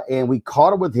 and we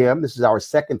caught up with him. This is our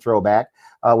second throwback.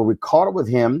 Where we caught up with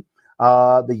him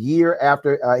the year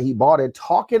after he bought it,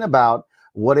 talking about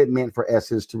what it meant for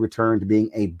Essence to return to being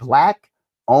a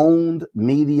Black-owned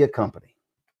media company.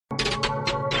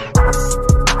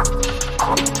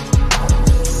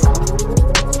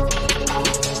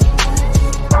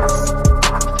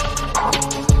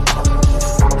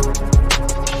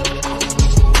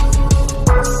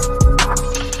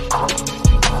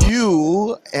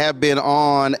 You have been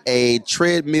on a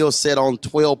treadmill set on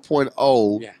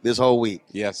 12.0 this whole week.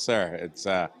 Yes, sir. It's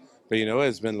but you know,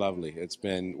 it's been lovely. It's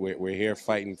been we're here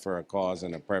fighting for a cause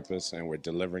and a purpose, and we're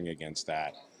delivering against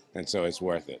that, and so it's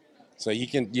worth it. So you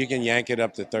can yank it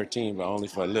up to 13, but only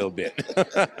for a little bit.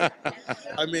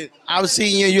 I mean, I was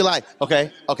seeing you. You're like,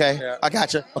 okay, yeah. I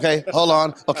gotcha. Okay, hold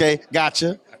on. Okay,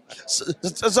 gotcha.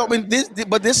 So I mean,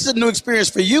 this is a new experience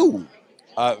for you.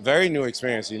 Very new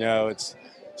experience. You know,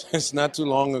 it's not too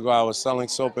long ago I was selling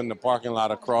soap in the parking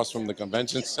lot across from the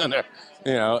convention center.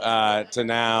 You know, to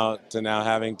now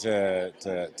having to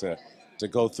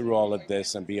go through all of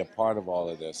this and be a part of all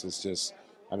of this. It's just,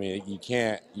 I mean, you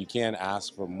can't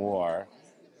ask for more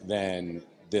than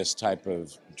this type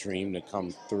of dream to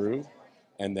come through,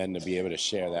 and then to be able to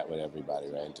share that with everybody,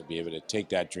 right? And to be able to take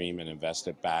that dream and invest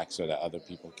it back so that other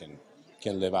people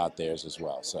can live out theirs as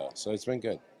well. So it's been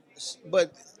good.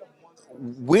 But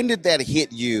when did that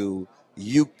hit you?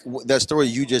 The story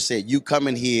you just said, you come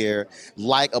in here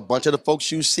like a bunch of the folks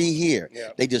you see here. Yeah.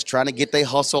 They just trying to get their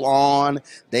hustle on.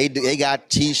 They got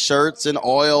T-shirts and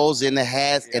oils and the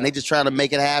hats, and they just trying to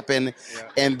make it happen,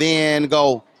 and then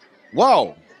go,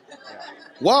 whoa.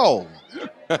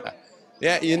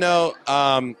 Yeah, you know,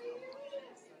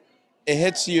 it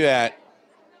hits you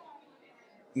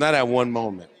not at one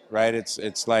moment, right?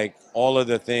 It's like all of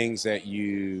the things that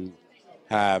you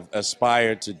have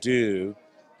aspired to do.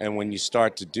 And when you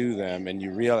start to do them and you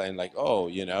realize, and like, oh,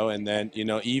 you know, and then, you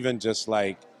know, even just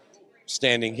like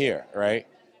standing here, right?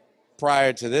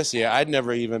 Prior to this year, I'd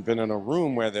never even been in a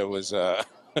room where there was a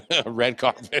red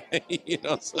carpet, you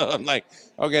know, so I'm like,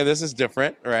 okay, this is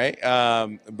different, right?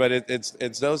 But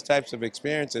it's those types of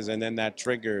experiences, and then that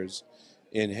triggers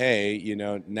in, hey, you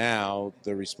know, now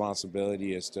the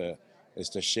responsibility is to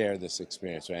share this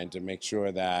experience, right? And to make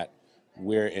sure that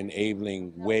we're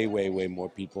enabling way more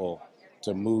people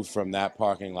to move from that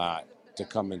parking lot to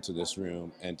come into this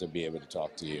room and to be able to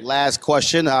talk to you. Last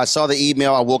question. I saw the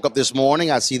email. I woke up this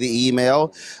morning. I see the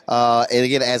email. And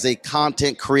again, as a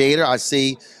content creator, I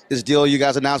see this deal you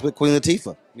guys announced with Queen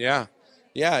Latifah. Yeah.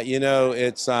 You know,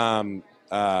 it's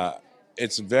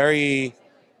very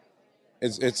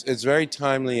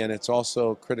timely, and it's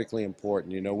also critically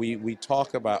important. You know, we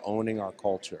talk about owning our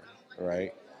culture,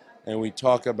 right? And we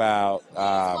talk about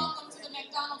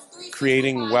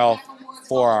creating wealth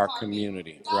for our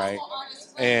community, right?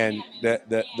 And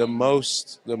the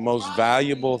most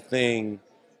valuable thing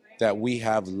that we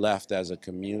have left as a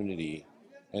community,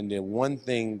 and the one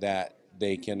thing that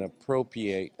they can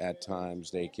appropriate at times,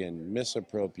 they can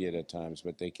misappropriate at times,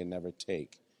 but they can never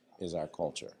take, is our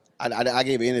culture. I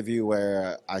gave an interview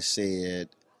where I said,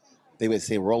 they would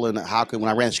say, Roland, how can, when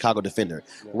I ran Chicago Defender,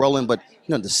 Roland, but you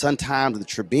know, the Sun-Times, the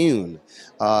Tribune,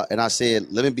 and I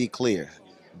said, let me be clear,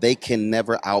 they can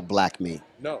never out-black me.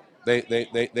 No, they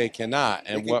cannot.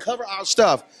 And they can cover our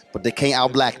stuff, but they can't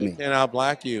out-black me. They can't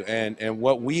out-black you. And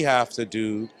what we have to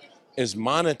do is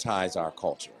monetize our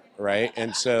culture, right?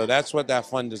 And so that's what that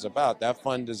fund is about. That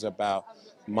fund is about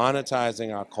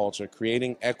monetizing our culture,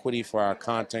 creating equity for our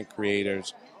content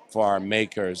creators, for our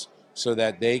makers, so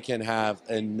that they can have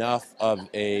enough of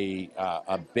a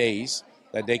base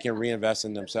that they can reinvest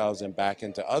in themselves and back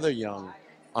into other young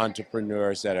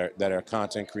entrepreneurs that are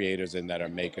content creators and that are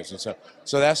makers. And so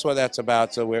that's what that's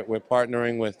about. So we're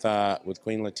partnering with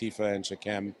Queen Latifah and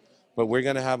Shakem, but we're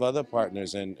going to have other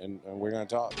partners, and we're going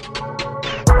to talk.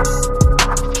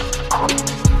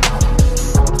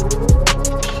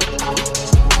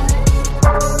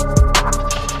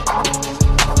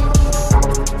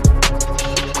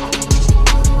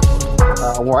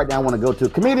 Right now I want to go to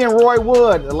comedian Roy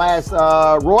Wood. The last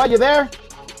Roy, you there?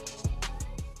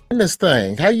 This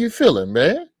thing, how you feeling,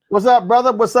 man? What's up,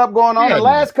 brother? What's up going on? Yeah.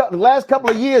 The last couple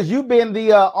of years, you've been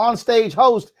the on-stage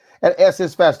host at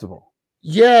Essence Festival.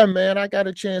 Yeah, man, I got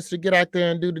a chance to get out there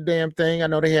and do the damn thing. I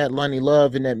know they had Lonnie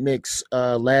Love in that mix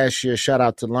last year. Shout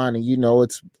out to Lonnie. You know,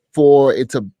 it's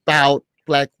about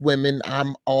black women.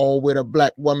 I'm all with a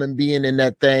black woman being in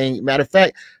that thing. Matter of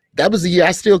fact, that was the year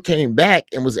I still came back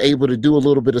and was able to do a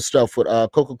little bit of stuff with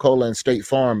Coca-Cola and State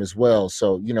Farm as well.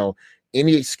 So, you know,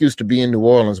 any excuse to be in New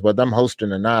Orleans, whether I'm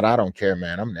hosting or not, I don't care,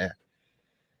 man. I'm there.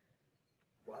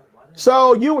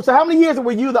 So how many years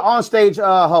were you the onstage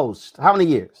host? How many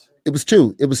years? It was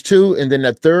two. And then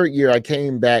the third year I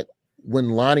came back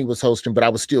when Lonnie was hosting, but I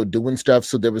was still doing stuff.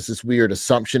 So there was this weird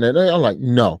assumption. And I'm like,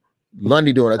 no,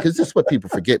 Lonnie doing it. Because this is what people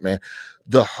forget, man.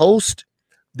 The host,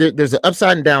 there's an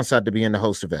upside and downside to being the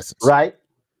host of Essence. Right.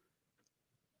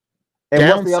 And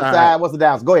what's the upside? What's the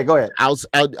downside? Go ahead.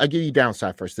 I'll give you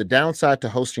downside first. The downside to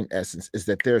hosting Essence is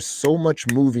that there's so much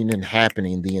moving and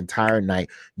happening the entire night.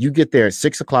 You get there at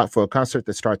 6 o'clock for a concert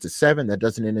that starts at 7, that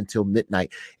doesn't end until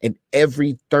midnight. And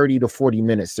every 30 to 40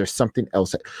 minutes, there's something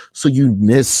else. So you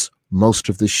miss most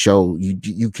of the show.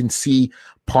 You can see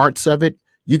parts of it.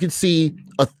 You can see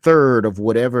a third of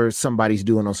whatever somebody's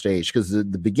doing on stage, because the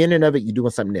beginning of it, you're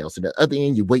doing something else. And at the other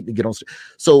end, you're waiting to get on stage.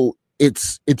 So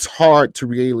it's hard to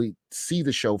really see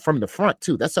the show from the front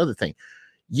too. That's the other thing.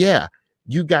 Yeah,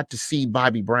 you got to see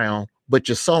Bobby Brown, but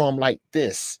you saw him like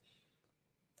this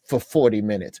for 40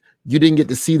 minutes. You didn't get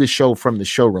to see the show from the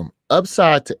showroom.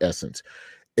 Upside to Essence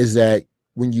is that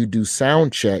when you do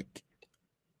sound check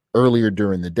earlier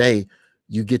during the day,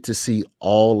 you get to see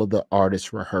all of the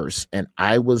artists rehearse. And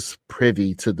I was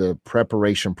privy to the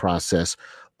preparation process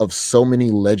of so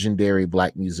many legendary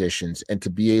Black musicians, and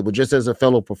to be able, just as a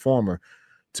fellow performer,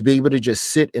 to be able to just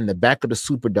sit in the back of the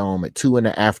Superdome at 2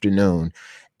 PM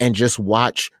and just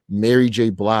watch Mary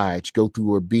J. Blige go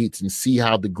through her beats and see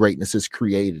how the greatness is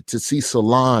created, to see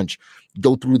Solange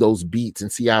go through those beats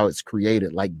and see how it's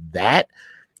created, like that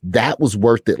was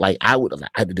worth it. Like I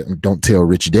don't tell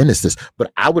Rich Dennis this,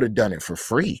 but I would have done it for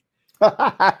free.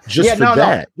 Just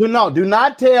that. No, do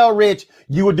not tell Rich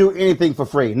you would do anything for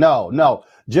free. No.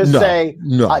 Just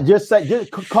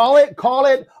call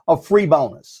it a free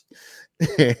bonus.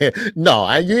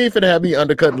 No, you ain't finna have me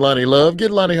undercutting Lonnie Love.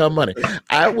 Get Lonnie her money.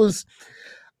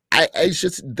 It's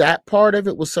just that part of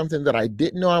it was something that I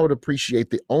didn't know I would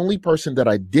appreciate. The only person that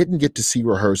I didn't get to see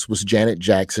rehearse was Janet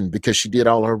Jackson, because she did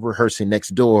all her rehearsing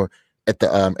next door at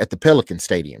the Pelican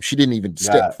Stadium. She didn't even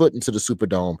step foot into the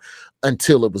Superdome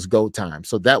until it was go time.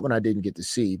 So that one I didn't get to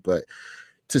see, but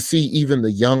to see even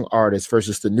the young artists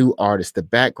versus the new artists, the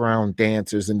background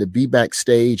dancers, and to be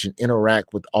backstage and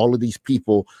interact with all of these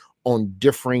people on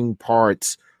differing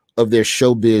parts of their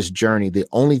showbiz journey. The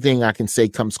only thing I can say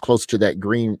comes close to that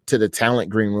to the talent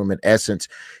green room at Essence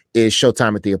is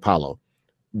Showtime at the Apollo,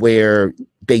 where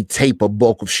they tape a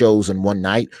bulk of shows in one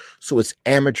night. So it's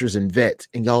amateurs and vets,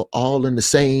 and y'all all in the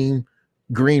same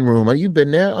green room. Have you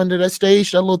been there under that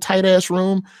stage, that little tight ass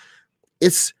room?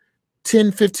 It's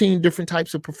 10, 15 different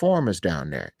types of performers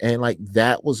down there. And like,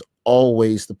 that was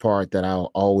always the part that I'll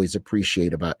always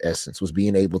appreciate about Essence, was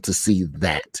being able to see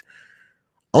that.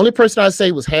 Only person I'd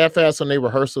say was half-ass on their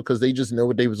rehearsal, because they just know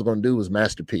what they was going to do, was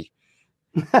Master P.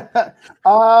 And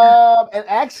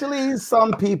actually,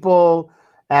 some people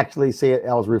actually say it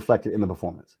was reflected in the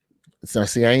performance. So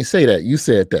see, I ain't say that. You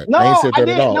said that. No, I ain't said that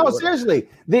didn't. at all. No, seriously.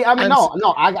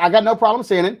 I got no problem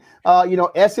saying it.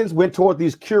 Essence went toward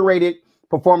these curated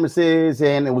performances,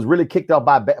 and it was really kicked up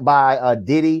by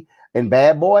Diddy and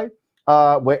Bad Boy,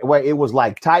 where it was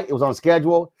like tight. It was on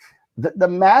schedule. The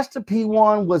Master P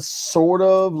one was sort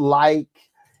of like,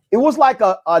 it was like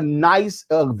a nice,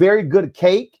 very good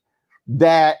cake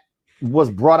that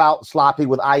was brought out sloppy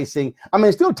with icing. I mean,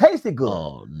 it still tasted good.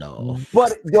 Oh no!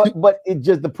 But it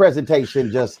just, the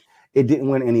presentation it didn't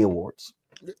win any awards.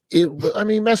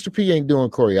 Master P ain't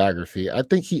doing choreography. I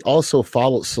think he also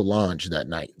followed Solange that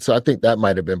night. So I think that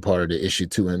might have been part of the issue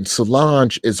too. And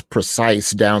Solange is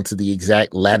precise down to the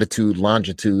exact latitude,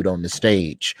 longitude on the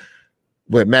stage,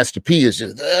 where Master P is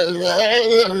just.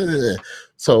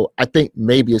 So I think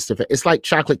maybe it's like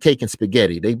chocolate cake and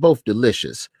spaghetti. They both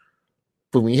delicious,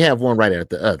 but when you have one right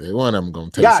after the other, one of them gonna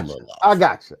taste a little off.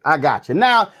 I got you.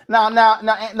 Now,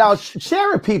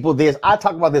 sharing people this, I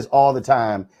talk about this all the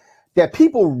time, that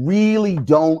people really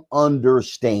don't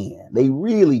understand. They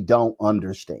really don't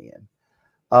understand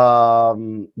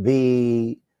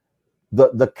the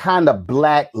kind of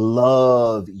Black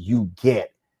love you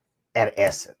get at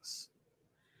Essence.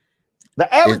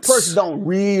 The average person don't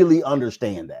really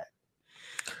understand that.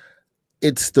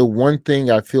 It's the one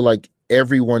thing I feel like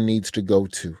everyone needs to go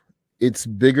to. It's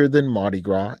bigger than Mardi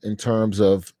Gras in terms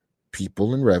of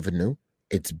people and revenue.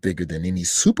 It's bigger than any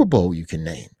Super Bowl you can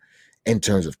name in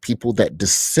terms of people that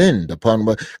descend upon,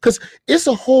 because it's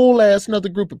a whole ass another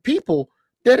group of people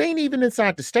that ain't even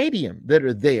inside the stadium that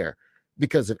are there,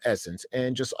 because of Essence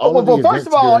and just all of well, the first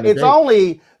of all, it's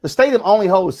only the stadium only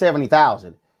holds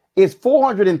 70,000. It's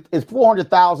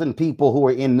 400,000 people who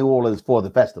are in New Orleans for the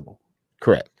festival.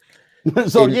 Correct.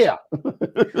 So yeah.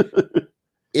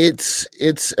 It's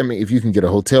I mean, if you can get a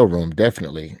hotel room,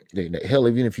 definitely. Hell,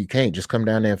 even if you can't, just come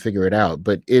down there and figure it out.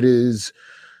 But it's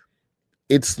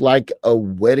like a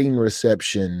wedding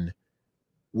reception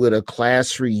with a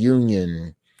class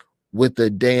reunion with a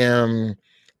damn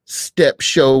step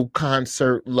show,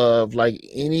 concert, love, like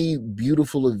any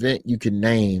beautiful event you can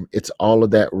name. It's all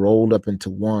of that rolled up into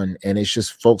one. And it's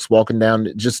just folks walking down,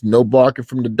 just no barking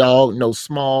from the dog, no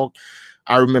smog.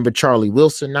 I remember Charlie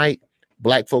Wilson night.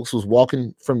 Black folks was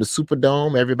walking from the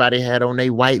Superdome. Everybody had on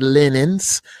their white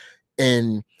linens,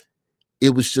 and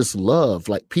it was just love.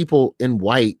 Like people in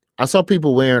white. I saw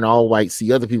people wearing all white,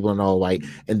 see other people in all white,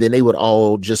 and then they would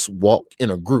all just walk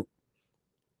in a group.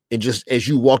 And just as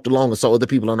you walked along and saw other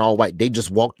people in all white, they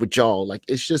just walked with y'all. Like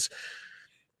it's just,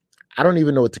 I don't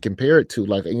even know what to compare it to.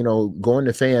 Like, you know, going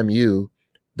to FAMU,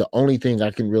 the only thing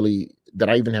I can really, that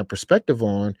I even have perspective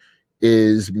on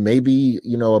is maybe,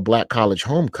 you know, a Black college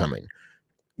homecoming.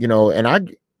 You know, and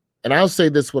I'll say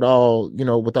this with all, you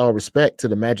know, with all respect to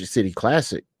the Magic City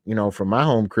Classic, you know, from my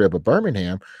home crib of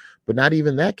Birmingham, but not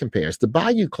even that compares. The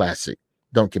Bayou Classic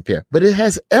don't compare, but it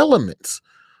has elements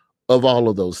of all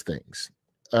of those things.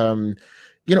 You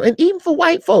know, and even for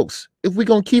white folks, if we're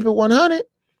going to keep it 100,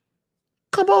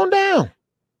 come on down,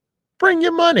 bring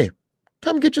your money,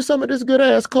 come get you some of this good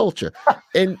ass culture.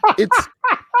 And it's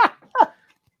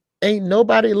ain't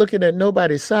nobody looking at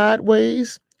nobody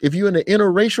sideways. If you're in an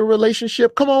interracial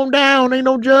relationship, come on down. Ain't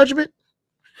no judgment.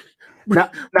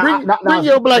 Bring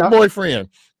your black boyfriend.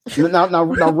 Now,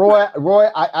 Roy,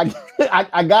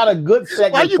 I got a good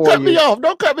segment. Why you for cut you. me off?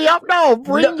 Don't cut me off. No,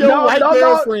 bring your white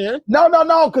girlfriend.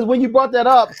 No. Because when you brought that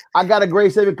up, I got a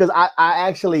great segment because I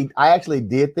actually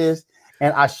did this,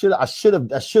 and I should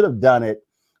have done it.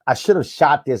 I should have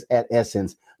shot this at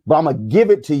Essence, but I'm gonna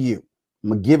give it to you.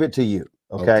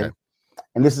 Okay.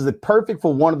 And this is perfect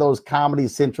for one of those Comedy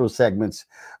Central segments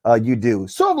you do.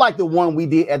 Sort of like the one we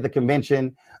did at the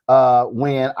convention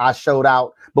when I showed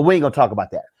out, but we ain't gonna talk about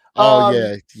that.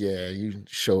 Yeah, you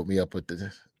showed me up with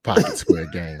the pocket square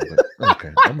game. But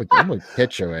okay, I'm gonna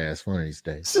catch your ass one of these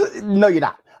days. No, you're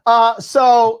not.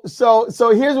 So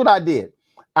here's what I did.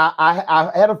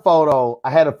 I had a photo. I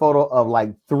had a photo of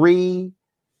like 3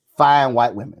 fine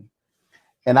white women,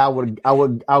 and I would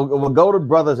go to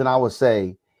brothers and I would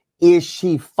say, is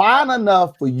she fine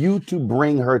enough for you to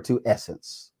bring her to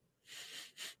Essence?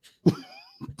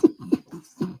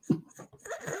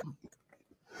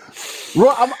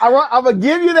 I'm gonna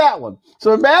give you that one.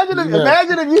 So imagine if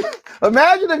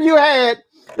you had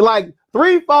like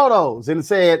 3 photos and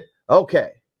said,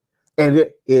 okay, and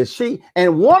is she?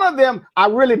 And one of them, I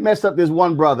really messed up this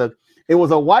one brother. It was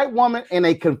a white woman in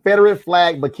a Confederate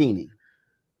flag bikini.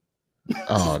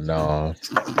 Oh no,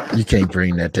 you can't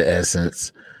bring that to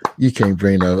Essence. You can't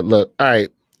bring no look. All right,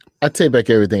 I take back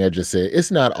everything I just said. It's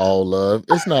not all love.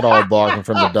 It's not all barking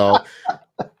from the dog.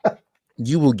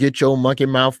 You will get your monkey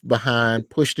mouth behind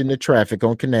pushed into traffic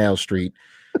on Canal Street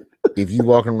if you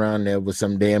walking around there with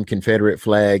some damn Confederate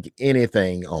flag,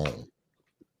 anything on.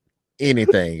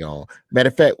 Matter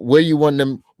of fact, wear you one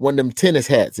of them tennis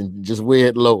hats and just wear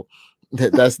it low.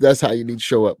 That's how you need to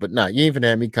show up. But nah, you ain't finna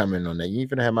have me comment on that. You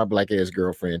ain't finna have my black ass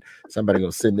girlfriend. Somebody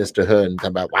gonna send this to her and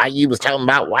talk about why you was talking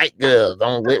about white girls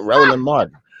on with Roland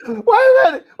Martin. Wait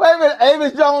a minute.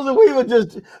 Amos Jones and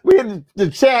we had the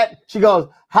chat. She goes,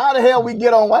 how the hell we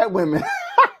get on white women?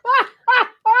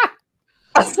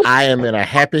 I am in a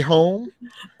happy home,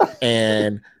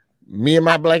 and me and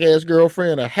my black ass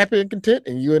girlfriend are happy and content,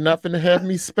 and you are not going to have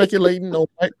me speculating on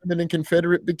white women in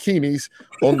Confederate bikinis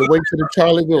on the way to the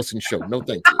Charlie Wilson show. No,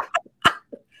 thank you.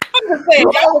 I'm just saying,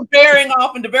 y'all were bearing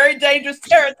off into very dangerous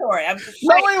territory.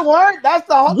 No, we weren't. That's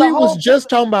the whole. We was just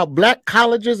talking about black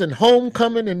colleges and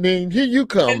homecoming, and then here you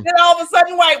come. And then all of a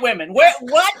sudden, white women. What?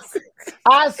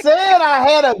 I said I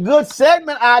had a good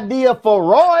segment idea for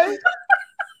Roy.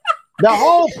 The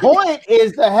whole point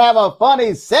is to have a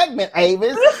funny segment,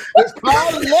 Avis. It's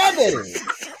called levity.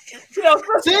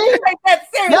 See?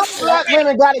 Young black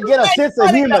women got to get a sense of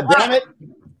humor, damn it.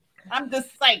 I'm just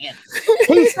saying.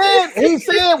 He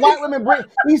said white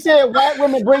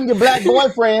women bring your black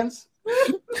boyfriends.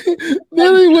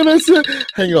 Then when I said,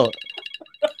 hang on.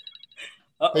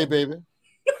 Hey, baby.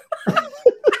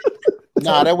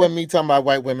 Nah, that wasn't me talking about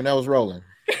white women. That was Roland.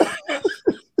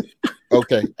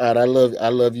 Okay. All right. I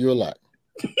love you a lot.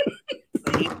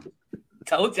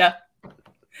 Told ya.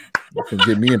 You can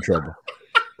get me in trouble.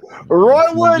 Roy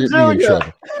Wood Jr.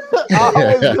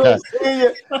 Always good seeing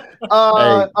you.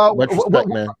 Much respect,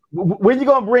 man. When you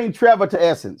gonna bring Trevor to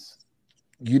Essence?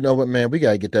 You know what, man? We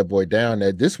gotta get that boy down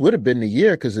there. This would have been the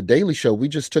year because the Daily Show, we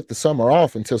just took the summer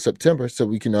off until September, so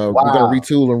we can we're gonna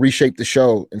retool and reshape the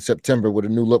show in September with a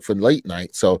new look for late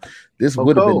night. So this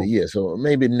would have been the year. So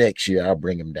maybe next year I'll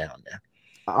bring him down there.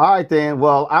 All right, then.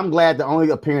 Well, I'm glad the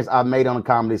only appearance I've made on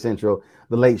Comedy Central,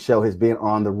 The Late Show, has been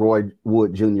on the Roy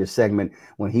Wood Jr. segment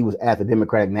when he was at the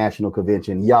Democratic National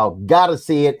Convention. Y'all gotta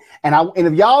see it, and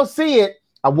if y'all see it,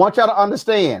 I want y'all to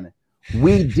understand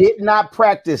we did not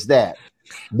practice that.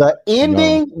 The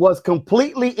ending was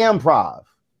completely improv.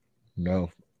 No,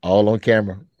 all on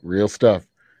camera. Real stuff.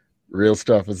 Real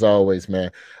stuff as always,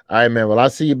 man. All right, man. Well, I'll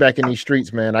see you back in these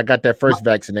streets, man. I got that first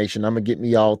vaccination. I'm going to get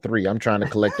me all 3. I'm trying to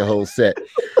collect the whole set.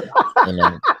 And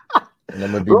I'm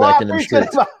going to be back in the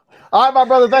streets. All right, my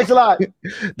brother. Thanks a lot.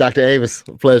 Dr. Avis,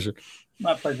 a pleasure.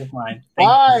 My pleasure's mine.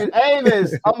 All right,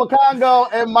 Avis, Omekongo,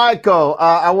 and Michael.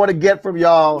 I want to get from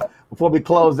y'all, before we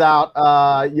close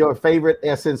out, your favorite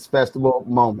Essence Festival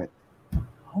moment.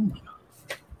 Oh my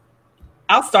God.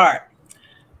 I'll start.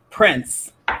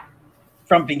 Prince,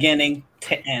 from beginning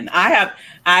to end.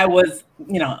 I was,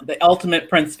 the ultimate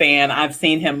Prince fan. I've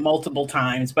seen him multiple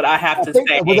times, but I have to say,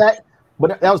 that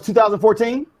was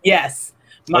 2014? Yes.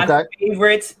 My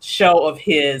favorite show of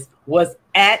his was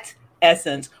at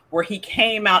Essence, where he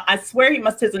came out. I swear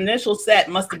his initial set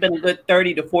must have been a good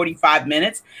 30 to 45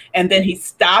 minutes. And then he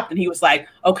stopped and he was like,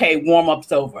 okay,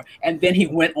 warm-up's over. And then he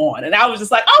went on. And I was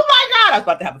just like, oh my God, I was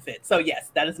about to have a fit. So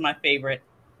yes, that is my favorite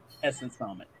Essence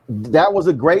moment. That was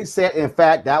a great set. In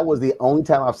fact, that was the only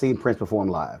time I've seen Prince perform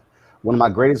live. One of my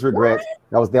greatest regrets.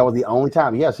 That was the only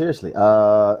time. Yeah, seriously.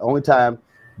 Only time.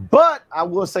 But I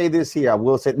will say this here.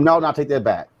 I'll take that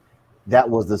back. That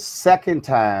was the second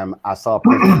time I saw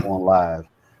Prince perform live.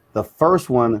 The first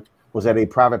one was at a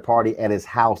private party at his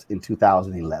house in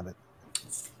 2011.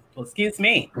 Well, excuse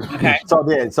me. Okay. So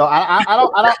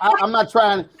I'm not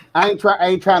trying. I ain't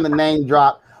trying to name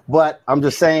drop, but I'm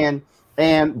just saying.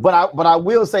 But I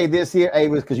will say this here,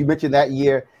 Avis, because you mentioned that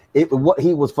year. He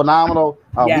was phenomenal.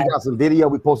 Yes. We got some video.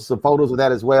 We posted some photos of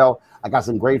that as well. I got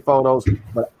some great photos.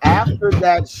 But after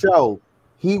that show,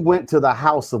 he went to the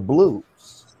House of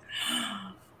Blues.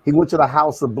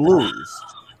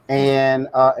 And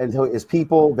so his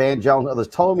people, Van Jones, others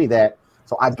told me that.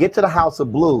 So I get to the House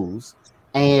of Blues,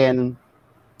 and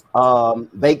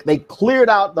they cleared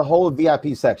out the whole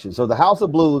VIP section. So the House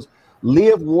of Blues,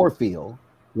 Liv Warfield,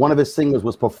 one of his singers,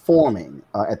 was performing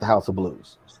at the House of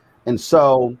Blues. And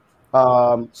so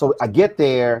I get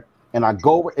there and I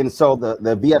go, and so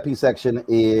the VIP section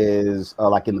is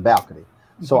like in the balcony.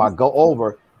 So I go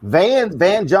over.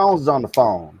 Van Jones is on the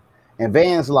phone, and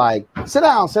Van's like, sit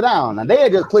down. And they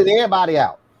had just cleared everybody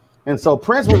out. And so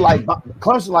Prince was like,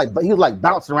 he was like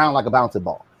bouncing around like a bouncing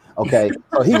ball. Okay.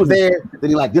 So he was there, then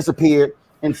he like disappeared.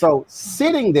 And so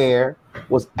sitting there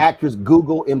was actress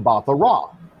Google Mbatha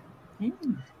Raw.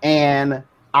 And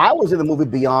I was in the movie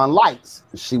Beyond Lights.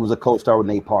 She was a co-star with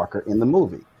Nate Parker in the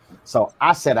movie. So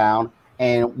I sat down,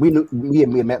 and we had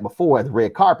met before at the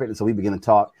red carpet, and so we began to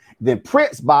talk. Then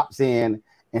Prince bops in,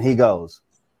 and he goes,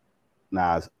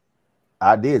 "Nah,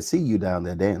 I did see you down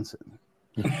there dancing."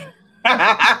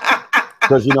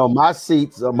 Because my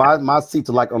seats are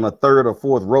like on the third or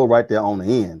fourth row, right there on the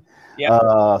end,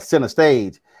 center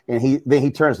stage. And then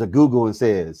he turns to Google and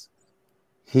says,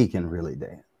 "He can really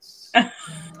dance,"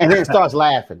 and then starts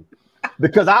laughing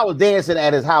because I was dancing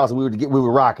at his house and we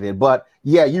were rocking it. But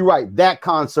yeah, you're right. That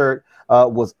concert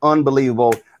was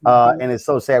unbelievable, and it's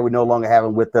so sad we no longer have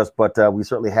him with us. But we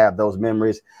certainly have those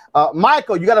memories.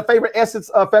 Michael, you got a favorite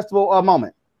Essence Festival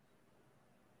moment?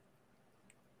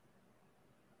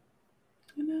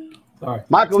 Sorry,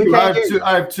 Michael.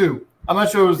 I have two. I'm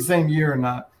not sure it was the same year or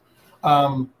not.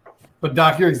 But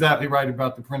Doc, you're exactly right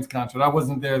about the Prince concert. I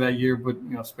wasn't there that year, but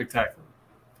spectacular.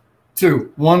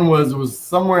 Two. One was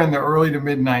somewhere in the early to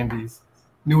mid 90s.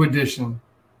 New Edition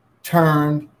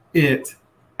turned it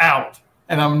out,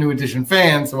 and I'm a New Edition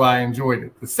fan, so I enjoyed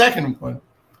it. The second one,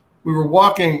 we were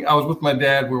walking. I was with my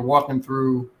dad. We were walking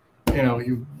through.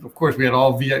 Of course, we had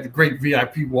all great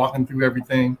VIP walking through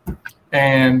everything,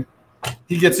 and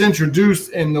he gets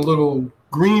introduced in the little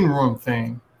green room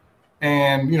thing.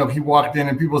 And, he walked in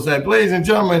and people said, "Ladies and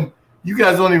gentlemen, you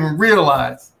guys don't even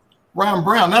realize Ron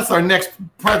Brown, that's our next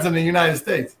president of the United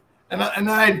States." And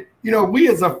I we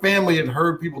as a family had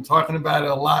heard people talking about it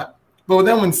a lot. But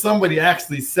then when somebody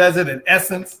actually says it in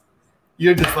Essence,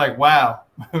 you're just like, wow,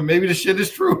 maybe the shit is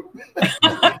true.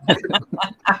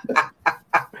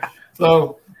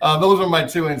 So those are my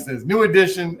two instances, New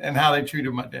Edition and how they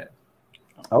treated my dad.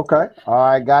 Okay. All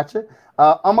right. Gotcha.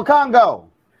 Omekongo.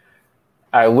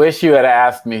 I wish you had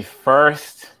asked me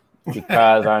first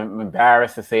because I'm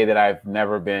embarrassed to say that I've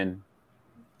never been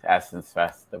to Essence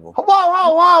Festival.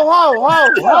 Whoa.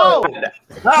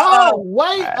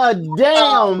 Wait a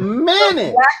damn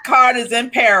minute. Black card is in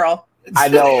peril. I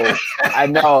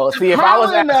know. See, if I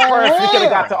was at first, we could have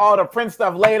got to all the Prince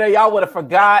stuff later. Y'all would have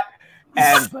forgot.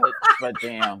 But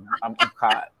damn, I'm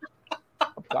caught.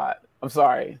 I'm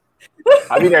sorry.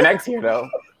 I'll be there next year, though.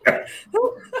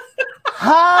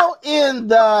 How in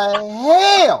the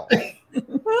hell?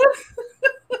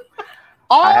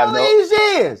 All these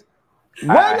years,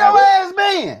 where your ass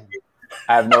been?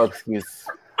 I have no excuse.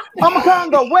 I'm a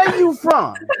Congo. Where you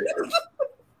from?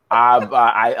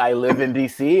 I live in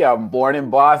DC. I'm born in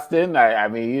Boston. I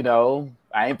mean, you know,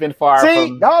 I ain't been far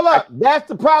from. Hold up. That's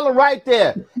the problem right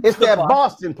there. It's that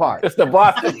Boston part. It's the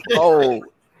Boston. Oh,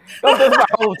 this is my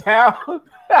hometown.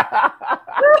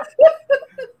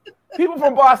 People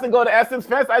from Boston go to Essence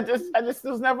Fest. I just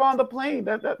was never on the plane.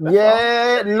 That's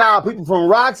people from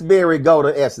Roxbury go to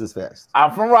Essence Fest.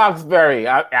 I'm from Roxbury.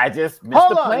 I just missed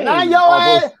the plane.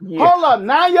 Hold up.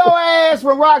 Now your ass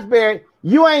from Roxbury.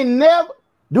 You ain't never.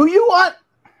 Do you want?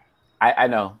 I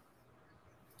know.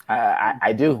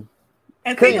 I do.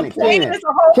 And see, the plane is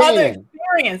a whole other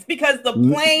experience because the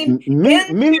plane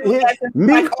mute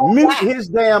his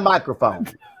damn microphone.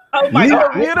 Oh my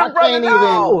God! Mute him, brother.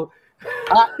 No.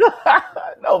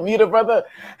 No, mute him, brother.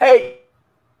 Hey.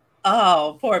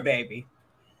 Oh, poor baby.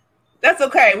 That's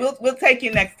okay. We'll take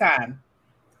you next time.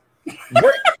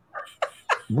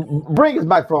 Bring his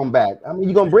microphone back. I mean,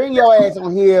 you're gonna bring your ass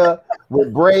on here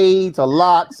with braids or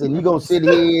locks, and you're gonna sit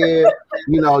here.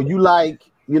 You know, you like.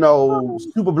 You know,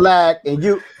 super black, and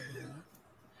you.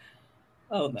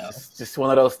 Oh no! It's just one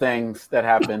of those things that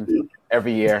happen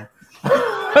every year.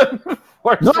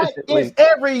 Like, it's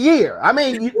every year. I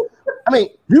mean,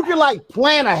 you can like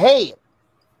plan ahead.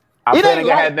 I'm planning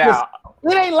ahead now.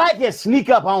 It ain't like it sneak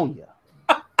up on you.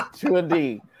 True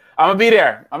indeed. I'm gonna be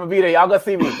there. Y'all gonna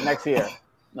see me next year.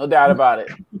 No doubt about it.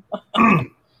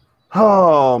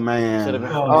 Oh man!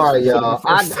 All right, y'all.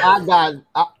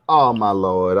 Oh my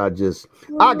Lord! I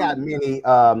got many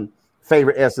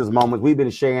favorite Essence moments. We've been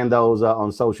sharing those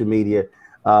on social media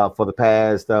for the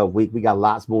past week. We got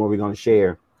lots more we're going to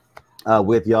share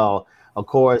with y'all. Of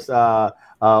course, one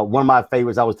of my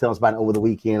favorites. I was telling somebody over the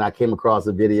weekend. I came across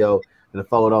a video and a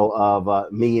photo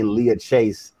of me and Leah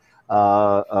Chase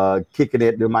kicking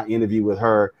it during my interview with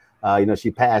her. You know,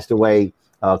 she passed away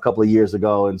a couple of years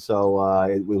ago, and so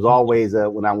it was always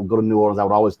when I would go to New Orleans, I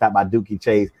would always stop by Dookie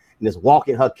Chase and just walk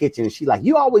in her kitchen, and she's like,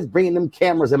 "You always bringing them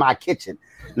cameras in my kitchen,"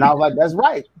 and I was like, "That's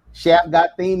right. Chef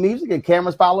got theme music, and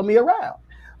cameras follow me around,"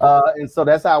 and so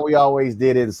that's how we always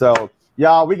did it. So,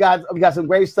 y'all, we got some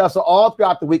great stuff. So all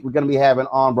throughout the week, we're going to be having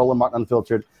on Roland Martin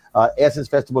Unfiltered Essence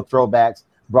Festival throwbacks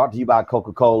brought to you by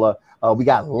Coca-Cola. We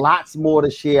got lots more to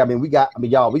share.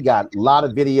 Y'all, we got a lot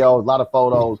of videos, a lot of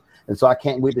photos. And so I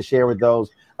can't wait to share with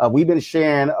those. We've been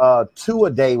sharing 2 a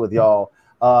day with y'all.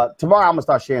 Tomorrow I'm gonna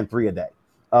start sharing 3 a day.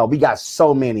 We got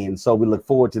so many, and so we look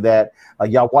forward to that.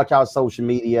 Y'all watch our social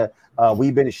media.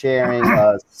 We've been sharing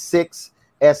 6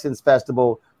 Essence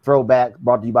Festival throwback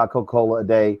brought to you by Coca-Cola a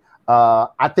day.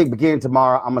 I think beginning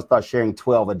tomorrow I'm gonna start sharing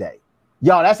 12 a day.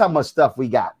 Y'all, that's how much stuff we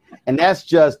got, and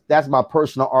that's my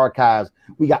personal archives.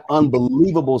 We got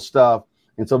unbelievable stuff.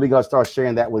 And so we're going to start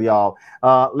sharing that with y'all.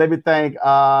 Let me thank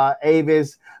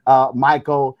Avis,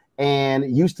 Michael,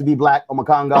 and used to be Black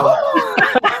Omakongo.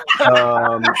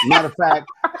 Matter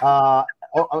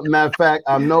of fact,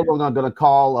 I'm no longer going to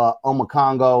call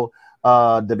Omakongo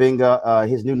Dabinga.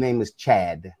 His new name is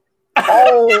Chad.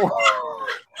 Oh,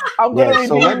 I'm going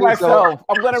to redeem myself.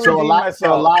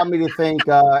 So allow me to thank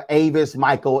Avis,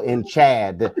 Michael, and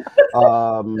Chad,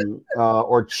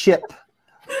 or Chip,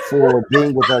 for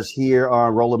being with us here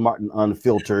on Roland Martin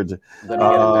Unfiltered.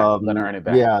 I'm gonna earn it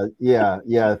back.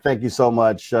 Yeah. Thank you so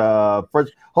much.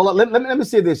 First, hold on. Let me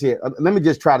see this here. Let me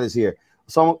just try this here.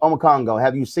 So, Omakongo,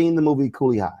 have you seen the movie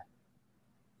Coolie High?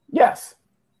 Yes.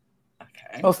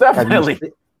 Okay. Most definitely.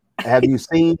 Have you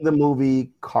seen the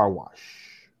movie Car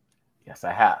Wash? Yes,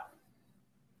 I have.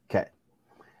 Okay.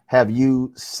 Have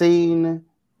you seen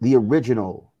the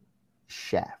original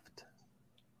Shaft?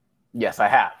 Yes, I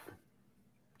have.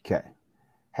 Okay.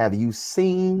 Have you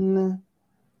seen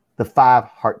the 5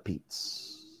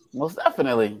 Heartbeats? Most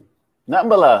definitely. Nothing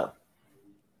but love.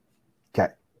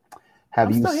 Okay.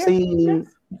 Have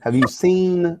you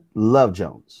seen Love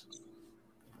Jones?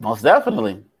 Most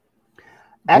definitely.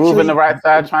 Moving the right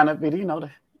side, trying to be,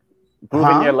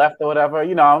 Grooving Your Left or whatever.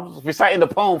 You know, I'm reciting the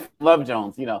poem from Love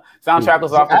Jones. You know, soundtrack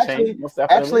was off the chain. Most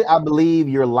definitely. Actually, I believe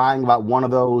you're lying about one of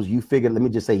those. You figured, let me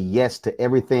just say yes to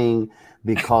everything,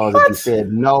 because if you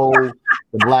said no,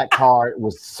 the black card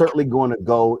was certainly going to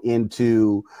go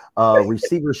into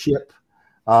receivership.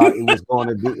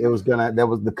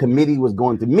 The committee was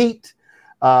going to meet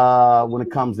when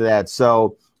it comes to that.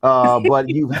 So, but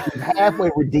you've halfway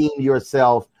redeemed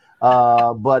yourself.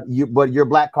 But your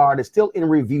black card is still in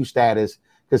review status,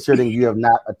 considering you have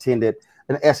not attended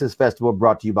an Essence Festival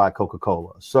brought to you by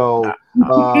Coca-Cola. So,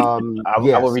 I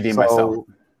will redeem myself.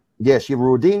 Yes, you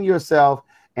will redeem yourself,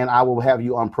 and I will have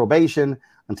you on probation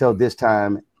until this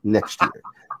time next year.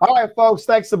 All right, folks,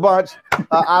 thanks a bunch.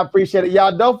 I appreciate it.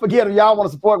 Y'all, don't forget, if y'all want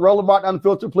to support Roland Martin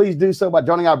Unfiltered, please do so by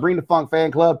joining our Bring the Funk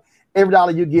fan club. Every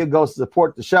dollar you give goes to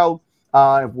support the show.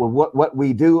 What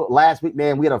we do. Last week,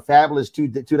 man, we had a fabulous two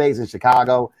days in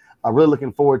Chicago. I'm really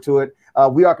looking forward to it.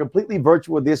 We are completely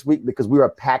virtual this week because we are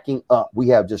packing up. We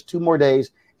have just 2 more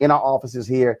days in our offices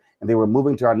here, and then we're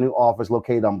moving to our new office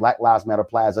located on Black Lives Matter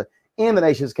Plaza in the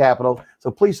nation's capital. So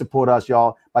please support us,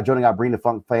 y'all, by joining our Bring the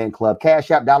Funk fan club.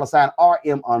 Cash App,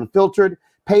 $RM Unfiltered,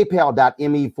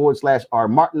 PayPal.me/R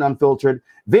Martin Unfiltered,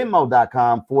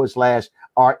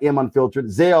 Venmo.com/RM Unfiltered,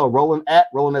 Zelle, Roland at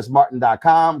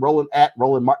RolandSMartin.com, Roland at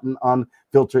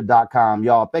RolandMartinUnfiltered.com.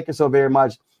 Y'all, thank you so very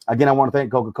much. Again, I want to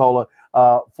thank Coca-Cola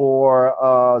for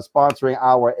sponsoring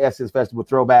our Essence Festival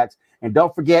throwbacks. And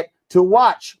don't forget to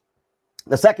watch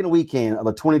the second weekend of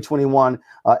the 2021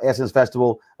 Essence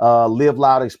Festival Live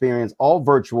Loud Experience, all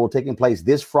virtual, taking place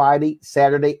this Friday,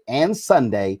 Saturday, and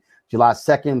Sunday, July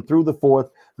 2nd through the 4th.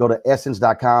 Go to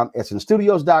Essence.com,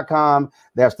 EssenceStudios.com.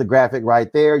 That's the graphic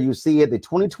right there. You see it, the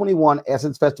 2021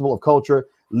 Essence Festival of Culture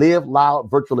Live Loud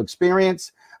Virtual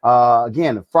Experience.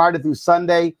 Again, Friday through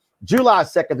Sunday, July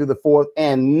 2nd through the 4th.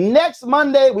 And next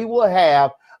Monday, we will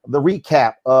have the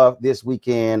recap of this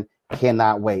weekend.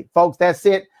 Cannot wait. Folks, that's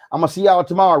it. I'm going to see y'all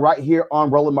tomorrow right here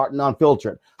on Roland Martin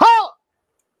Unfiltered.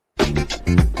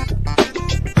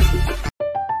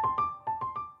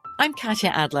 I'm Katya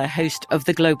Adler, host of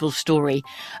The Global Story.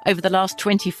 Over the last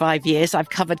 25 years, I've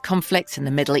covered conflicts in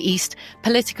the Middle East,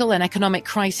 political and economic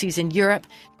crises in Europe,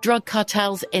 drug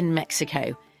cartels in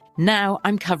Mexico. Now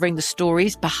I'm covering the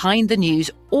stories behind the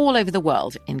news all over the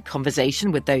world in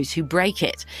conversation with those who break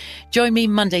it. Join me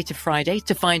Monday to Friday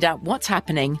to find out what's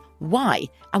happening, why,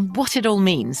 and what it all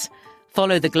means.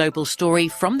 Follow The Global Story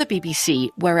from the BBC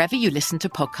wherever you listen to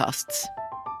podcasts.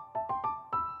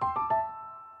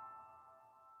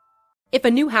 If a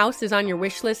new house is on your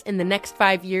wish list in the next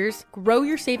 5 years, grow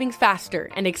your savings faster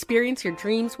and experience your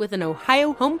dreams with an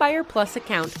Ohio Homebuyer Plus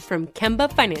account from Kemba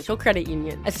Financial Credit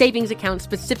Union. A savings account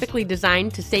specifically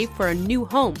designed to save for a new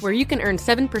home, where you can earn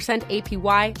 7%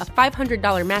 APY, a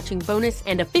 $500 matching bonus,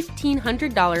 and a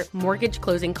 $1,500 mortgage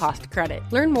closing cost credit.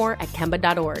 Learn more at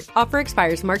Kemba.org. Offer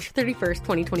expires March 31st,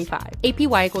 2025.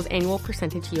 APY equals annual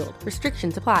percentage yield.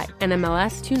 Restrictions apply.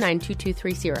 NMLS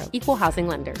 292230. Equal housing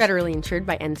lender. Federally insured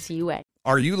by NCUA.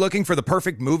 Are you looking for the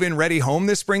perfect move-in ready home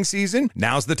this spring season?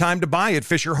 Now's the time to buy at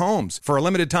Fisher Homes. For a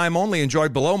limited time only, enjoy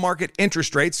below-market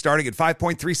interest rates starting at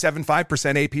 5.375%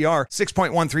 APR,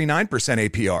 6.139%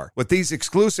 APR. With these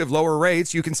exclusive lower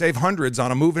rates, you can save hundreds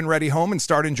on a move-in ready home and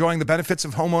start enjoying the benefits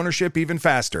of home ownership even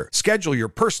faster. Schedule your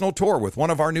personal tour with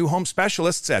one of our new home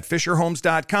specialists at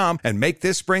FisherHomes.com and make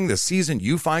this spring the season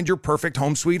you find your perfect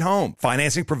home sweet home.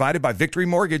 Financing provided by Victory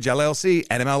Mortgage, LLC,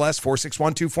 NMLS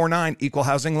 461249, Equal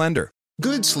Housing Lender.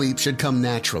 Good sleep should come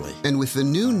naturally, and with the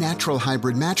new Natural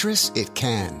Hybrid mattress, it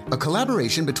can. A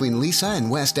collaboration between Lisa and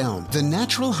West Elm, the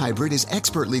Natural Hybrid is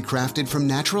expertly crafted from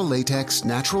natural latex,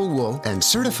 natural wool, and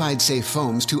certified safe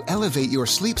foams to elevate your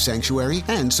sleep sanctuary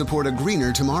and support a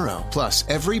greener tomorrow. Plus,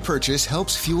 every purchase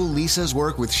helps fuel Lisa's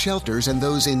work with shelters and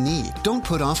those in need. Don't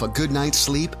put off a good night's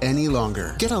sleep any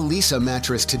longer. Get a Lisa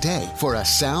mattress today for a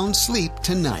sound sleep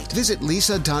tonight. Visit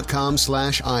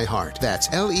lisa.com/iHeart. That's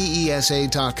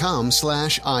LEESA.com/iHeart.